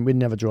driving. We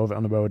never drove it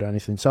on the road or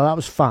anything. So that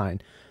was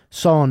fine.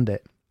 Sawned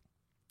it.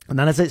 And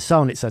then as it's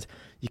sawn, it said,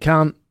 you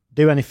can't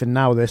do anything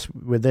now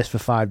with this for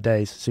 5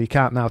 days. So you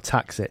can't now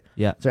tax it.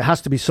 Yeah. So it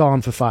has to be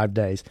sawn for 5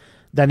 days.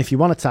 Then if you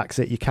want to tax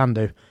it, you can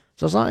do.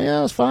 So I was like, yeah,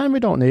 that's fine. We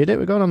don't need it.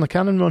 We're going on the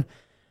Cannon run.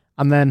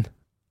 And then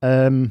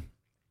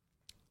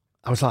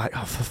I was like,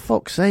 oh, for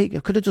fuck's sake, I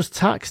could have just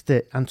taxed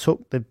it and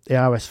took the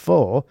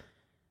RS4,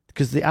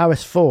 because the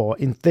RS4,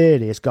 in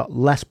theory, has got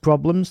less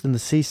problems than the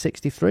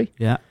C63.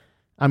 Yeah.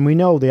 And we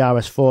know the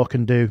RS4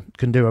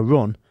 can do a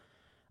run.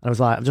 And I was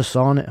like, I've just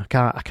sawn it.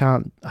 I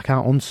can't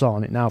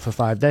unsawn it now for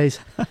 5 days.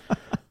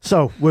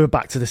 So we were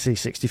back to the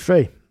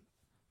C63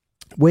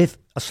 with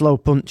a slow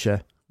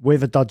puncher,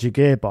 with a dodgy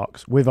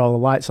gearbox, with all the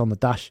lights on the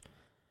dash.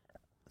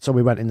 So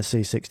we went in the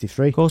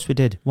C63. Of course we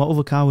did. What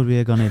other car would we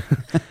have gone in?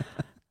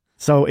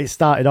 So it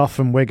started off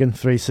from Wigan,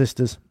 Three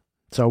Sisters.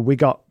 So we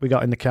got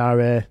in the car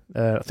here.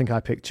 I think I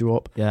picked you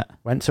up. Yeah.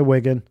 Went to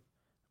Wigan,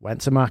 went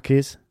to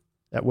Mackey's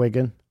at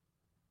Wigan,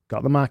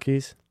 got the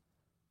Mackey's,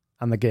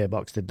 and the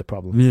gearbox did the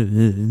problem.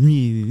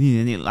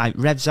 And it like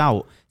revs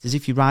out. It's as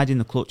if you're riding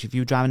the clutch. If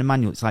you were driving a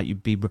manual, it's like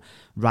you'd be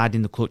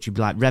riding the clutch. You'd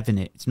be like revving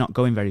it. It's not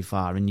going very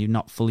far, and you're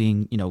not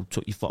fully,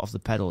 took your foot off the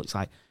pedal. It's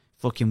like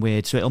fucking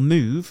weird. So it'll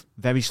move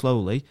very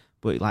slowly,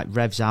 but it like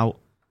revs out.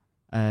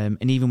 And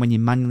even when you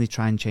manually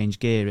try and change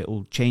gear, it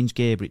will change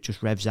gear, but it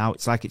just revs out.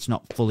 It's like it's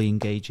not fully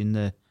engaging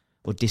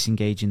or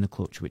disengaging the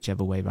clutch,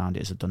 whichever way around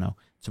it is. I don't know.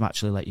 To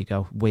actually let you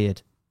go.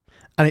 Weird.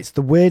 And it's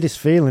the weirdest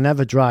feeling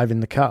ever driving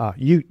the car.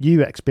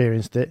 You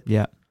experienced it.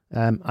 Yeah.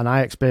 And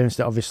I experienced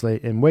it obviously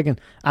in Wigan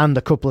and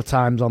a couple of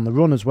times on the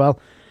run as well.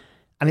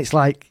 And it's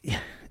like,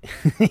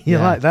 you're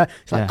like that.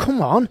 It's like,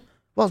 come on.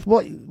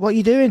 What are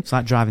you doing? It's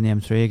like driving the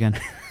M3 again.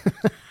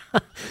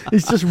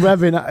 It's just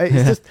revving.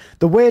 It's just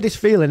the weirdest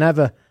feeling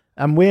ever.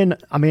 And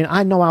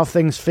I know how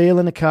things feel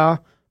in a car,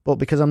 but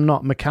because I'm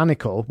not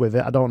mechanical with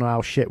it, I don't know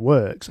how shit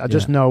works. I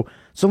just know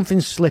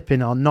something's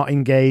slipping or not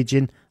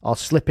engaging or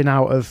slipping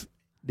out of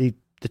the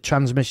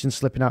transmission,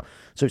 slipping out.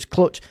 So it's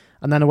clutch.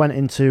 And then I went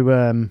into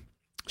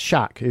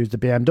Shaq, who's the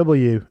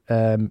BMW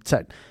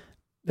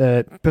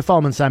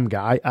Performance M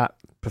guy at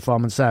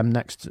Performance M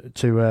next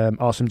to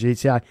Awesome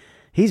GTI.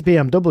 He's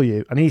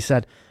BMW, and he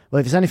said,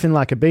 well, if it's anything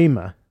like a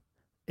Beamer,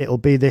 it'll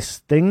be this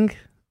thing.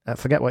 I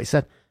forget what he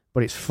said,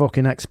 but it's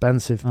fucking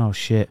expensive. Oh,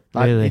 shit.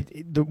 Like,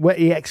 really? The way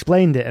he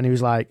explained it, and he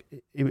was like,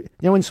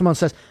 when someone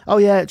says, oh,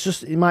 yeah,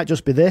 it might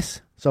just be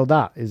this. So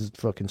that is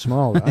fucking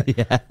small, right?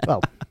 Yeah.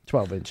 Well,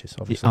 12 inches,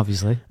 obviously.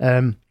 Obviously.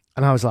 And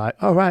I was like,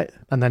 oh, right.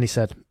 And then he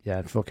said,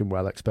 yeah, fucking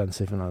well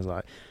expensive. And I was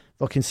like,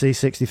 fucking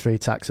C63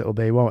 tax it'll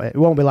be, won't it? It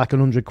won't be like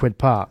 £100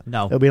 part.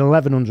 No. It'll be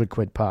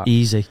 £1,100 part.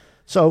 Easy.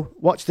 So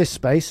watch this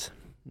space.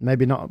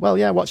 Maybe not. Well,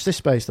 yeah, watch this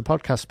space, the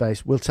podcast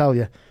space. We'll tell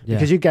you. Yeah.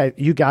 Because you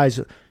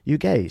guys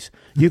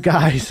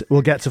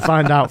will get to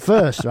find out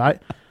first, right?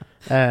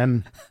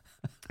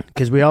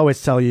 Because we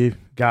always tell you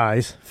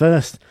guys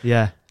first.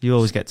 Yeah, you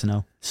always get to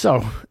know.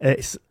 So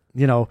it's,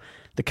 the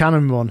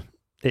Cannon run,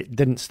 it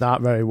didn't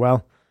start very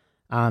well.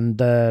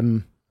 And I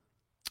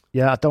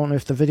don't know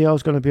if the video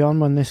is going to be on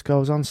when this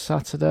goes on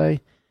Saturday.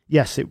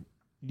 Yes, it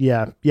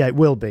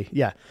will be.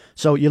 Yeah.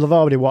 So you'll have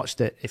already watched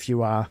it if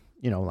you are,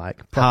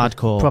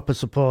 proper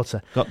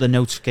supporter. Got the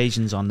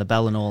notifications on, the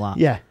bell and all that.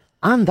 Yeah.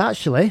 And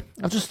actually,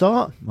 I just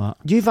thought, what?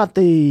 you've had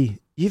the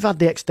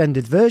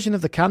extended version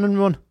of the Cannon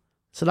run.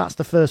 So that's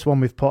the first one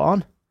we've put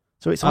on.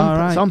 So it's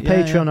on, it's on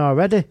Patreon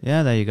already.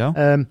 Yeah, there you go.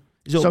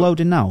 Is it so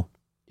uploading now?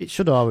 It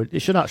should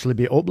actually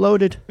be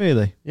uploaded.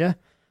 Really? Yeah.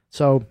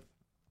 So,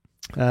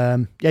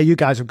 you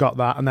guys have got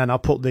that, and then I'll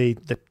put the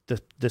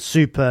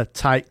super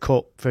tight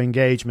cut for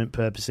engagement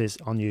purposes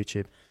on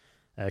YouTube,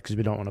 because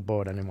we don't want to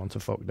bore anyone to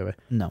fuck, do we?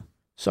 No.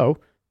 So,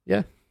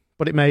 yeah.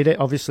 But it made it.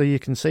 Obviously, you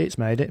can see it's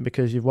made it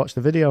because you've watched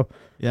the video.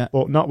 Yeah.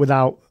 But not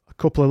without a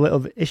couple of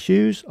little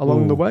issues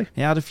along the way.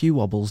 It had a few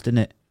wobbles, didn't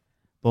it?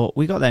 But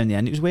we got there in the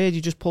end. It was weird.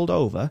 You just pulled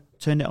over,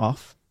 turned it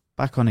off,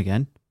 back on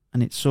again,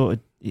 and it sort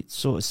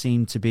of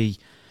seemed to be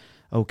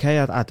okay.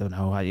 I don't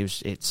know.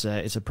 It's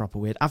a proper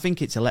weird. I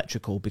think it's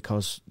electrical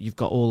because you've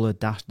got all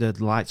the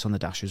lights on the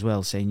dash as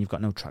well, saying you've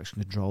got no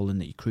traction control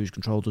and that your cruise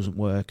control doesn't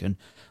work and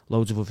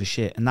loads of other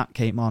shit. And that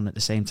came on at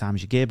the same time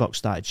as your gearbox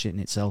started shitting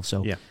itself.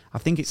 So yeah. I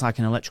think it's like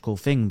an electrical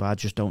thing, but I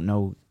just don't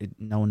know.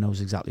 No one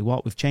knows exactly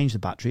what. We've changed the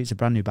battery. It's a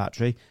brand new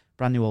battery,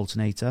 brand new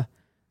alternator.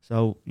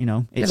 So,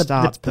 it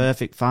starts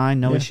perfect, fine,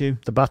 no issue.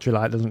 The battery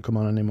light doesn't come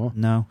on anymore.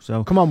 No.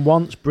 So come on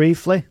once,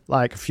 briefly,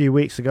 like a few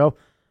weeks ago.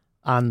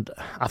 And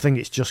I think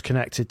it's just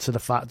connected to the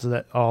fact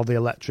that all the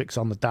electrics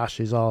on the dash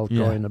is all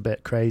going a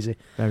bit crazy.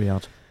 Very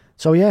odd.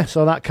 So,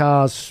 so that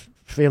car's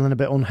feeling a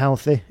bit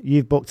unhealthy.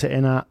 You've booked it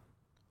in at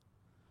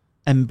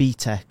MB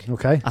Tech.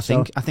 Okay. I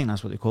think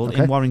that's what they call it,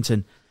 in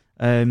Warrington.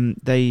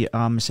 They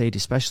are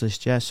Mercedes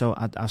specialists, so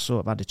I sort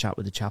of had a chat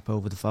with the chap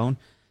over the phone.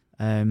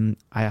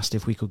 I asked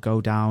if we could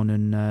go down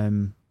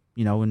and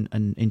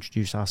and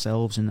introduce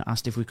ourselves, and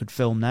asked if we could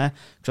film there,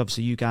 because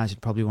obviously you guys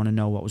would probably want to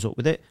know what was up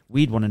with it.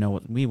 We want to know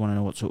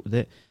what's up with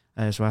it.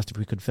 So I asked if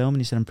we could film,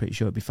 and he said I'm pretty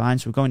sure it'd be fine.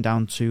 So we're going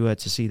down to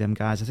see them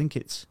guys. I think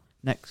it's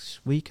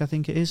next week. I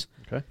think it is.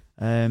 Okay.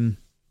 On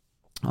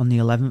the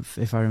 11th,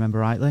 if I remember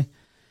rightly.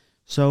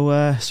 So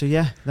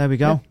yeah, there we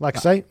go. Yeah, like I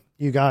say,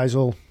 you guys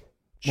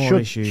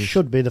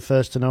should be the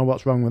first to know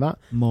what's wrong with that.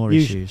 More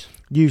issues.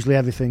 Usually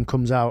everything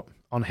comes out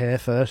on here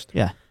first.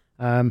 Yeah.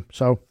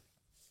 So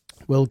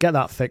we'll get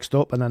that fixed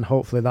up, and then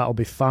hopefully that'll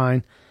be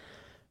fine.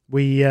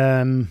 We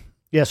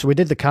so we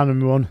did the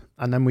Cannon run,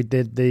 and then we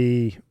did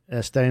the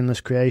Stainless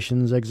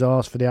Creations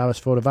exhaust for the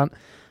RS4 Avant.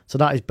 So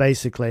that is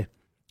basically,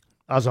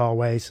 as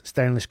always,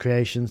 Stainless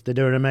Creations. They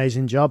do an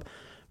amazing job.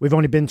 We've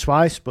only been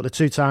twice, but the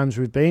 2 times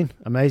we've been,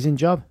 amazing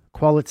job.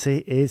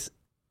 Quality is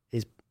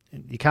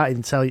you can't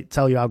even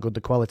tell you how good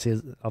the quality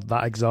is of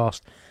that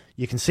exhaust.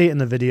 You can see it in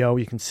the video.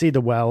 You can see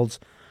the welds.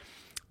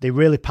 They're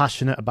really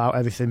passionate about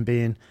everything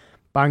being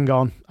bang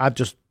on.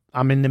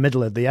 I'm in the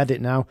middle of the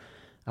edit now,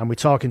 and we're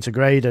talking to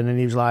Graydon, and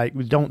he was like,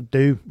 we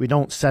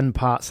don't send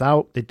parts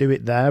out. They do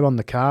it there on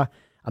the car,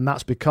 and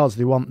that's because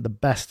they want the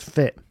best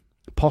fit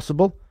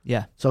possible.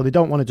 Yeah. So they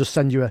don't want to just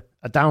send you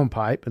a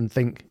downpipe and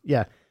think,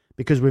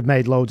 because we've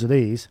made loads of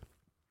these,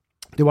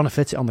 they want to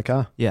fit it on the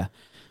car. Yeah,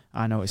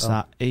 I noticed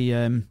that.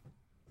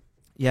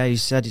 He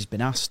said he's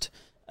been asked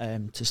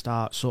to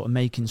start sort of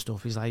making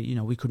stuff. He's like,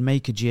 we could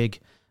make a jig,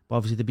 but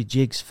obviously there'd be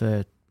jigs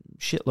for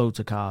shitloads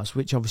of cars,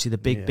 which obviously the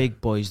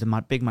big boys,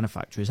 the big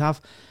manufacturers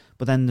have.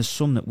 But then there's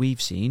some that we've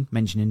seen,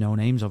 mentioning no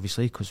names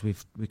obviously because we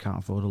can't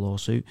afford a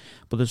lawsuit,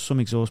 but there's some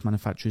exhaust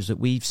manufacturers that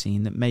we've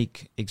seen that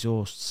make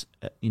exhausts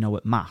at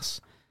mass,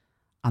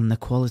 and the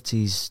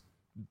quality's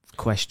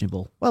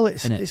questionable. Well, it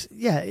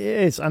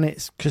is, and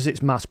it's because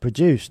it's mass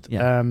produced.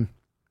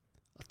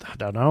 I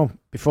don't know,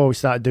 before we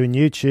started doing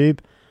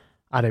YouTube,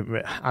 I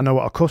know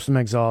what a custom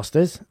exhaust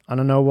is,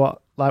 and I know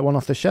what like one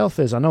off the shelf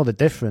is. I know the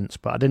difference,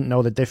 but I didn't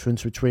know the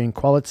difference between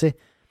quality.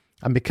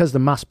 And because the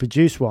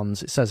mass-produced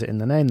ones, it says it in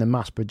the name, they're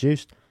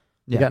mass-produced,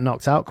 you get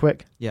knocked out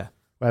quick. Yeah.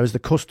 Whereas the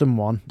custom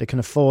one, they can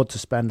afford to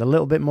spend a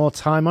little bit more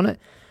time on it,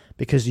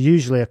 because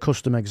usually a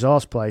custom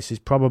exhaust place is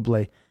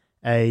probably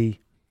a...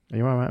 Are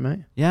you all right, mate?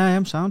 Yeah, I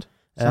am sound.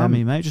 Sound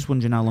me, mate. Just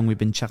wondering how long we've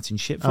been chatting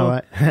shit for. All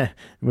right.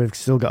 We've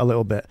still got a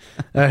little bit.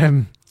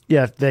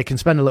 They can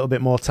spend a little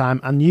bit more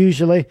time. And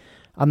usually,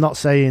 I'm not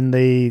saying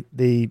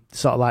the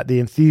sort of like the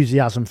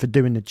enthusiasm for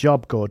doing the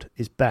job good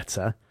is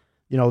better,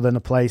 than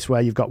a place where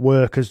you've got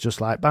workers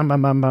just like bang,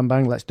 bang, bang, bang,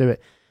 bang, let's do it.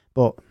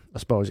 But I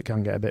suppose it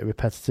can get a bit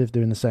repetitive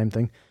doing the same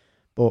thing.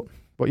 But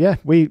yeah,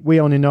 we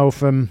only know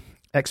from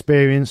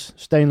experience,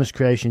 Stainless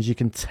Creations, you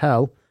can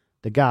tell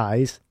the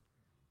guys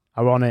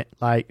are on it,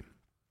 like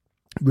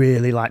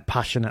really like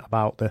passionate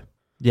about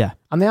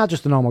and they are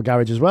just a normal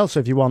garage as well. So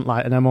if you want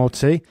like an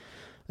MOT,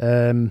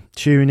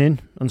 tuning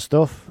and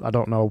stuff, I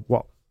don't know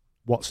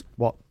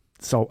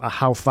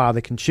how far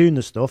they can tune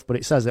the stuff, but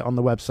it says it on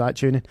the website,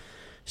 tuning.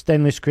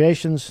 Stainless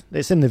Creations,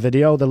 it's in the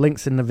video, the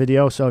link's in the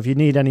video, so if you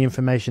need any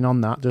information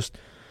on that, just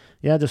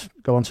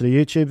go onto the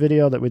YouTube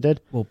video that we did.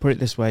 Well, put it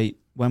this way,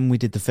 when we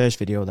did the first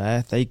video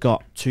there, they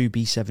got 2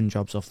 B7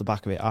 jobs off the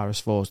back of it,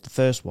 RS4s. The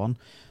first one,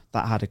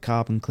 that had a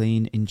carbon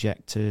clean,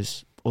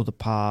 injectors, other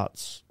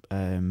parts,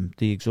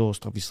 the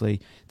exhaust,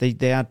 obviously.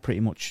 They had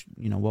pretty much,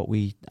 what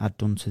we had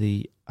done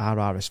to our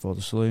RS4,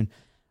 the saloon,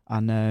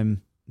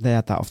 and they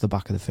had that off the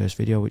back of the first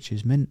video, which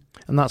is mint.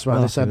 And that's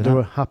why they said they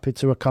were happy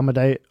to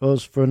accommodate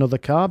us for another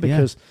car,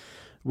 because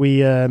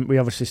we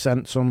obviously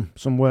sent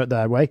some work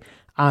their way.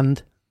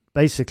 And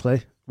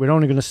basically, we're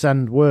only going to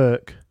send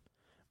work,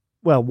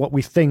 well, what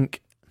we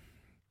think.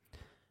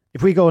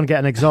 If we go and get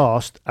an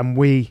exhaust and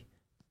we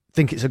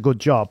think it's a good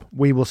job,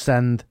 we will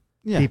send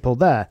people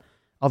there.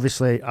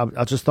 Obviously,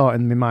 I just thought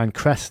in my mind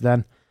Crest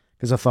then,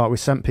 because I thought we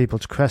sent people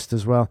to Crest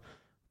as well.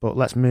 But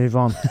let's move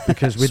on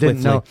because we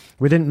Swiftly.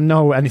 didn't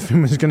know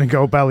anything was going to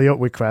go belly up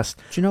with Crest.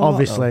 Do you know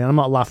Obviously, what, and I'm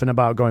not laughing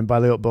about going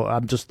belly up, but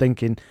I'm just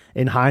thinking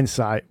in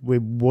hindsight we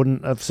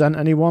wouldn't have sent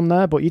anyone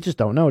there. But you just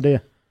don't know, do you?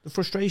 the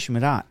frustration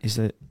with that is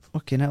that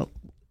fucking hell,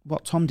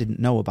 what Tom didn't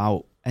know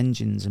about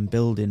engines and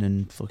building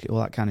and fuck it, all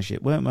that kind of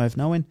shit weren't worth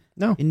knowing.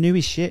 No. He knew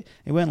his shit.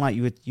 It weren't like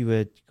you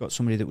were got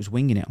somebody that was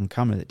winging it on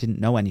camera that didn't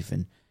know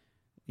anything.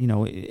 You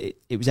know,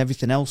 it was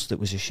everything else that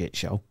was a shit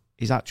show.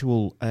 His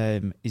actual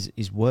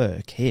his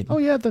work, him. Oh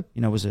yeah,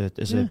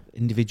 As a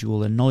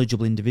individual, a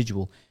knowledgeable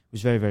individual,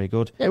 was very, very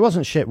good. it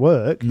wasn't shit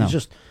work. No.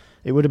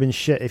 It would have been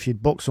shit if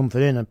you'd booked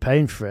something in and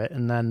paying for it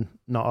and then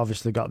not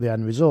obviously got the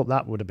end result.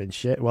 That would have been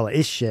shit. Well, it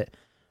is shit.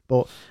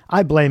 But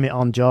I blame it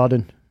on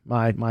Jordan,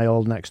 my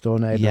old next door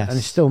neighbour. Yes. And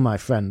he's still my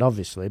friend,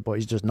 obviously, but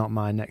he's just not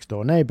my next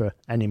door neighbour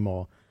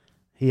anymore.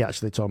 He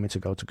actually told me to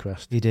go to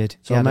Crest. He did.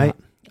 So, Yeah, mate,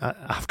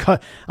 I've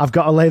got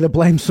to lay the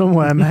blame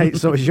somewhere, mate.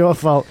 So it's your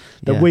fault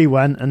that Yeah. we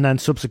went, and then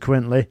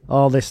subsequently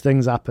all these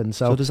things happened.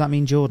 So does that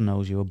mean Jordan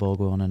owes you a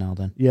Borgo owner now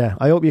then? Yeah,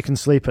 I hope you can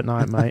sleep at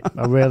night, mate.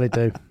 I really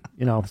do.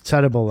 You know, it's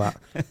terrible that.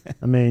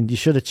 I mean, you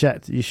should have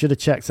checked. You should have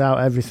checked out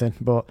everything,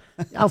 but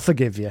I'll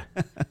forgive you.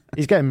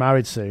 He's getting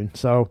married soon,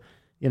 so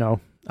you know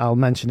I'll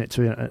mention it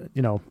to him.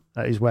 You know,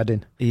 at his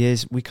wedding. He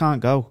is. We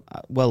can't go.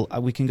 Well,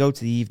 we can go to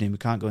the evening. We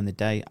can't go in the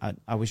day.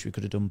 I wish we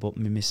could have done, but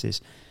my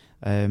missus,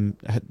 the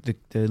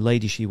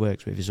lady she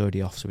works with is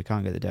already off, so we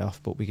can't get the day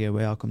off. But we go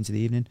away. I'll come to the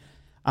evening,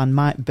 and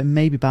but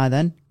maybe by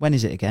then. When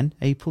is it again?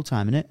 April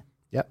time, isn't it?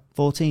 Yep.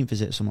 14th,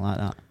 is it? Something like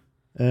that.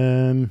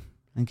 I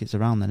think it's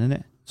around then, isn't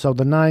it? So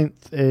the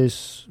 9th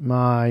is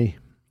my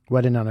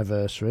wedding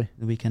anniversary.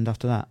 The weekend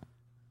after that.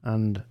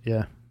 And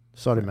yeah,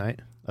 sorry, mate.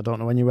 I don't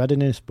know when your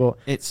wedding is, but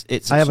it's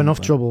I have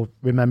enough trouble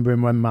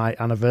remembering when my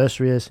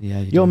anniversary is. Yeah,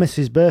 your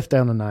missus' birthday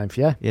on the 9th,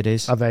 yeah? It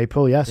is. Of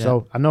April, yeah.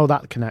 So I know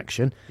that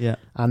connection. Yeah.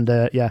 And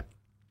yeah.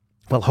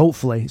 Well,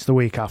 hopefully it's the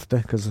week after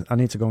because I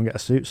need to go and get a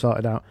suit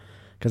sorted out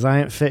because I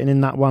ain't fitting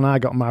in that one I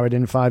got married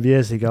in 5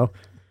 years ago.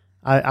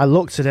 I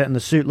looked at it and the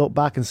suit looked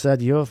back and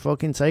said, "You're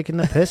fucking taking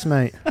the piss,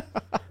 mate.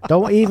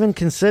 Don't even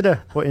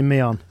consider putting me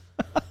on."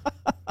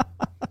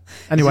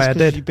 Anyway, I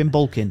did. You've been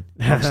bulking.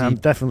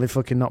 I've definitely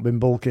fucking not been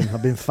bulking.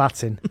 I've been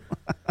fatting.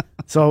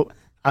 So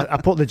I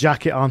put the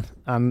jacket on,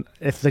 and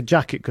if the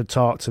jacket could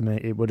talk to me,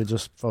 it would have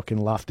just fucking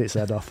laughed its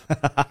head off.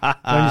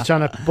 When you're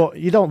trying to, but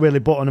you don't really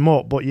button them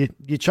up, but you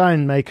try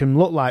and make them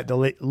look like the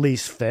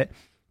least fit.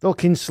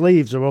 Fucking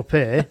sleeves are up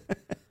here.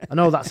 I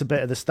know that's a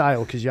bit of the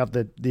style because you have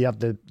the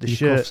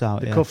shirt, cuffs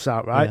out, cuffs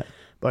out, right? Yeah.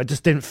 But it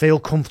just didn't feel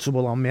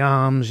comfortable on my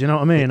arms. You know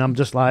what I mean? I'm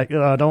just like,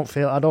 I don't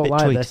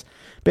like tight. this.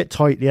 Bit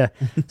tight, yeah.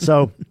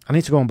 So I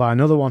need to go and buy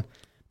another one.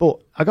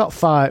 But I got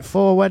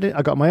four wedding.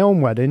 I got my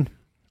own wedding,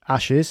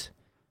 Ashes,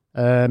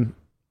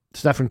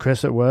 Steph and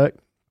Chris at work,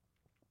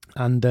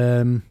 and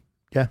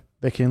yeah,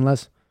 Vicky and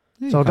Les.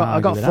 So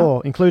I got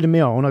four, including my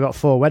own. I got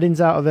 4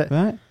 weddings out of it.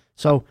 Right.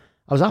 So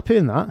I was happy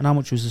in that. And how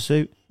much was the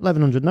suit?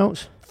 1,100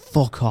 notes.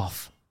 Fuck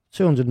off.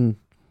 £225.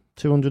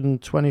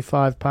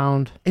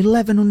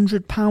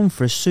 £1,100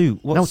 for a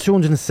suit? No,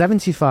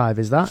 275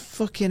 is that?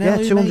 Fucking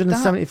hell, yeah,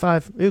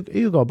 275.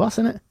 Hugo Boss,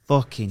 innit?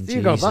 Fucking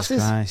Hugo Jesus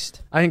Bosses.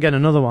 Christ. I ain't getting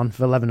another one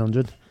for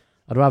 1,100.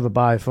 I'd rather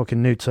buy a fucking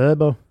new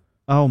turbo.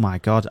 Oh my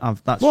God. I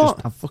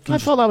thought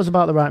that was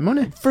about the right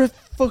money. For a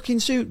fucking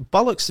suit.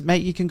 Bollocks,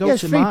 mate, you can go yeah,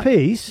 to it's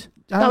 3-piece.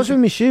 That was with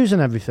my shoes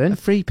and everything. A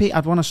 3-piece.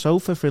 I'd want a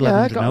sofa for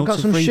 1,100 I got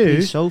notes. some a 3-piece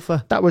shoes.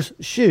 sofa. That was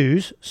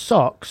shoes,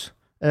 socks,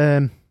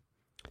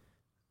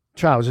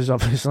 trousers,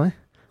 obviously,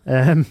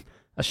 a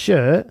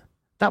shirt.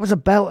 That was a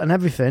belt and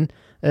everything.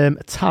 A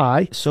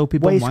tie, soapy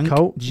bum waistcoat.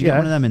 Wank. Did you get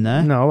one of them in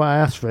there? No, I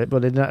asked for it,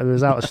 but it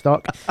was out of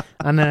stock.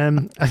 And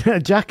a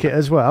jacket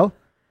as well,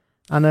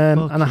 and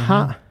a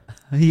hat.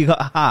 You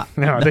got a hat?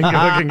 No, I didn't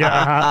fucking get a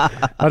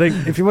hat. I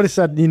think if you would have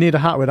said you need a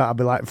hat with that, I'd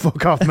be like,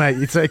 "Fuck off, mate!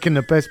 You're taking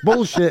the piss."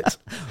 Bullshit.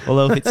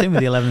 Although if it's in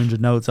with the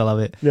 1,100 notes, I'll have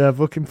it. Yeah,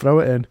 fucking throw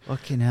it in.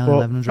 Fucking hell,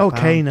 1,100. Oh,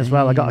 cane as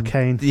well. I got a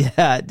cane. Yeah,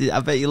 I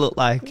bet you look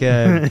like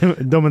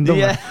Dumb and Dumber.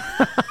 Yeah.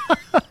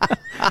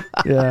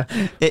 Yeah,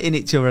 hitting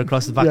each other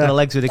across the back of the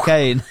legs with a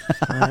cane.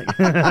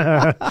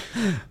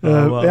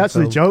 He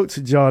actually joked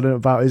to Jordan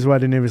about his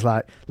wedding. He was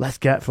like, "Let's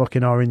get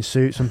fucking orange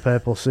suits and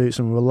purple suits,"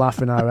 and we were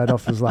laughing our head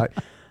off. I was like,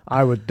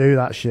 I would do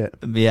that shit.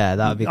 Yeah,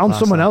 that'd be on class,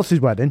 someone else's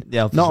wedding.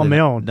 Yeah, not on my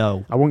own.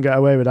 No, I wouldn't get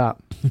away with that.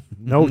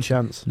 No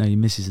chance. No, your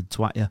missus would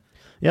twat you.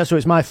 Yeah, so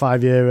it's my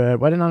 5-year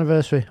wedding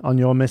anniversary on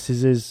your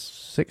missus's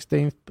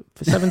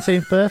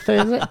 17th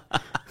birthday, is it?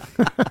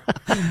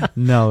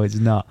 No, it's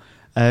not.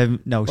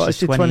 No, what,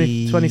 she's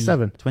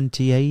 27?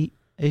 28.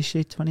 Is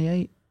she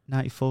 28?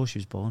 94 she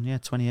was born. Yeah,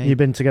 28. You've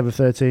been together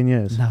 13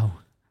 years? No,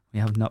 we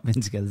have not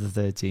been together for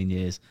 13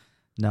 years.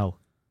 No.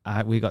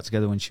 We got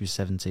together when she was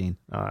 17.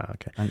 Oh,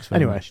 okay. Thanks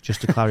very much.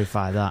 Just to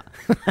clarify that.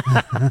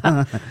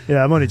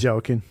 Yeah, I'm only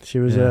joking. She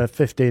was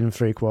 15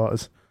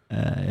 3/4.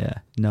 Yeah.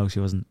 No, she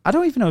wasn't. I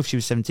don't even know if she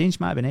was 17. She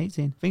might have been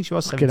 18. I think she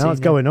was 17. Hell,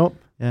 it's going up.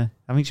 Yeah,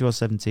 I think she was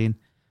 17.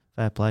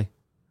 Fair play.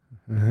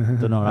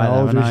 Done all right.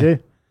 How old was she? you?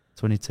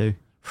 22.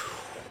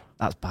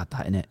 That's bad,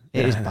 that, isn't it?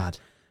 It is bad.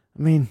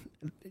 I mean,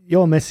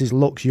 your missus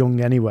looks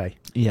young anyway.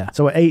 Yeah.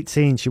 So at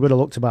 18, she would have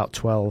looked about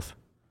 12.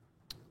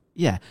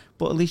 Yeah,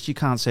 but at least you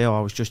can't say, "Oh,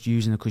 I was just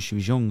using her because she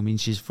was young." I mean,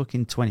 she's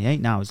fucking 28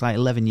 now. It's like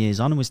 11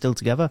 years on, and we're still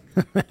together.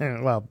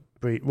 well,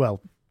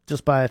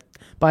 just by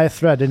a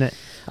thread, innit?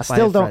 I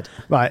still don't.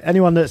 Right,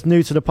 anyone that's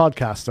new to the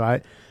podcast,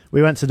 right?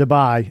 We went to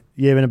Dubai a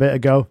year and a bit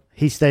ago.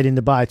 He stayed in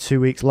Dubai 2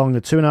 weeks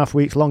longer, 2.5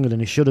 weeks longer than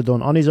he should have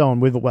done on his own.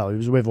 He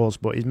was with us,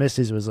 but his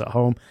missus was at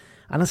home.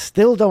 And I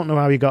still don't know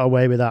how he got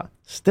away with that.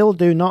 Still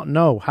do not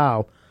know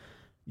how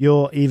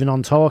you're even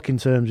on talking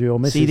terms with your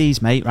missus. See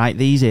these, mate, right?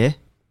 These here.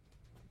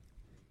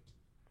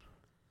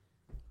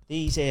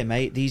 These here,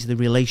 mate, these are the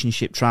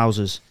relationship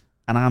trousers.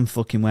 And I'm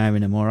fucking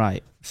wearing them, all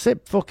right?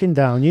 Sit fucking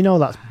down. You know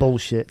that's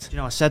bullshit. Do you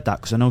know I said that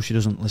because I know she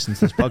doesn't listen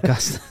to this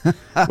podcast.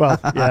 Well,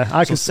 yeah.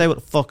 I can say what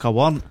the fuck I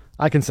want.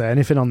 I can say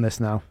anything on this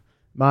now.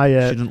 She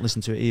didn't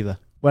listen to it either.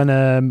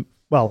 When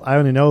well, I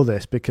only know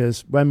this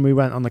because when we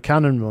went on the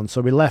Cannon run,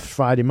 so we left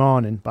Friday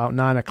morning about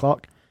 9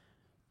 o'clock,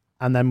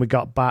 and then we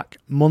got back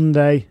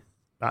Monday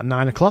at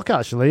 9 o'clock,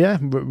 actually, yeah,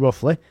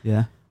 roughly.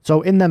 Yeah.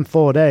 So in them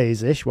 4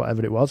 days-ish,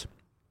 whatever it was,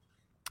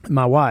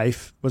 my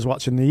wife was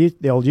watching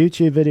the old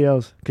YouTube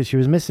videos because she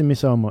was missing me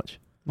so much.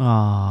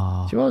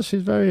 Oh. She was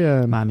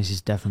very... my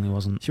missus definitely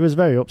wasn't. She was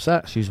very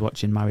upset. She was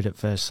watching Married at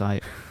First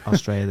Sight,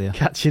 Australia.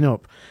 Catching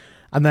up.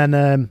 And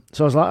then,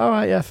 so I was like, all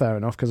right, yeah, fair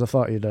enough, because I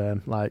thought you'd,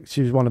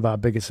 she was one of our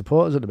biggest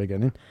supporters at the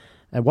beginning.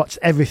 Watched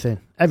everything.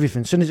 As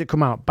soon as it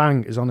come out,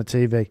 bang, it's on the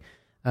TV.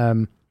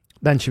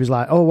 Then she was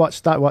like, oh,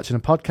 start watching a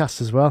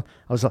podcast as well.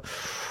 I was like,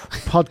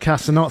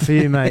 podcasts are not for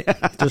you, mate.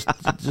 I'd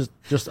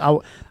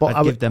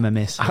give them a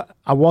miss.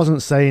 I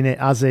wasn't saying it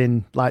as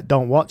in, like,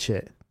 don't watch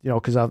it,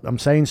 because I'm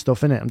saying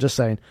stuff in it. I'm just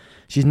saying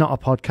she's not a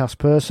podcast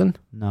person.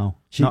 No,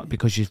 not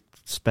because you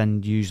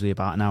spend usually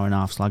about an hour and a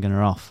half slagging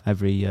her off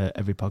every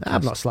podcast.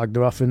 I've not slagged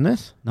her off in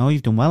this. No,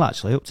 you've done well,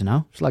 actually, up to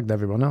now. Slagged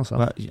everyone else off.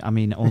 Well, I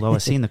mean, although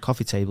I've seen the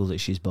coffee table that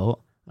she's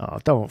bought. Oh,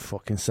 don't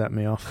fucking set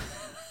me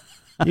off.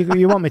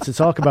 You want me to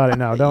talk about it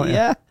now, don't you?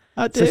 Yeah,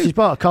 I do. So she's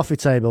bought a coffee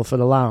table for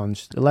the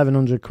lounge,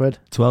 1,100 quid.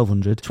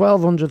 1,200.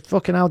 1,200.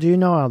 Fucking hell, do you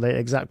know how the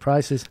exact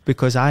price is?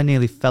 Because I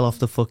nearly fell off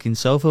the fucking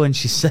sofa when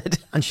she said.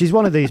 And she's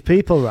one of these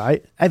people,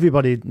 right?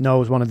 Everybody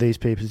knows one of these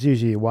people. It's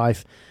usually your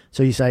wife.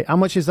 So you say, how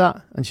much is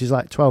that? And she's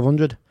like,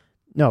 1,200.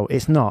 No,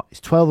 it's not. It's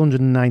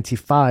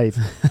 1,295.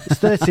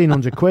 It's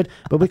 1,300 quid.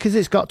 But because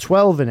it's got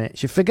 12 in it,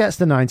 she forgets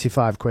the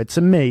 95 quid. To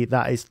me,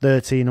 that is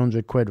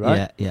 1,300 quid, right?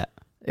 Yeah, yeah.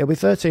 It'll be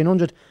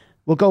 1,300.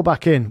 We'll go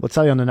back in. We'll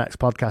tell you on the next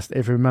podcast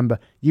if you remember.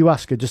 You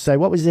ask her, just say,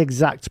 what was the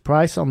exact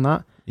price on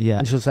that? Yeah.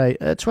 And she'll say,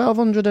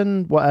 1,200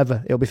 and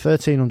whatever. It'll be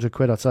 1,300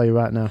 quid, I'll tell you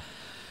right now.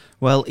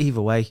 Well,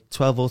 either way,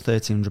 £1,200 or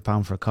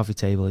 £1,300 for a coffee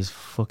table is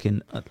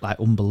fucking, like,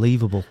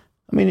 unbelievable.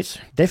 I mean, it's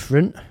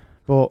different,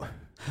 but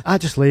I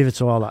just leave her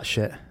to all that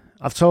shit.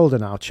 I've told her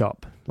now,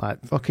 chop.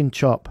 Like, fucking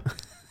chop.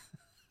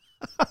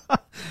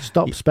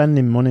 Stop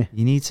spending money.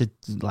 You need to,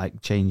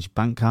 like, change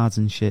bank cards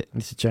and shit. You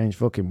need to change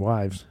fucking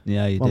wives.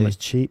 Yeah, you do. One that's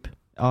cheap.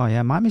 Oh,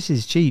 yeah, my missus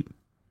is cheap.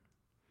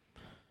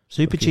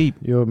 Super cheap.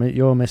 Your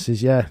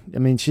missus, yeah. I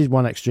mean, she's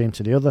one extreme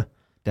to the other.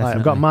 Definitely. Like,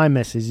 I've got my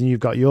missus and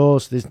you've got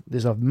yours.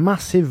 There's a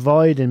massive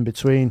void in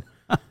between.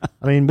 I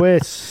mean, we're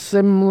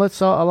similar,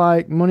 sort of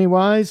like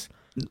money-wise.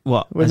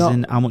 What?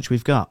 In how much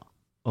we've got?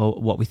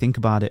 Or what we think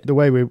about it? The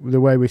way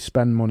we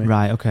spend money.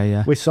 Right, okay,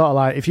 yeah. We sort of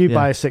like, if you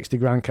buy a 60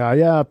 grand car,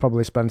 yeah, I'd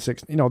probably spend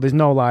 60. There's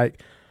no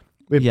like,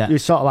 we're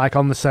sort of like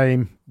on the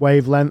same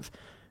wavelength.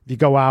 If you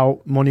go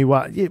out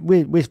money-wise,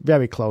 we're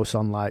very close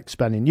on like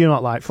spending. You're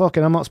not like,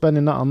 fucking, I'm not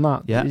spending that on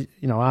that. Yeah.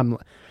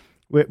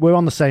 We're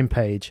on the same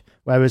page.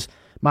 Whereas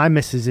my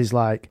missus is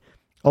like,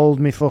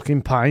 hold me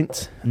fucking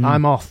pint.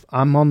 I'm off.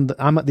 I'm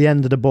at the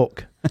end of the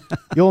book.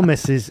 Your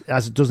missus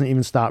doesn't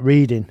even start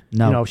reading.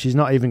 No. She's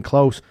not even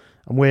close.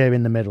 And we're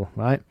in the middle,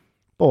 right?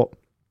 But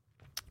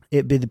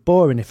it'd be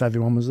boring if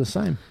everyone was the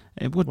same.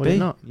 It would be.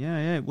 Not?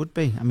 Yeah, it would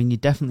be. I mean, you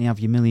definitely have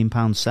your £1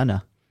 million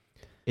Senna.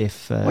 I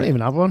wouldn't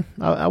even have one.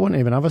 I wouldn't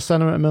even have a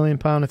Senna at £1 million.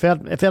 If I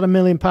had £1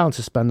 million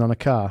to spend on a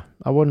car,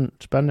 I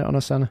wouldn't spend it on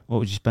a Senna. What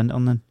would you spend it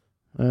on then?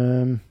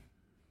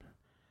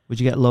 Would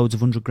you get loads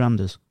of 100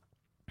 granders?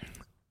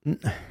 Or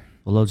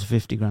loads of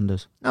 50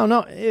 granders?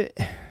 No,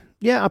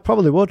 yeah, I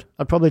probably would.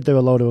 I'd probably do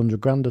a load of 100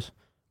 granders.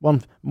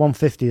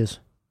 150s.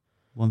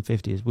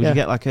 150s. Would you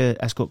get like a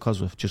Escort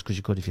Cosworth just because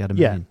you could if you had $1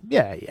 million?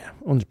 Yeah,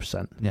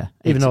 100%. Yeah.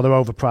 Even though they're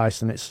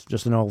overpriced and it's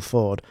just an old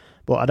Ford.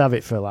 But I'd have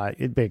it for like,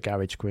 it'd be a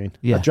garage queen.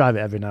 Yeah. I'd drive it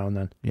every now and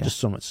then. Yeah. Just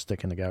something to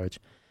stick in the garage.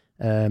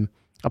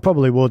 I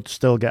probably would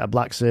still get a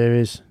Black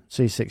Series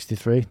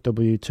C63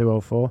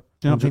 W204.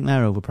 Do you don't think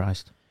they're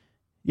overpriced?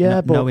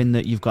 Yeah, but knowing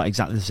that you've got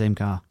exactly the same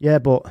car. Yeah,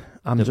 but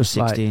I'm that just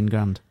was 16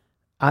 grand.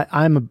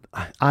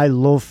 I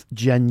love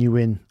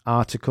genuine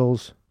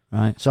articles.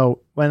 Right.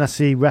 So when I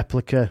see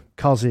replica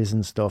Cozzies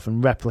and stuff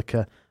and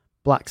replica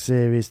Black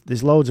Series,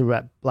 there's loads of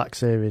Black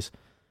Series.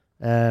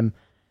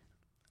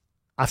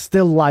 I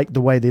still like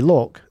the way they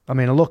look. I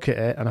mean, I look at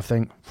it and I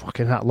think,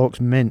 fucking, that looks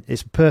mint.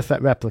 It's a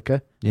perfect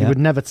replica. Yeah. You would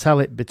never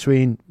tell it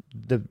between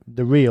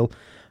the real.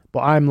 But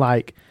I'm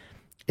like,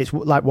 it's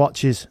like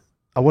watches.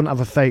 I wouldn't have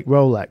a fake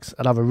Rolex.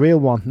 I'd have a real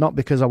one, not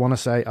because I want to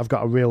say I've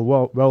got a real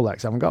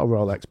Rolex. I haven't got a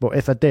Rolex, but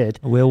if I did,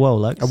 a real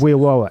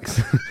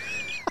Rolex,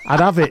 I'd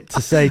have it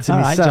to say to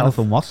myself. Right,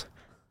 Jonathan Wass.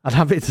 I'd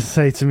have it to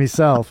say to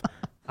myself,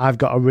 I've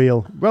got a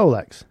real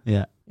Rolex.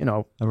 Yeah, you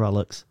know, a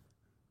Rolex.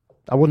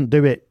 I wouldn't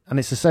do it, and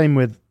it's the same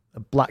with a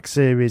Black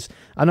Series.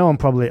 I know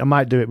I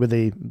might do it with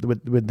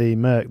the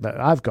Merc that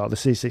I've got, the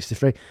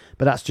C63,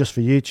 but that's just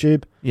for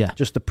YouTube. Yeah,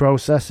 just the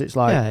process. It's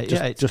like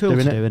it's just cool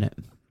doing to do, isn't it?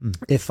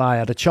 If I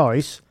had a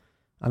choice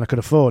and I could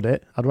afford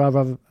it, I'd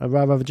rather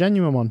have a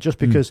genuine one, just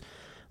because,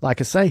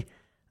 like I say,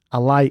 I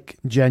like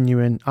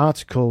genuine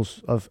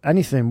articles of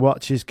anything,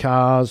 watches,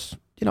 cars,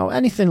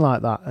 anything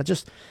like that.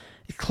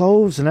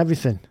 Clothes and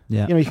everything.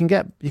 Yeah, you can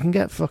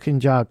get fucking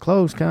jarred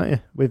clothes, can't you?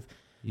 With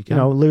Louis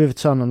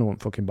Vuitton. I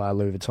don't fucking buy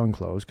Louis Vuitton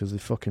clothes because they're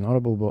fucking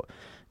horrible. But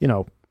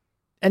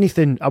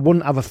anything, I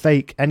wouldn't have a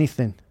fake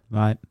anything.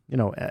 Right.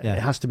 It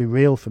has to be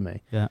real for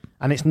me. Yeah.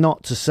 And it's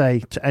not to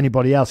say to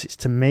anybody else. It's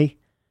to me.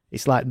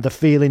 It's like the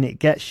feeling it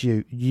gets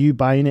you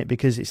buying it,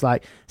 because it's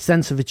like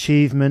sense of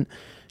achievement.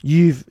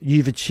 You've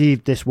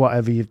achieved this,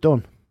 whatever you've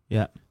done.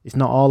 Yeah. It's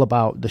not all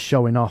about the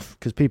showing off,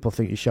 because people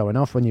think you're showing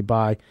off when you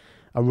buy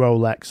a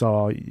Rolex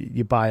or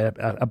you buy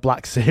a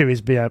Black Series,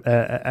 be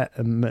a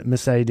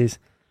Mercedes.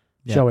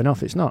 Yeah. Showing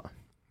off. It's not.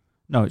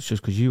 No, it's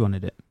just because you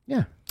wanted it.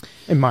 Yeah.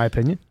 In my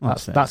opinion. Well,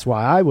 that's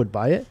why I would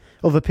buy it.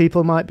 Other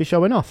people might be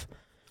showing off.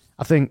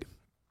 I think,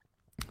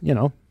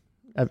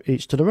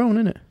 each to their own,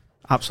 innit?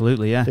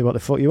 Absolutely, yeah. Do what the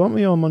fuck you want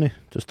with your money.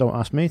 Just don't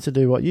ask me to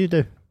do what you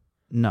do.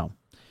 No.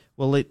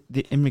 Well,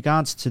 in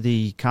regards to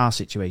the car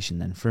situation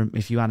then,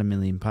 if you had £1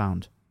 million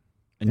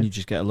and you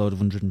just get a load of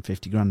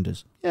 150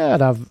 granders. Yeah,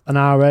 I'd have an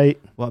R8.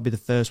 What would be the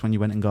first one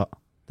you went and got?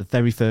 The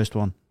very first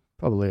one?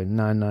 Probably a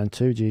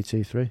 992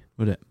 GT3.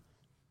 Would it?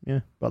 Yeah,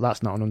 but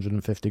that's not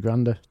 150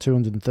 grander.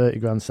 230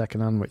 grand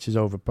second hand, which is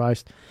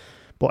overpriced.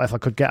 But if I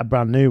could get a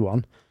brand new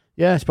one,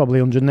 yeah, it's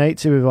probably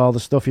 180 with all the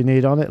stuff you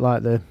need on it,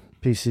 like the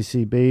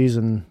PCCBs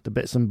and the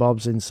bits and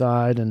bobs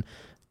inside. And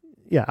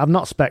yeah, I've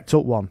not spec'd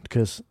up one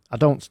because I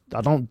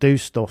don't do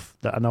stuff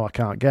that I know I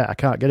can't get. I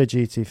can't get a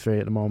GT3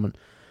 at the moment.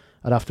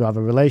 I'd have to have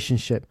a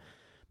relationship.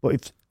 But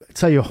if I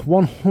tell you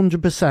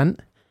 100%,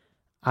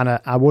 and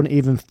I wouldn't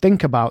even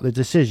think about the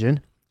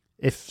decision,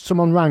 if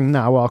someone rang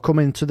now or come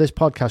into this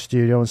podcast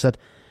studio and said,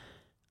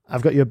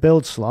 I've got your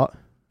build slot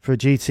for a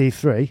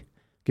GT3,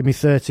 give me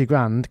 30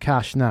 grand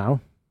cash now,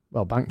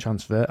 well, bank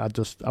transfer,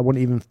 I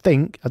wouldn't even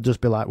think. I'd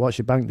just be like, what's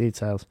your bank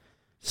details?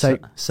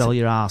 Sell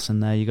your arse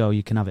and there you go,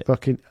 you can have it.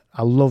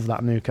 I love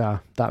that new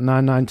car. That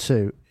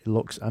 992, it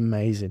looks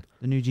amazing.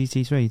 The new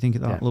GT3, you think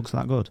it looks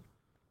that good?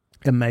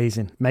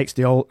 Amazing. Makes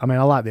the old, I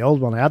like the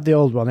old one. I had the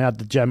old one, I had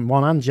the Gen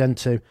 1 and Gen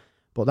 2.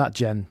 But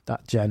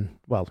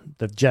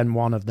the Gen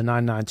 1 of the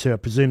 992, I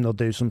presume they'll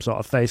do some sort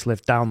of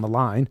facelift down the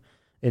line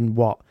in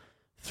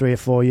 3 or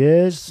 4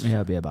 years? Yeah,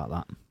 it'll be about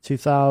that.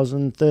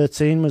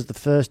 2013 was the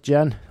first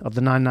gen of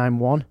the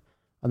 991,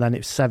 and then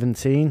it's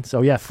 17.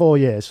 So yeah, 4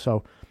 years.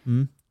 So,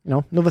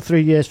 another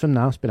 3 years from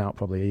now, it's been out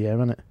probably a year,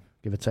 hasn't it?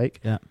 Give or take.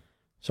 Yeah.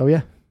 So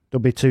yeah,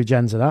 there'll be 2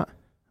 gens of that.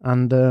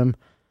 And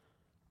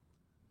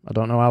I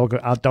don't know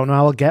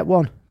how I'll get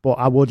one, but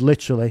I would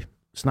literally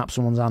snap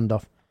someone's hand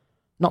off.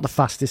 Not the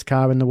fastest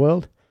car in the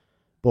world,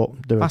 but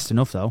they're fast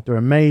enough though. They're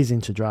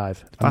amazing to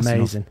drive. Fast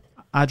amazing.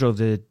 Enough. I drove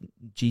the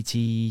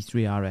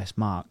GT3 RS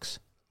Marks,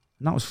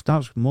 and that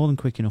was more than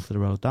quick enough for the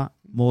road. That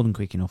more than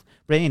quick enough.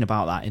 But it ain't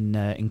about that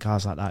in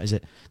cars like that, is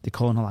it? They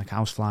call them like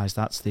house flies.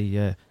 That's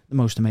the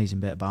most amazing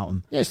bit about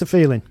them. Yeah, it's the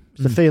feeling.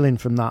 It's the feeling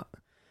from that.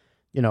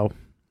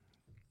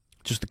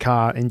 Just the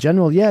car in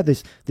general. Yeah,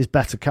 there's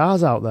better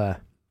cars out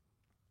there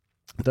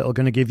that are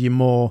going to give you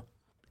more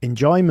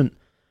enjoyment.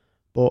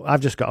 But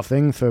I've just got a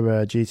thing for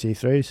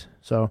GT3s,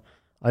 so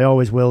I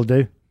always will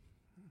do.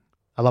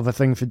 I'll have a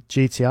thing for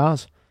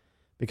GTRs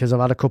because I've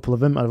had a couple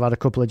of them. I've had a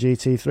couple of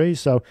GT3s.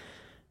 So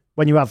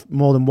when you have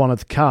more than one of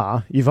the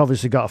car, you've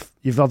obviously got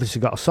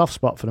a soft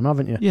spot for them,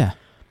 haven't you? Yeah.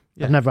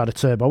 I've never had a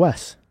Turbo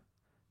S,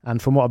 and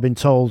from what I've been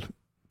told,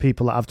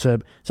 people that have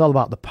Turbo, it's all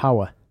about the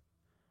power.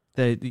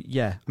 I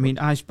mean,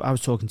 I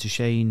was talking to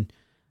Shane.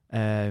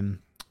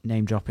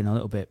 Name dropping a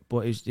little bit,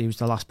 but he was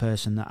the last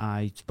person that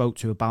I spoke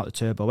to about the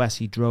Turbo S.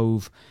 He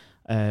drove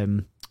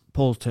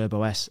Paul's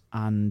Turbo S,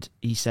 and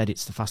he said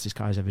it's the fastest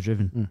car he's ever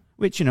driven.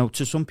 Which,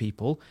 to some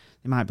people,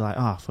 they might be like,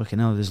 oh, fucking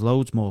hell, there's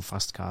loads more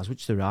fast cars,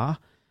 which there are.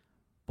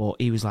 But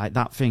he was like,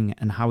 that thing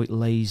and how it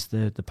lays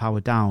the power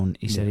down,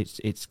 he said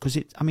it's because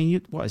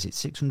what is it,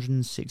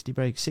 660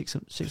 brakes,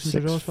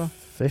 600 horsepower?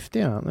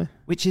 50, aren't they?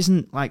 Which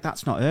isn't, like,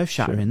 that's not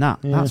earth-shattering, Sure. that.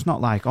 Yeah. That's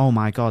not like, oh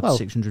my God,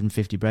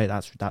 650 brake,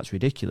 that's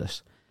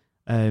ridiculous.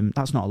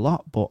 That's not a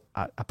lot, but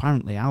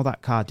apparently how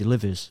that car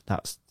delivers,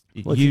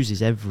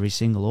 uses every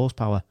single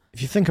horsepower.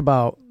 If you think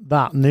about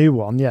that new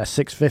one,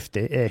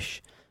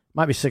 650-ish,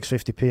 might be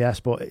 650 PS,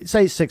 but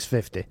say it's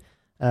 650.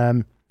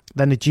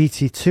 Then the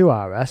GT2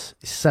 RS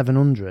is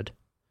 700.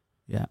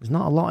 Yeah, there's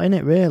not a lot in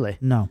it really.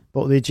 No,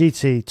 but the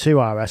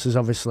GT2 RS is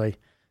obviously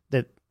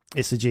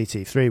it's the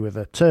GT3 with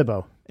a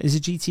turbo. Is a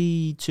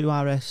GT2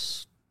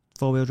 RS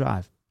 4-wheel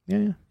drive?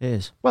 Yeah, it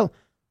is. Well,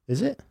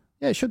 is it?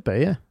 Yeah, it should be,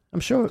 yeah. I'm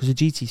sure. Because the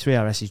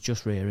GT3 RS is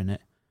just rear, isn't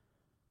it?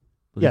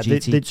 But Yeah, the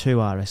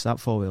GT2 RS, that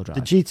four-wheel drive.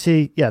 The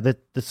GT, yeah,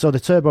 so the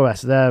Turbo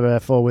S, they're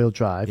four-wheel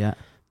drive. Yeah.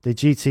 The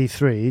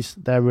GT3s,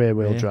 they're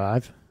rear-wheel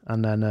drive.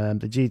 And then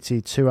the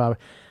GT2 RS,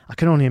 I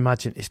can only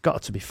imagine, it's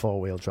got to be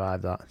four-wheel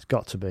drive, that. It's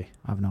got to be.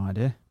 I have no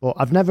idea. Well,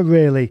 I've never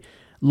really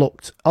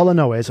looked. All I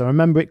know is I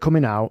remember it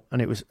coming out,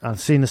 and I've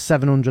seen the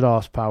 700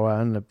 horsepower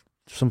and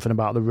something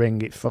about the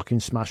ring. It fucking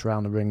smashed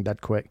around the ring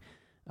dead quick,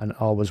 and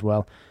all was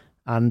well.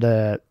 And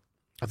I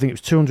think it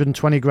was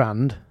 220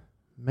 grand,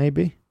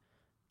 maybe,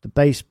 the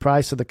base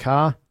price of the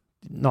car.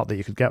 Not that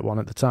you could get one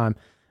at the time.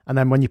 And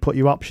then when you put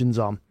your options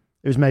on,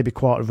 it was maybe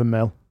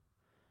 $250,000.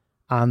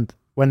 And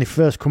when they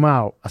first come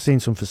out, I seen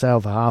some for sale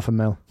for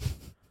 $500,000.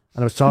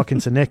 And I was talking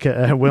to Nick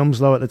at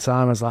Wilmslow at the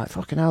time. I was like,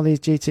 fucking hell, these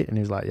GT. And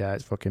he was like, yeah,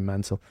 it's fucking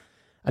mental.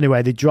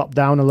 Anyway, they dropped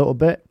down a little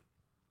bit,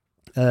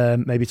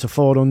 maybe to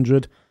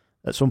 400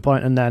 at some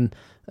point. And then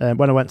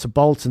when I went to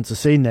Bolton to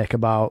see Nick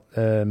about,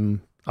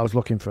 I was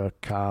looking for a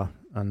car.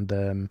 And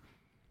it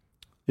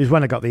was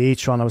when I got the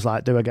e-tron, I was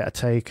like, do I get a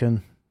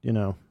Taken,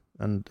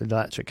 and the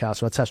electric car.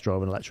 So I test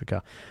drove an electric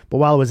car. But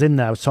while I was in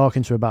there, I was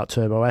talking to him about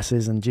Turbo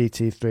S's and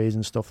GT3s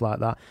and stuff like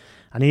that.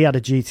 And he had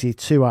a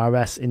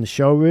GT2 RS in the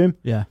showroom.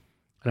 Yeah.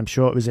 And I'm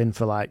sure it was in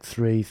for like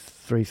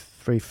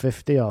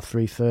 350 or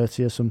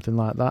 330 or something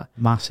like that.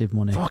 Massive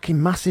money.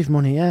 Fucking massive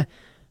money, yeah.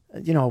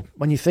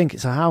 When you think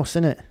it's a house,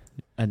 innit?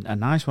 A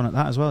nice one at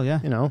that as well,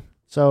 yeah.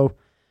 So,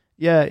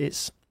 yeah,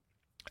 it's...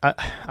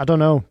 I don't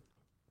know.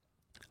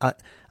 I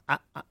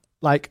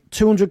like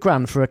 200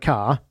 grand for a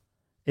car,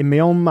 in my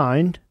own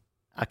mind,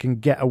 I can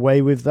get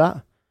away with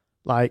that.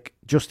 Like,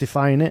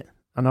 justifying it.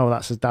 I know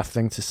that's a daft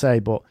thing to say,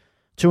 but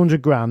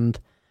 200 grand,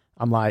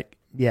 I'm like,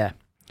 yeah.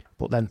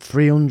 But then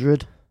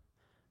 300,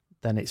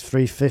 then it's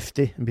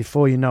 350, and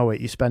before you know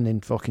it, you're spending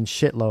fucking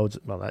shitloads.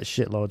 Well, that's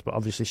shitloads, but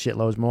obviously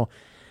shitloads more.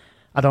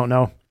 I don't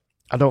know.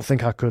 I don't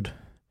think I could.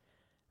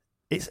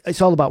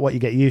 It's all about what you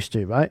get used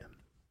to, right?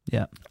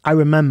 Yeah. I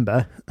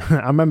remember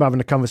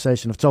having a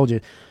conversation. I've told you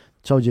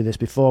this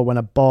before. When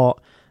I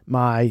bought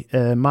my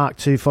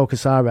Mark II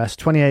Focus RS,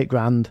 28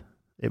 grand.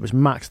 It was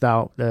maxed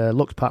out.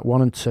 Lux Pack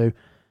 1 and 2.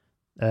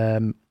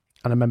 And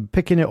I remember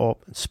picking it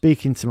up and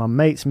speaking to my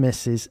mate's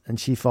missus, and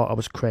she thought I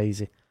was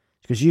crazy.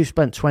 Because you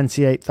spent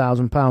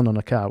 £28,000 on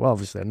a car. Well,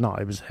 obviously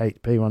not. It was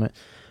HP on it.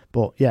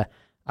 But yeah,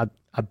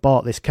 I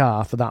bought this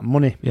car for that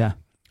money. Yeah.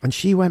 And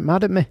she went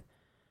mad at me.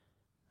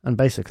 And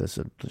basically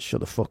said, shut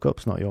the fuck up.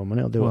 It's not your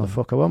money. I'll do what the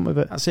fuck I want with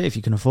it. That's it if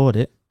you can afford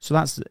it. So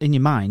that's, in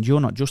your mind, you're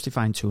not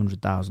justifying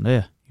 200,000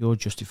 here. You're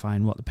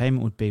justifying what the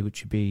payment would be,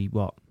 which would be,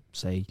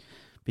 say,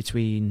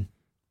 between,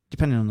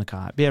 depending on the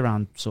car, it'd be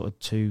around sort of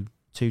two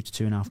to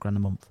 2.5 grand a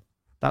month.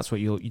 That's what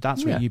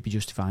what you'd be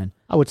justifying.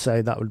 I would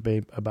say that would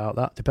be about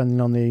that, depending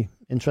on the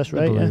interest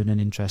rate. Balloon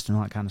and interest and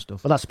all that kind of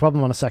stuff. But that's the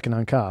problem on a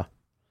second-hand car.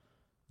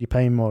 You're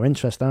paying more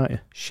interest, aren't you?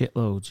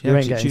 Shitloads. You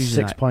ain't getting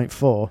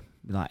 6.4.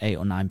 Like 8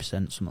 or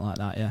 9%, something like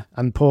that, yeah.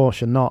 And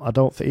Porsche not. I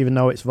don't even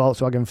though it's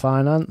Volkswagen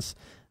Finance.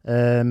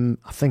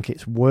 I think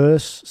it's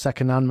worse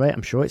second-hand rate.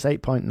 I'm sure it's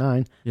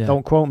 8.9. Yeah.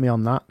 Don't quote me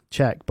on that.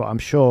 Check, but I'm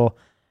sure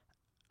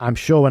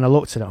when I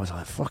looked at it, I was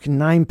like, fucking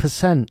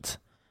 9%.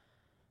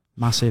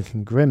 Massive.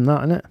 Fucking grim,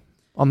 that, isn't it?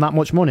 On that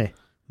much money.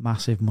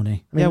 Massive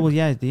money. I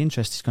mean, the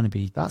interest is going to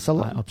be that's a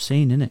lot.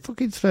 Obscene, isn't it?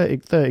 Fucking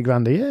 30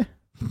 grand a year.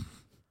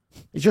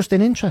 It's just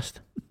in interest.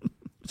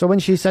 So when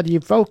she said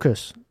you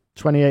Focus,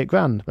 28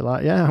 grand, we're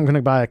like, yeah, I'm going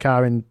to buy a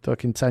car in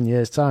fucking 10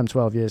 years' time,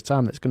 12 years'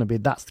 time. That's going to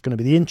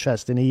be the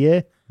interest in a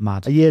year.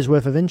 Mad. A year's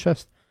worth of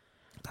interest.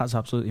 That's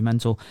absolutely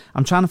mental.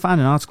 I'm trying to find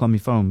an article on my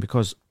phone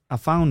because I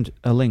found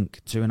a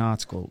link to an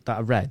article that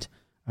I read.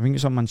 I think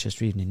it's on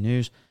Manchester Evening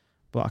News,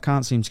 but I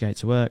can't seem to get it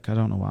to work. I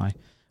don't know why.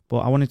 But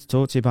I wanted to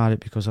talk to you about it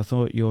because I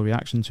thought your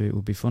reaction to it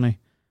would be funny.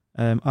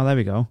 There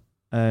we go.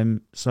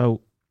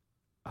 So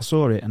I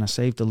saw it and I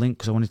saved the link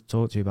because I wanted to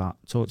talk to you about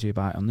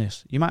it on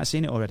this. You might have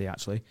seen it already,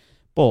 actually.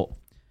 But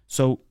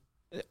so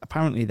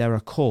apparently there are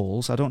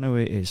calls. I don't know who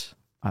it is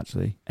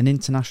actually. An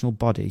international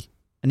body,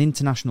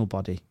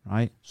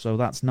 right? So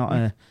that's not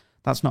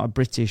a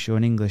British or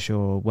an English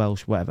or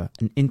Welsh, whatever.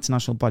 An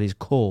international body is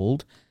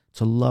called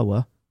to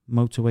lower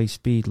motorway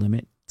speed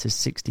limit to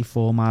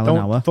 64 mile an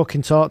hour. Don't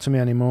fucking talk to me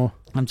anymore.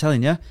 I'm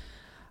telling you.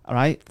 All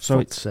right. So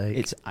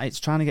it's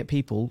trying to get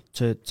people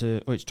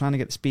it's trying to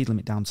get the speed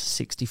limit down to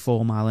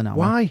 64 mile an hour.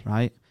 Why?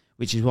 Right.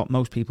 Which is what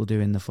most people do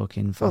in the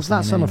fucking fast lane.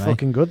 That's on anyway. A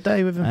fucking good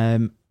day with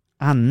them.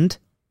 And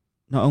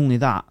not only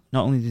that,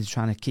 not only are they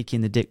trying to kick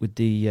in the dick with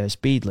the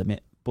speed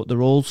limit, but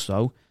they're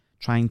also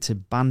trying to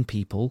ban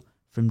people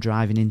from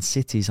driving in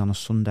cities on a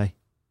Sunday.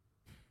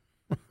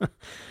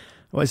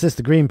 What is this?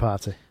 The Green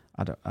Party?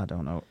 I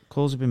don't know.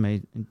 Calls have been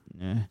made.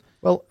 Yeah.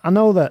 Well, I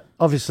know that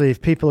obviously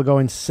if people are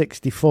going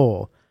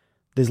 64,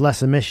 there's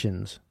less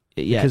emissions.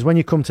 Yeah. Because when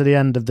you come to the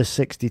end of the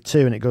 62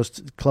 and it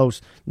goes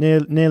close,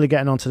 nearly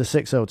getting onto the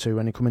 602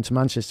 when you come into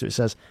Manchester, it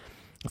says,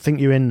 I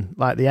think you're in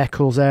like the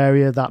Eccles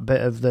area, that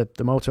bit of the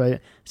motorway.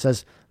 It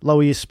says,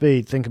 lower your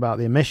speed, think about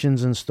the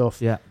emissions and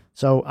stuff. Yeah.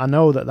 So I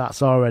know that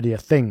that's already a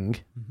thing.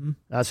 Mm-hmm.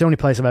 That's the only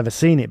place I've ever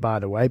seen it, by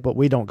the way. But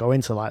we don't go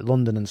into like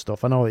London and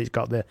stuff. I know it's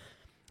got the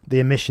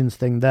emissions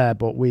thing there,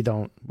 but we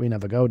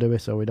never go, do we?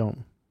 So we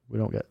don't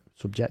get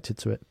subjected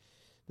to it.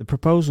 The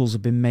proposals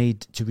have been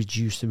made to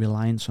reduce the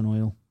reliance on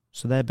oil.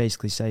 So they're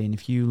basically saying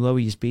if you lower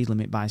your speed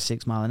limit by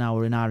 6 mile an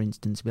hour, in our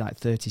instance, it'd be like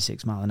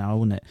 36 mile an hour,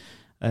 wouldn't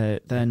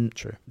it? Then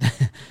True.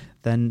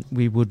 then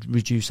we would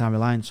reduce our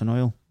reliance on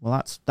oil.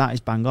 Well, that is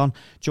bang on. Do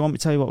you want me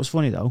to tell you what was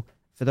funny though?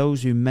 For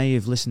those who may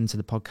have listened to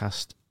the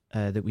podcast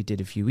that we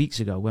did a few weeks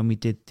ago when we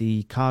did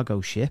the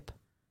cargo ship,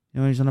 you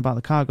know, when he was on about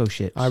the cargo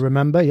ships. I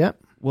remember. Yeah.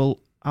 Well,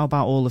 how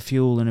about all the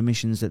fuel and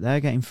emissions that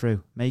they're getting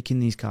through making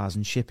these cars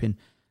and shipping?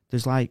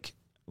 There's like,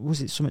 was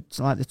it something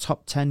like the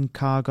top 10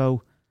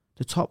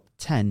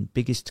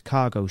 biggest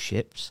cargo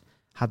ships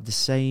had the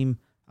same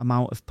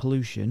amount of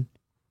pollution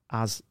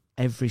as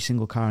every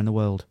single car in the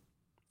world.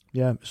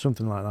 Yeah,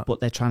 something like that. But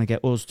they're trying to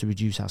get us to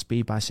reduce our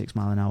speed by 6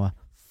 mile an hour.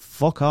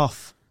 Fuck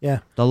off. Yeah.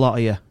 The lot of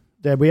you.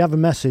 Yeah, we have a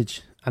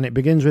message, and it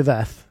begins with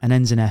F. And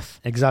ends in F.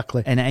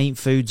 Exactly. And it ain't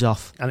foods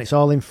off. And it's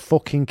all in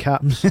fucking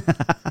caps.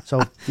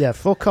 So, yeah,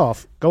 fuck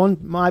off. Go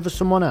and either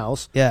someone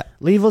else. Yeah.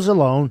 Leave us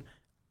alone.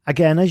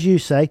 Again, as you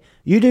say,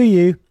 you do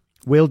you,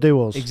 we'll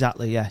do us.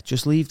 Exactly, yeah.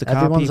 Just leave the car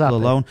Everyone's people happy.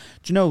 alone.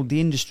 Do you know,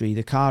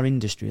 the car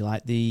industry,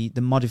 like the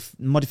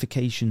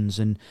modifications,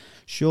 and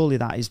surely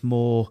that is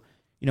more,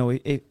 you know,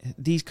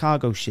 these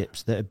cargo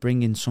ships that are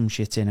bringing some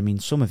shit in, I mean,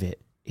 some of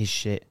it is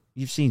shit.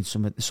 You've seen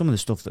some of the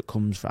stuff that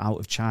comes out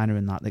of China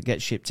and that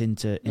gets shipped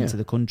into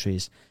the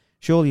countries.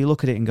 Surely you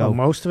look at it and go... Well,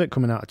 most of it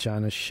coming out of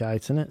China is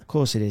shite, isn't it? Of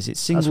course it is.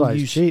 It's That's why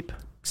it's cheap.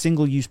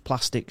 Single-use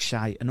plastic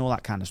shite and all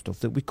that kind of stuff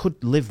that we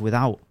could live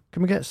without.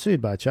 Can we get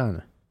sued by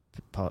China?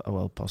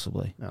 Well,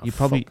 possibly. Oh, you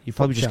probably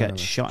just China, get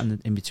shot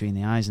in between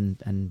the eyes and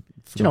forgotten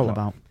you know what?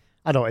 about.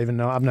 I don't even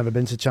know. I've never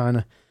been to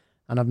China,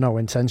 and I've no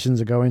intentions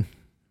of going.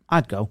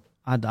 I'd go.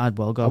 I'd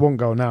well go. I won't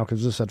go now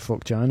because I said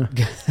fuck China.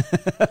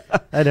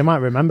 Hey, they might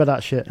remember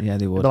that shit. Yeah,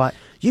 they would. They're like,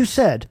 you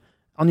said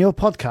on your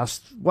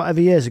podcast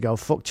whatever years ago,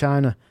 fuck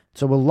China.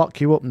 So we'll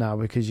lock you up now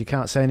because you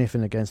can't say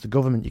anything against the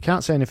government. You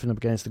can't say anything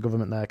against the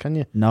government there, can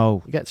you?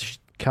 No. You get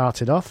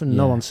carted off and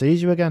no one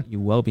sees you again. You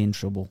will be in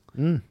trouble.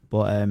 Mm.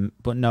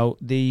 But no,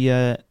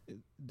 the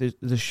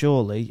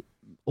surely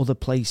other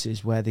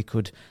places where they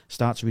could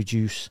start to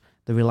reduce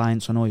the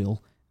reliance on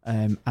oil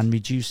and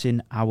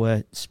reducing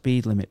our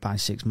speed limit by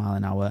 6 mile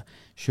an hour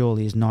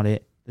surely is not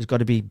it. There's got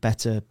to be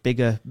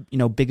bigger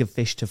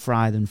fish to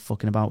fry than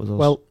fucking about with us.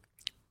 Well,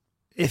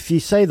 if you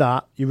say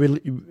that, you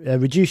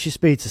reduce your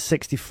speed to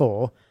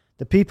 64,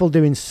 the people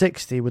doing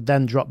 60 would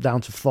then drop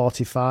down to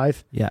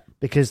 45. Yeah.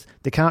 Because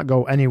they can't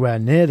go anywhere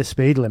near the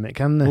speed limit,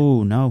 can they?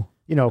 Oh, no.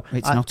 You know,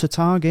 it's not a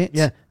target.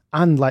 Yeah.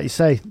 And like you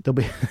say, they'll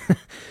be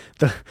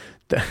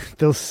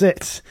they'll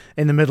sit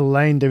in the middle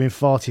lane doing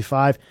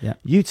 45. Yeah.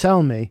 You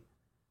tell me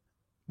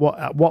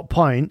at what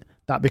point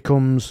that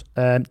becomes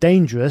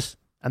dangerous,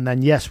 and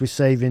then yes, we're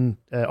saving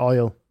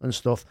oil and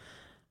stuff.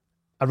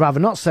 I'd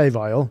rather not save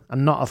oil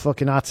and not a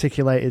fucking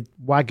articulated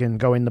wagon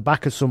go in the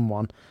back of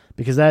someone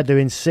because they're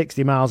doing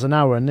 60 miles an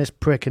hour and this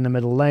prick in the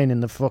middle lane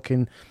in the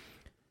fucking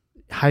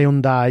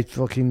Hyundai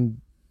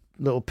fucking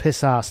little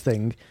piss ass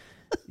thing,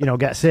 you know,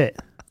 gets hit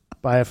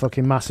by a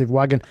fucking massive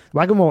wagon.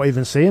 Wagon won't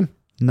even see him.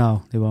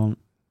 No, they won't.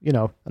 You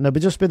know, and they'll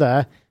just be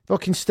there.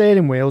 Fucking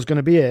steering wheel's going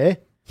to be here.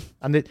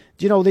 And do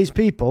you know these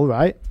people,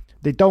 right?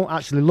 They don't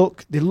actually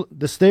look.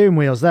 The steering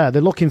wheel's there.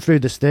 They're looking through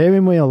the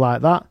steering wheel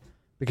like that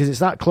because it's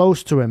that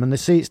close to him, and the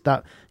seat's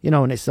that, you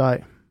know, and it's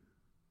like,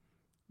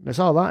 it's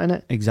all that,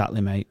 innit? Exactly,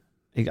 mate.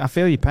 I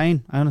feel your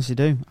pain. I honestly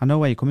do. I know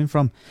where you're coming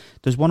from.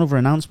 There's one other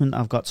announcement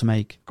I've got to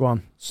make. Go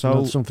on.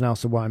 So something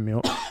else to wind me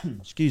up.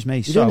 Excuse me.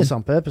 You're doing this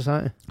on purpose,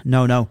 aren't you?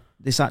 No.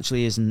 This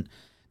actually isn't.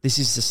 This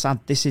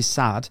is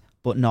sad,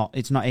 but not.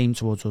 It's not aimed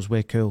towards us.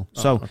 We're cool.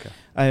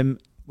 Okay.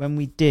 When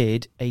we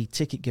did a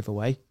ticket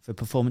giveaway for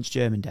Performance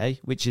German Day,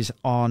 which is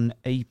on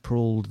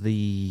April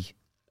the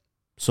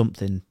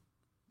something.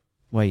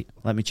 Wait,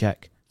 let me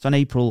check. It's on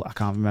April. I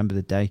can't remember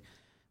the day.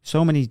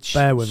 So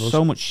Bear with us.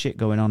 So much shit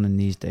going on in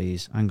these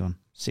days. Hang on.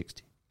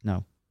 60.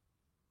 No.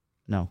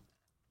 Do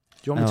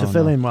you want me to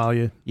fill in while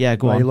you? Yeah,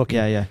 go on. You're looking?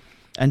 Yeah.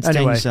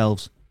 Entertain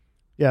yourselves.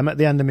 Yeah, I'm at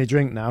the end of my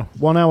drink now.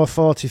 1 hour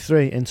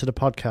 43 into the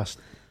podcast.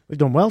 We've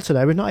done well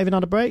today. We've not even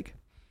had a break.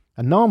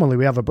 And normally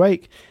we have a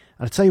break.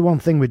 And I'll tell you one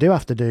thing we do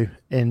have to do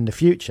in the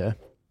future.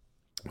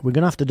 We're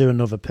going to have to do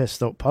another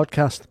Pissed Up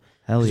podcast.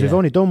 Hell yeah. We've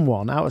only done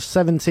one out of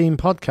 17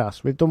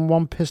 podcasts. We've done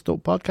one Pissed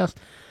Up podcast.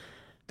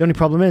 The only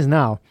problem is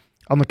now,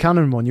 on the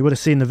Cannon one, you would have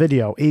seen the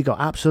video. He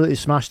got absolutely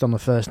smashed on the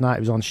first night.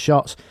 He was on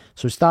shots.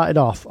 So we started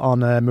off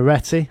on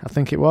Moretti, I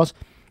think it was.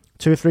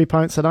 2 or 3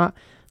 pints of that.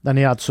 Then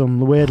he had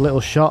some weird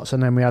little shots,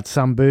 and then we had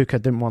Sambuca.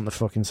 Didn't want the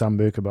fucking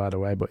Sambuca, by the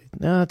way, but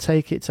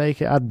take it. I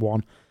had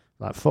one.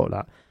 Like, fuck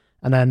that.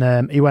 And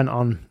then he went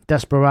on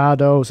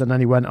Desperados, and then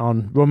he went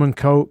on Rum and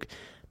Coke,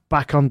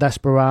 back on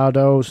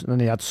Desperados, and then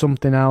he had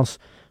something else,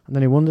 and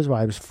then he wonders why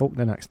he was fucked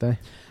the next day.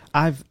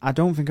 I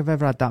don't think I've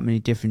ever had that many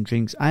different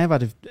drinks. I have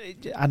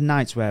had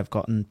nights where I've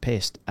gotten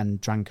pissed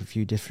and drank a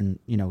few different,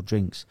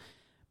 drinks,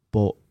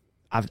 but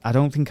I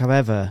don't think I've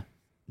ever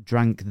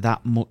drank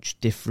that much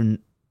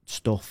different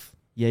stuff.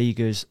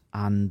 Jaegers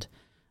and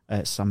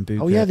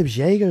Sambuca. Oh yeah, there was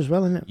Jaeger as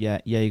well, isn't it? Yeah,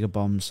 Jaeger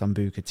bombs,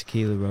 Sambuca,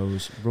 Tequila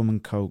Rose, rum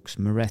and cokes,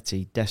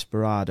 Moretti,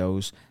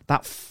 Desperados.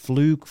 That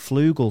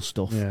Flugel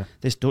stuff. Yeah.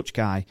 This Dutch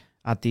guy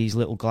had these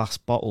little glass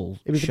bottles.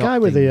 It was the guy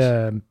with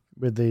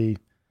the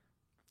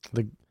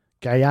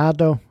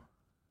Gallardo.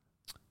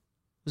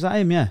 Was that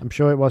him? Yeah, I'm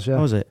sure it was. Yeah.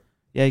 What was it?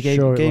 Yeah, he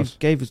Sure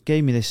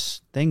gave me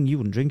this thing. You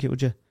wouldn't drink it,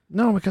 would you?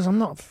 No, because I'm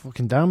not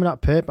fucking down with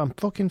that pip. I'm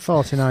fucking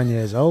 49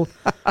 years old.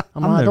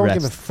 I don't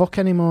give a fuck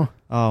anymore.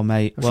 Oh,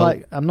 mate. It's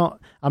like I'm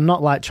not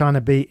like trying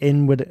to be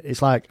in with it.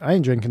 It's like I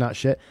ain't drinking that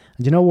shit.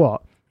 And you know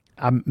what?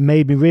 It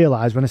made me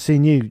realise when I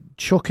seen you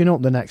chucking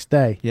up the next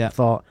day. Yeah. I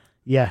thought,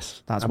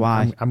 yes, That's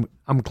why.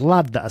 I'm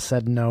glad that I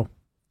said no.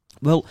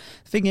 Well,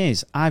 the thing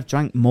is, I've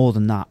drank more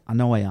than that. I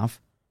know I have,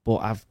 but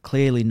I've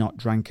clearly not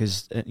drank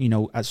as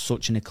as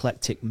such an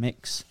eclectic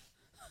mix.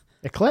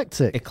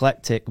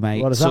 Eclectic,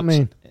 mate. What does that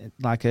mean?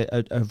 Like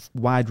a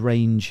wide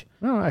range.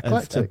 No,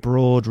 eclectic. A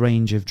broad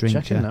range of drinker.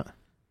 Checking that.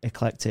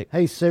 Eclectic.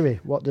 Hey Siri,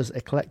 what does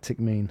eclectic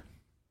mean?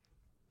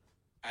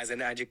 As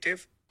an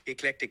adjective,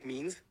 eclectic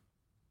means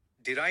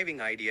deriving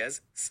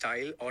ideas,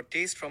 style, or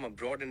taste from a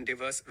broad and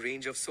diverse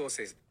range of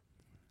sources.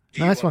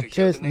 Nice one.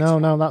 Cheers.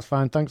 No, that's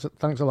fine. Thanks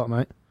a lot,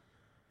 mate.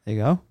 There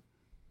you go.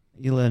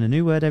 You learn a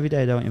new word every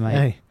day, don't you, mate?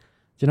 Hey,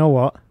 do you know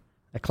what?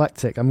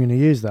 Eclectic. I'm going to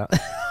use that.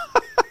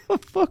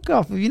 Fuck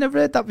off. Have you never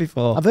heard that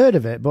before? I've heard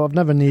of it, but I've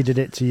never needed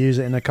it to use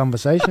it in a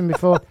conversation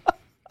before.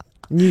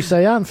 And you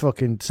say I'm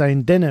fucking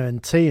saying dinner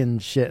and tea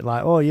and shit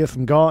like, oh, you're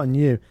from Gorton,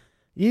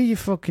 you're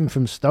fucking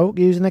from Stoke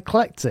using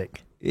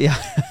eclectic. Yeah.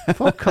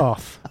 Fuck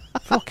off.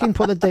 Fucking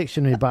put the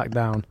dictionary back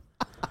down.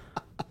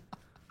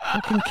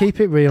 Fucking keep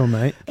it real,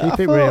 mate. Keep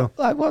it real.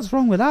 Like, what's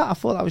wrong with that? I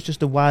thought that was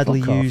just a widely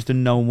used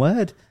and known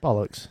word.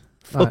 Bollocks.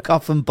 Fuck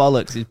off and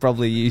bollocks is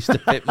probably used a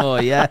bit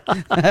more, yeah.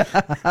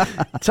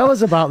 Tell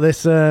us about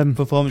this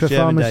Performance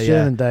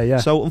German Day, yeah.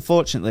 So,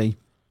 unfortunately,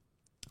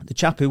 the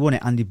chap who won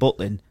it, Andy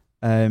Butlin,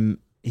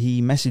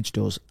 he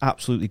messaged us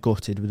absolutely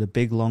gutted with a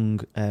big,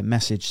 long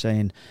message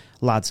saying,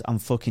 lads, I'm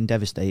fucking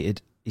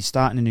devastated. He's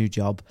starting a new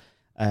job.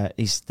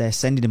 They're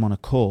sending him on a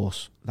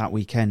course that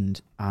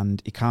weekend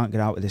and he can't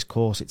get out of this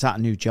course. It's at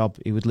a new job.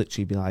 He would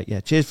literally be like, yeah,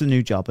 cheers for the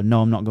new job. And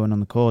no, I'm not going on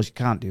the course. You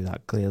can't do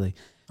that, clearly.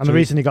 And the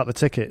reason he got the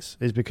tickets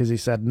is because he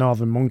said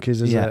Northern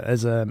Monkeys as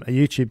a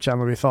YouTube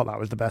channel. We thought that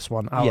was the best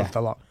one out of the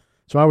lot.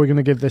 So how are we going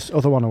to give this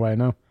other one away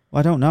now?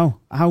 Well, I don't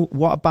know.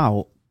 What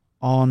about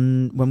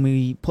when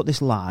we put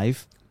this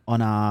live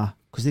on our...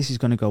 Because this is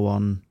going to go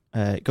on...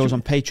 it goes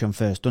on Patreon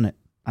first, doesn't it?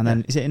 And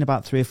then is it in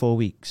about 3 or 4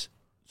 weeks?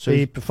 So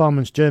the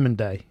Performance German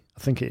Day, I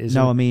think it is.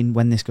 No, I mean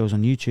when this goes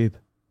on YouTube.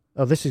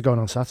 Oh, this is going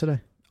on Saturday.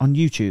 On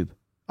YouTube?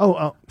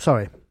 Oh,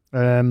 sorry.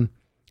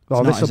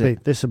 Well,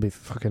 this will be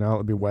fucking hell.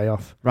 It'll be way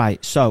off.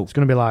 Right, so it's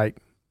going to be like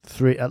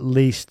at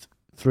least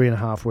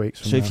 3.5 weeks.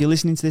 So if you're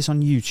listening to this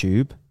on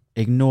YouTube,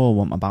 ignore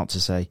what I'm about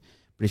to say.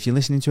 But if you're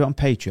listening to it on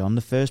Patreon,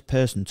 the first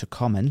person to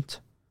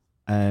comment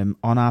on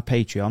our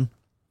Patreon,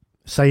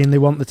 saying they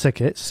want the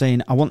tickets,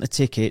 saying I want the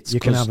tickets, you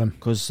can have them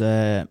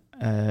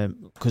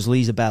because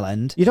Lee's a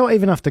bellend. You don't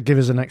even have to give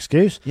us an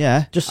excuse.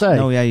 Yeah, just say.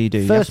 No, yeah, you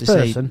do. First you have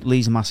to person, say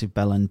Lee's a massive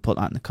bellend. Put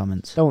that in the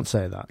comments. Don't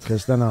say that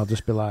because then I'll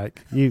just be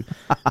like, you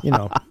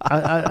know,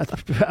 I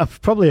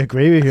probably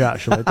agree with you.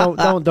 Actually, don't.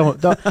 I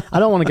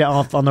don't want to get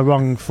off on the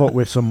wrong foot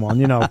with someone.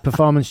 You know,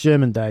 Performance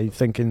German Day,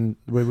 thinking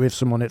with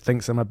someone that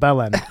thinks I'm a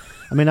bellend.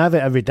 I mean, I have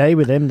it every day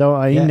with him, don't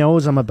I? He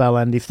knows I'm a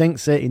bellend. He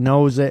thinks it. He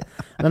knows it.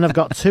 And then I've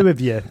got two of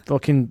you.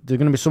 Fucking, there's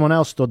going to be someone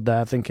else stood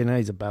there thinking, hey,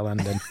 he's a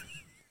bellend.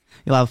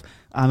 You'll have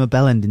I'm a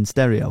bellend in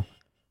stereo.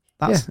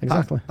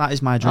 Exactly. That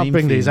is my dream. I'll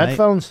bring for these you,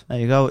 headphones. Mate.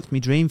 There you go. It's my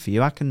dream for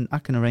you. I can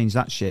arrange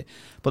that shit.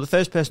 But the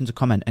first person to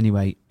comment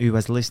anyway, who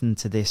has listened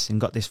to this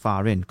and got this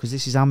far in, because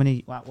this is how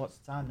many? What's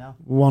the time now?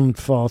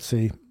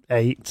 1:48.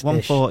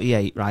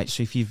 1:48. Right.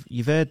 So if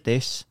you've heard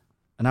this,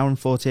 an hour and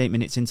 48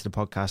 minutes into the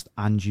podcast,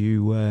 and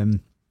you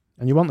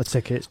want the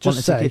tickets,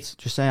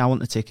 just say I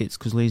want the tickets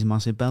because Lee's a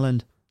massive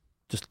bellend.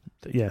 Just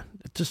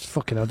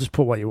fucking hell, just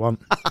put what you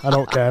want. I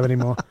don't care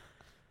anymore.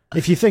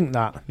 If you think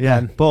that,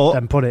 then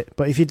put it.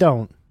 But if you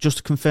don't, just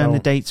to confirm the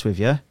dates with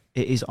you,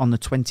 it is on the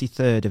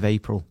 23rd of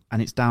April, and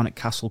it's down at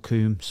Castle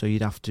Combe, so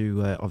you'd have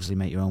to obviously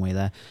make your own way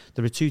there.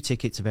 There are 2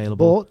 tickets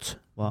available.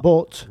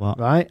 But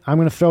right, I'm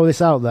going to throw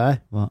this out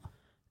there. What?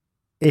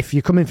 If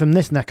you're coming from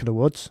this neck of the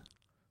woods,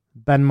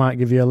 Ben might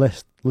give you a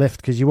lift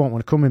because you won't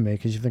want to come with me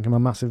because you think I'm a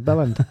massive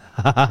bellend.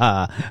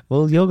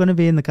 Well, you're going to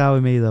be in the car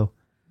with me though.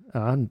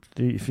 And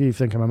if you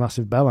think I'm a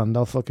massive bellend,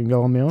 I'll fucking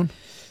go on my own.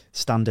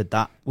 Standard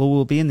that. Well,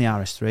 we'll be in the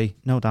RS3,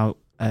 no doubt.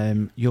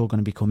 You're going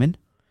to be coming.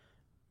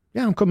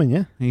 Yeah, I'm coming,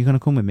 yeah. Are you going to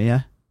come with me,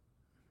 yeah?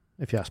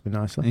 If you ask me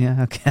nicely.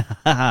 Yeah, okay.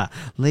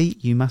 Lee,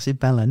 you massive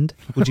bellend.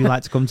 Would you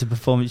like to come to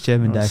Performance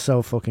German Day? That's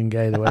so fucking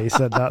gay the way you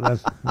said that then.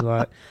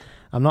 Like,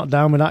 I'm not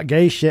down with that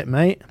gay shit,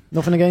 mate.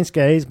 Nothing against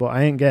gays, but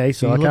I ain't gay,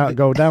 so I can't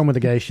go down with the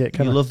gay shit,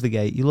 can I? You love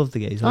the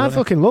gays. I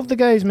fucking love the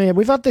gays, mate.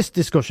 We've had this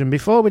discussion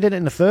before. We did it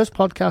in the first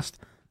podcast.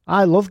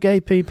 I love gay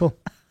people.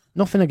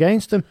 Nothing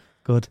against them.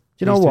 Good.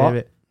 Do you know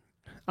what?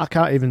 I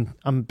can't even.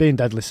 I'm being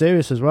deadly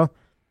serious as well.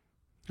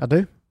 I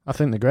do. I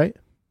think they're great.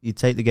 You'd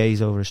take the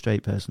gays over a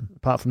straight person.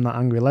 Apart from that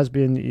angry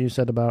lesbian that you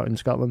said about in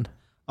Scotland.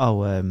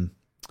 But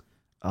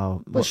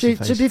she,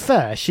 to be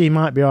fair, she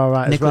might be all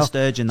right Nicola as well.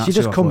 Sturgeon. That's She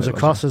just who I comes thought it was,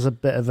 across as a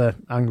bit of a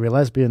angry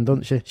lesbian,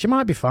 doesn't she? She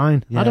might be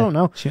fine. yeah. I don't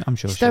know. I'm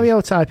sure.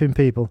 Stereotyping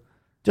people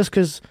just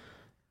because,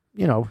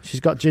 she's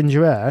got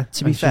ginger hair.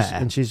 To be fair,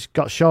 and she's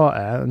got short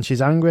hair and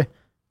she's angry.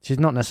 She's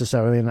not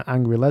necessarily an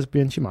angry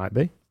lesbian. She might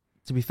be.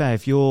 To be fair,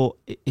 if your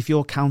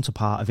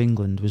counterpart of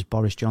England was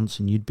Boris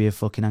Johnson, you'd be a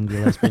fucking angry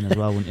lesbian as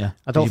well, wouldn't you?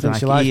 I don't You'd be think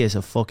she like, likes. he is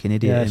a fucking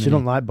idiot. Yeah, isn't she he?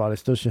 doesn't like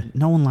Boris, does she?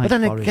 No one likes. But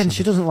then Boris, again,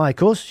 she doesn't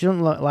like us. She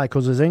doesn't like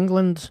us as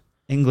England.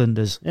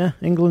 Englanders. Yeah,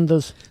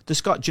 Englanders. The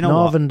Scot. Do you know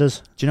what?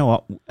 Northerners. Do you know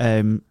what?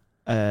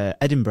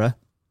 Edinburgh.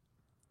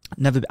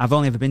 I've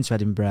only ever been to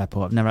Edinburgh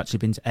Airport. I've never actually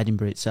been to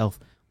Edinburgh itself.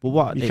 But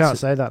what? You can't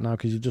say that now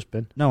because you've just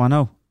been. No, I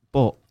know.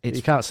 But it's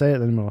You can't say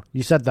it anymore.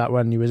 You said that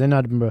when you was in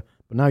Edinburgh,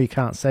 but now you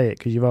can't say it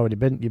because you've already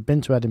been. You've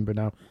been to Edinburgh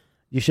now.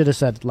 You should have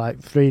said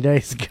like 3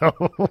 days ago.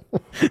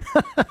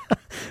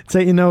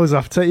 Take your nose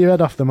off. Take your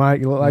head off the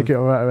mic. You look like you've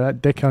got a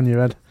dick on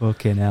your head.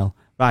 fucking hell.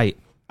 Right.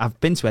 I've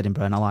been to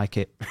Edinburgh and I like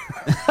it.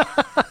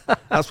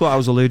 That's what I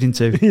was alluding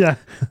to. Yeah.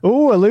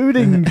 Oh,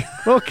 alluding.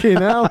 Fucking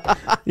hell.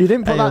 You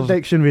didn't put that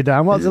dictionary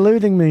down. What does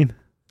alluding mean?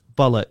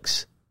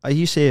 Bollocks. Are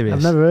you serious?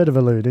 I've never heard of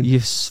alluding. You're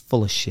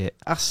full of shit.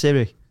 Ask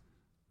Siri.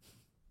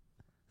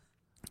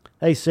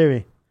 Hey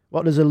Siri,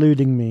 what does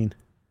alluding mean?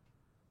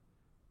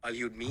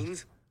 Allude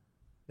means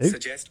Who?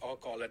 suggest or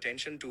call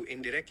attention to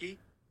indirectly.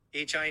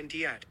 HINT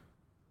at.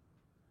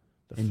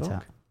 The Intat.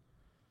 fuck?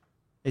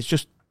 It's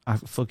just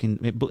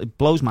it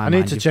blows my I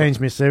mind. need to change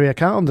my Siri. I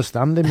can't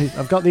understand him.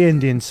 I've got the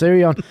Indian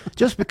Siri on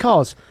just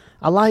because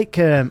I like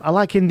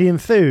Indian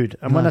food,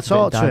 and when I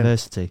talk to him,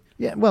 diversity.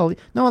 yeah, well,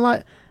 no, I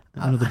like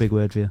Another big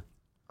word for you.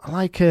 I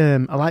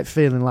like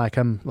feeling like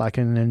I'm like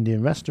in an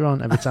Indian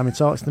restaurant every time he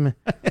talks to me.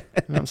 You know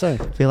what I'm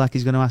saying? I feel like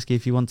he's going to ask you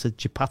if you wanted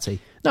chapati.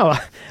 No,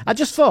 I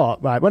just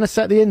thought right when I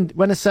set the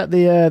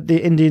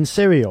Indian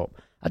Siri up,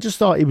 I just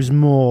thought he was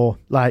more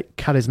like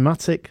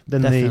charismatic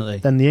than Definitely.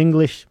 the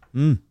English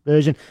Mm.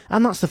 version,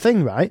 and that's the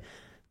thing, right?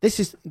 This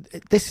is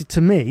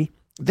to me,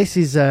 this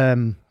is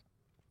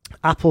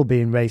Apple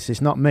being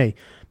racist, not me,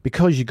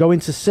 because you go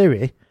into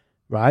Siri,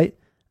 right,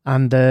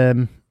 and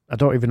I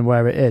don't even know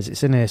where it is.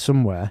 It's in here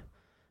somewhere.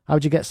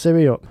 How'd you get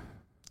Siri up?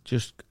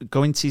 Just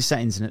go into your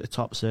settings and at the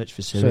top search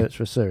for Siri. Search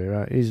for Siri,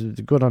 right? He's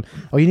good on.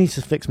 Oh, you need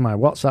to fix my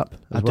WhatsApp as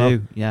I well.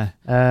 do, yeah.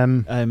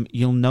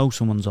 You'll know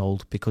someone's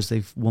old because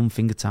they've one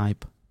finger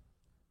type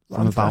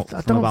from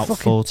about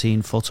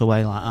 14 foot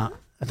away like that.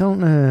 I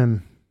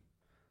don't.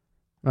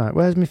 Right,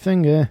 where's my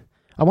finger?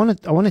 I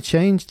want to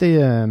change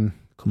the.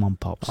 Come on,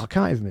 pops. I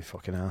can't even be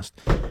fucking arsed.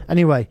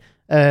 Anyway,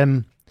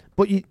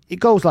 but it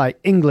goes like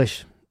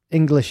English,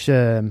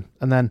 and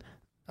then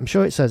I'm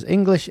sure it says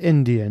English,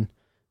 Indian,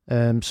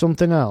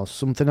 something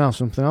else.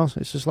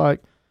 It's just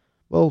like,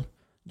 well,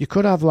 you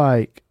could have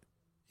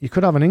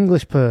an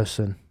English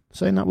person.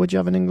 Saying that, would you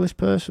have an English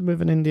person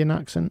with an Indian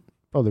accent?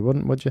 Probably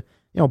wouldn't, would you?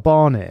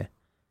 Born here.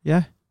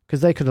 Yeah.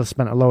 Because they could have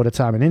spent a load of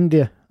time in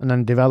India and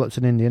then developed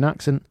an Indian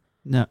accent.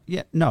 No,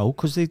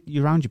 because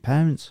you're around your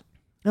parents.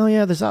 Oh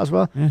yeah, there's that as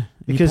well. Yeah,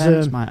 Because, your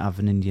parents might have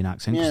an Indian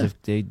accent because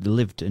they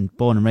lived and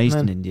born and raised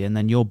in India, and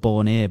then you're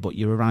born here, but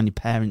you're around your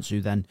parents who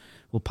then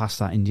will pass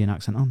that Indian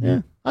accent on.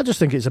 Yeah, I just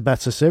think it's a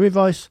better Siri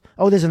voice.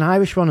 Oh, there's an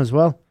Irish one as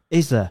well.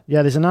 Is there?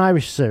 Yeah, there's an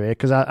Irish Siri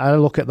because I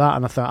look at that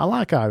and I thought I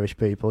like Irish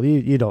people.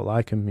 You don't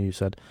like them, you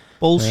said.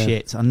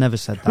 Bullshit! I never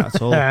said that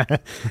at all.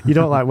 You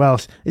don't like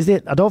Welsh? Is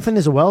it? I don't think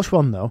there's a Welsh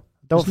one though.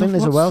 There's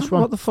a Welsh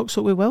one. What the fuck's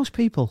up with Welsh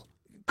people?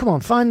 Come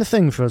on, find the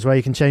thing for us where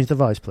you can change the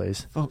voice,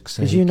 please. Fuck's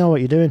sake. Because you know what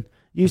you're doing.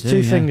 Use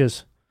two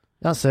fingers.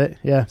 That's it.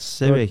 Yeah.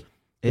 Siri. Good.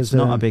 It's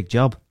not a big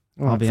job.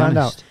 I'll be find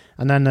honest. out,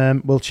 and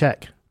then we'll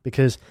check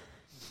because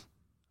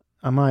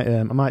I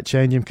might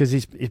change him because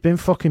he's been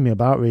fucking me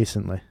about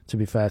recently. To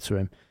be fair to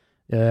him,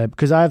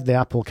 because I have the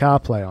Apple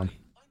CarPlay on.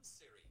 I'm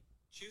Siri.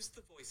 Choose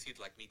the voice you'd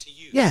like me to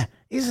use. Yeah,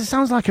 he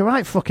sounds like a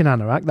right fucking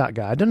anorak, that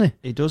guy, doesn't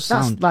he? It does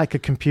That's sound like a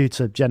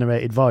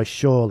computer-generated voice,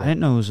 surely. I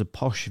didn't know it was a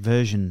posh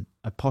version,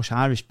 a posh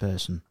Irish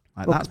person.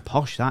 Like Well, that's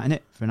posh, that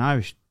innit? For an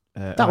Irish.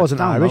 That wasn't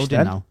Irish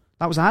then. Now.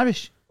 That was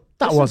Irish.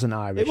 That Listen, wasn't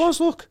Irish. It was.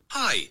 Look,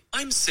 Hi,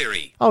 I'm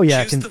Siri. Oh, yeah,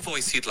 I Choose can- the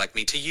voice you'd like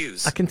me to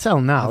use. I can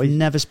tell now. I've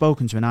never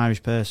spoken to an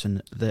Irish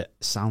person that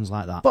sounds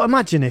like that. But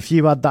imagine if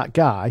you had that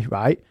guy,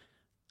 right?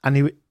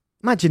 And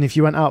imagine if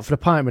you went out for a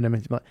pint with him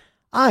and he'd be like,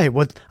 I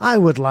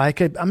would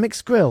like a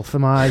mixed grill for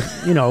my,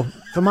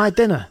 for my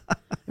dinner.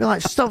 You're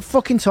like, stop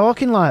fucking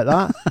talking like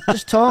that.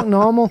 Just talk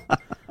normal.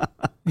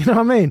 You know what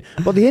I mean?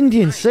 But the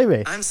Indian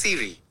Siri, I'm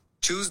Siri.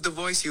 Choose the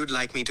voice you'd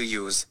like me to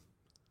use.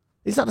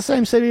 is that the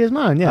same Siri as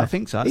mine? Yeah. I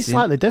think so. He's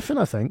slightly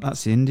different, I think.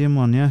 That's the Indian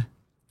one, yeah.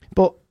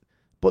 But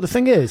the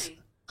thing is,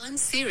 I'm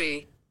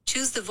Siri.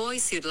 Choose the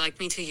voice you'd like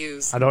me to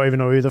use. I don't even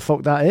know who the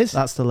fuck that is.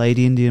 That's the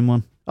lady Indian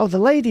one. Oh, the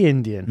lady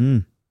Indian.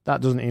 Mm.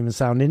 That doesn't even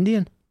sound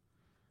Indian.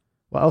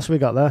 What else we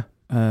got there?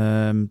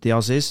 The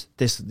Aussies.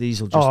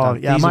 These will just. I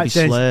these will might be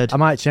change. slurred. I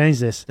might change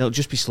this. They'll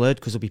just be slurred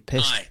because they'll be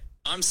pissed. Hi,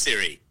 I'm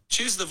Siri.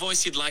 choose the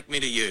voice you'd like me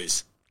to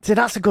use. See,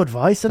 that's a good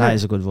voice, isn't it? That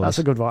is a good voice. That's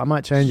a good voice. I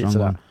might change it to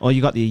Strong that. one. Or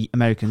you got the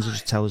Americans who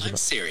just tell us I'm about.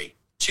 Siri.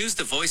 Choose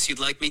the voice you'd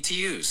like me to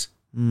use.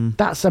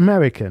 That's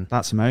American.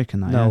 That's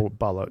American, that, No yeah.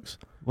 bollocks.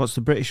 What's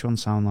the British one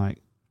sound like?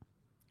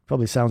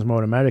 Probably sounds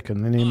more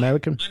American than the Hi,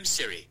 American. I'm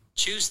Siri.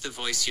 Choose the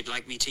voice you'd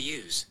like me to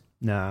use.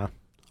 Nah.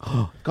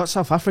 Got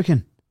South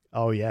African.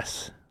 Oh,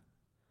 yes.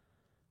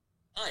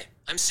 Hi,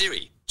 I'm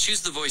Siri.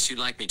 Choose the voice you'd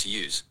like me to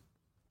use.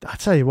 I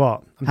tell you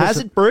what. Has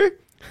it, bro?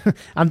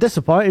 I'm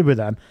disappointed with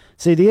them.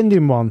 See, the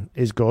Indian one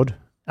is good.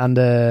 And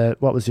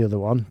what was the other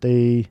one?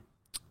 The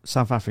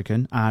South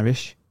African,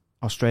 Irish,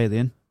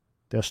 Australian.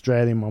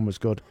 Australian one was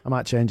good. I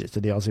might change it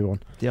to the Aussie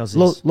one. The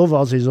Aussies. Love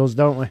Aussies, us,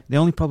 don't we? The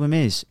only problem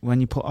is when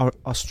you put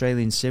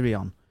Australian Siri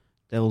on,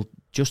 they'll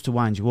just to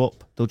wind you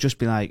up. They'll just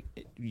be like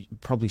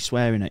probably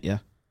swearing at you.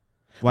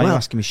 Why are you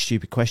asking me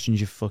stupid questions,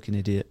 you fucking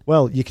idiot?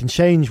 Well, you can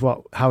change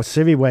how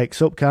Siri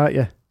wakes up, can't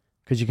you?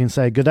 Because you can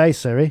say, "Good day,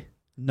 Siri."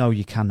 No,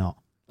 you cannot.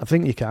 I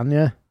think you can,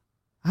 yeah.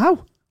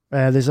 How?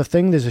 There's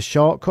a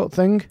shortcut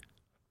thing.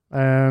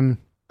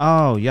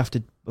 Oh, you have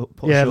to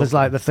put Yeah, a there's shortcut.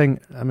 like the thing.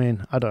 I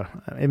mean,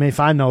 if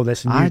I know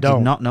this and you I don't.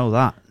 did not know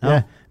that. No.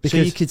 Yeah, So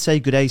because you could say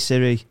good day,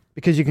 Siri.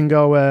 because you can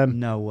go.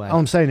 No way. All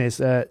I'm saying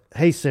is,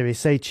 "Hey Siri,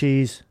 say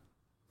cheese,"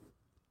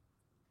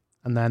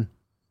 and then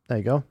there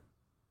you go.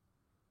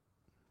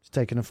 It's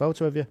taking a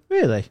photo of you.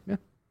 Really?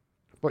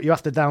 But you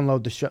have to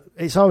download the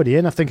it's already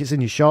in. I think it's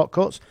in your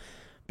shortcuts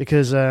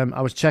because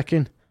I was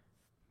checking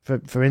for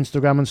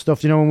Instagram and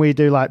stuff. You know, when we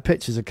do like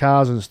pictures of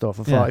cars and stuff,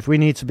 I thought Yeah. if we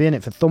need to be in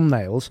it for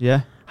thumbnails,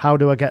 Yeah. how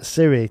do I get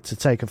Siri to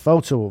take a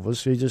photo of us?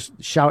 So you just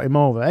shout him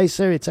over, "Hey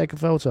Siri, take a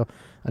photo,"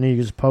 and you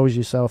just pose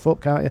yourself up,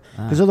 can't you?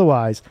 Because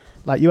otherwise,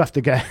 like you have to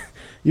get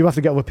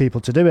other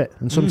people to do it,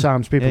 and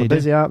sometimes people Yeah, are you do.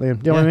 busy, aren't they? You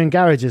know what I Yeah. mean?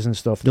 Garages and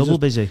stuff. They're Double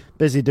just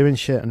busy. doing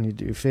shit, and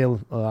you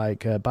feel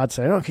like bad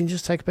saying, "Oh, can you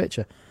just take a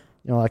picture?"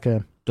 You know, like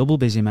a. Double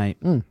busy, mate.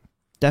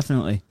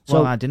 Definitely. So-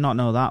 Well, I did not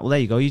know that. Well, there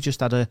you go. You just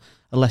had a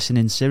lesson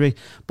in Siri.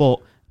 But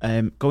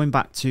going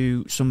back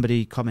to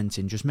somebody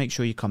commenting, just make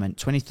sure you comment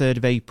 23rd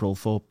of April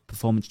for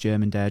Performance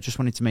German Day. I just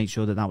wanted to make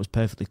sure that was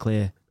perfectly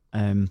clear.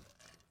 And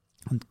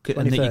that you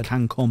 23rd.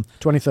 can come.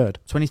 23rd.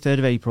 23rd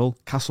of April,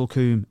 Castle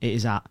Combe it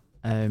is at.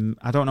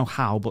 I don't know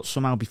how, but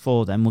somehow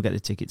before then we'll get the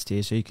tickets to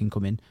you so you can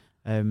come in.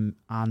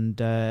 And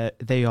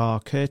they are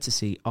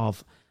courtesy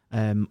of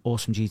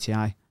Awesome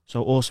GTI.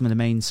 So Awesome are the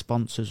main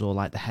sponsors or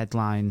like the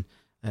headline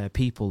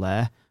people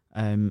there.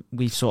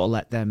 We've sort of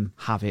let them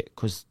have it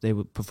because they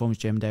were Performance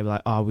German Day. Were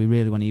like, oh, we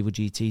really want Evo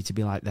GT to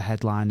be like the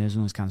headliners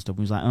and all this kind of stuff. And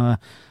we was like, well,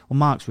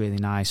 Mark's really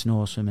nice and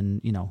awesome,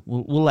 and you know,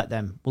 we'll let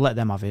them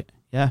have it.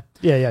 Yeah,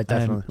 Yeah,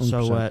 definitely.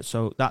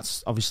 So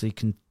that's obviously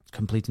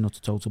complete and utter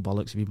total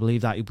bollocks. If you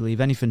believe that, you believe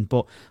anything.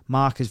 But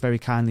Mark has very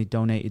kindly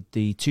donated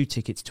the 2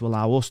 tickets to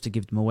allow us to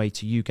give them away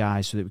to you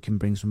guys so that we can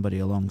bring somebody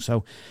along.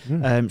 So,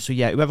 so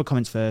yeah, whoever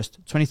comments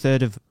first,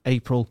 23rd of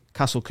April,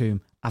 Castle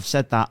Combe. I've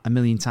said that a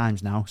million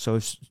times now. So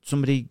if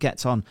somebody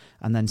gets on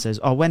and then says,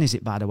 "Oh, when is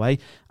it, by the way?"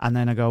 and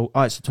then I go,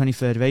 "Oh, it's the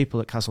 23rd of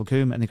April at Castle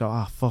Combe," and they go,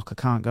 "Oh, fuck, I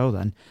can't go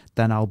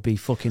then I'll be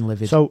fucking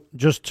livid. So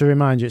just to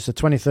remind you, it's the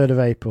 23rd of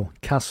April,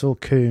 Castle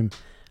Combe.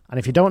 And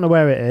if you don't know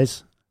where it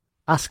is,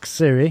 ask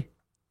Siri,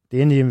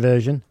 the Indian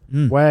version,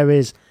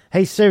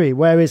 hey Siri,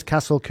 where is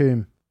Castle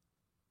Combe?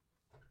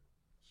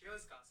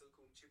 Here's Castle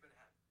Combe,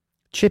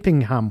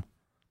 Chippenham. Chippenham.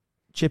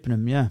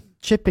 Chippenham, yeah.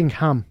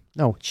 Chippingham.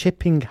 No,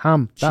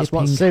 Chippingham. That's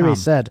what Siri Chippingham.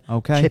 said.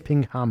 Okay.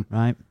 Chippingham.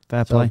 Right,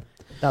 fair So, play.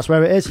 that's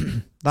where it is.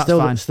 That's still,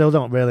 fine. Still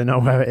don't really know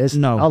where it is.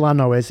 No. All I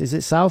know is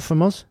it south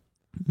from us?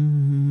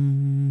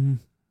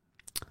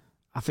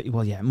 I think,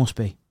 well, yeah, it must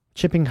be.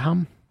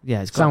 Chippingham?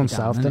 Yeah, it's got to be Sounds down,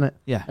 south, innit? doesn't it?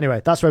 Yeah,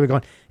 Anyway, that's where we're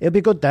going. It'll be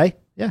a good day.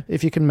 Yeah,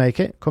 if you can make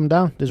it, come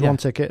down. There's Yeah. 1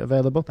 ticket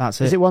available.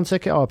 that's Is it. it 1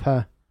 ticket or a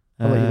pair?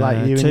 Or like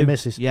you and 2. your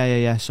missus?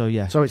 Yeah. So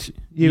yeah, So it's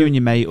you and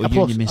your mate or a you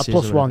plus- and your a missus.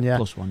 plus or one, yeah.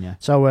 Plus one, yeah.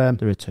 So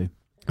There are 2.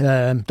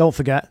 don't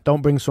forget,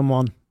 don't bring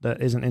someone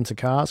that isn't into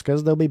cars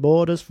because they'll be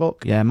bored as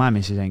fuck. Yeah, my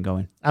missus ain't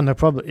going. And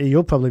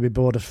you'll probably be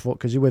bored as fuck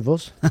because you're with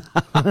us.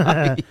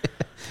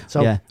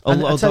 So yeah.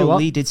 and I'll tell you Although what,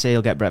 Lee did say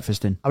he'll get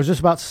breakfast in. I was just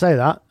about to say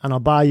that, and I'll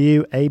buy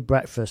you a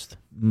breakfast.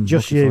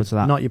 Just Looking you, forward to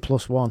that. not your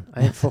plus one.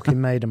 I ain't fucking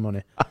made of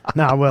money.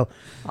 No, I will.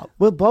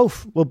 We'll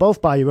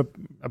both buy you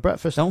a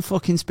breakfast. Don't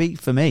fucking speak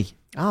for me.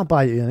 I'll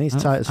buy you. And he's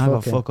tight as I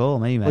fuck. got fuck all,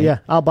 me, mate. Well, yeah,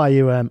 I'll buy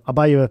you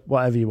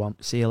whatever you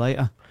want. See you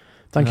later.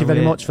 Thank you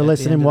very much for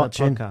listening,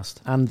 watching,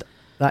 and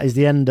that is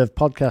the end of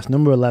podcast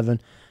number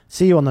 11.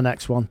 See you on the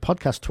next one,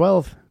 podcast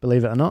 12.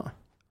 Believe it or not,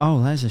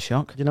 Oh, there's a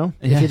shock. you know,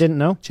 Yeah. if you didn't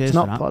know, Cheers it's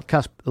not for that.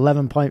 podcast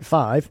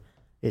 11.5.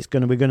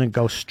 We're gonna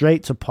go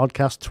straight to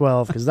podcast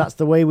 12 because that's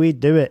the way we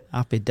do it.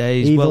 Happy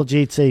days. Evil Well,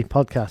 GT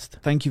podcast.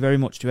 thank you very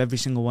much to every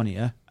single one of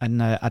you.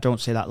 And I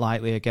don't say that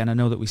lightly. Again, I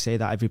know that we say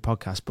that every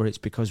podcast, but it's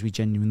because we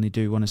genuinely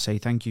do want to say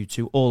thank you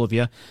to all of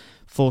you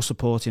for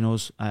supporting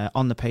us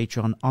on the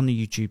Patreon, on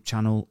the YouTube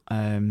channel.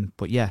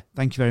 But yeah,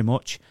 thank you very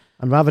much.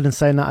 And rather than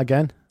saying that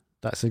again,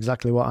 that's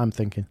exactly what I'm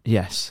thinking.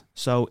 Yes.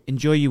 So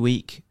enjoy your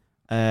week.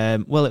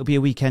 Well, it'll be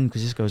a weekend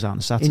because this goes out on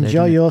a Saturday. Enjoy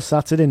doesn't it? your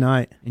Saturday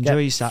night. Enjoy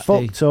Get your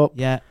Saturday. fucked up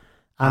Yeah.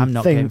 I'm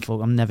not getting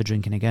fucked. I'm never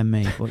drinking again,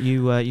 me. But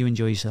you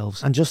enjoy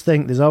yourselves. And just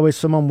think, there's always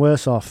someone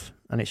worse off,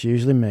 and it's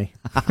usually me.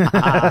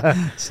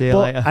 See you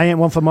later. I ain't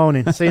one for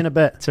moaning. See you in a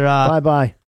bit. Ta-ra. Bye-bye.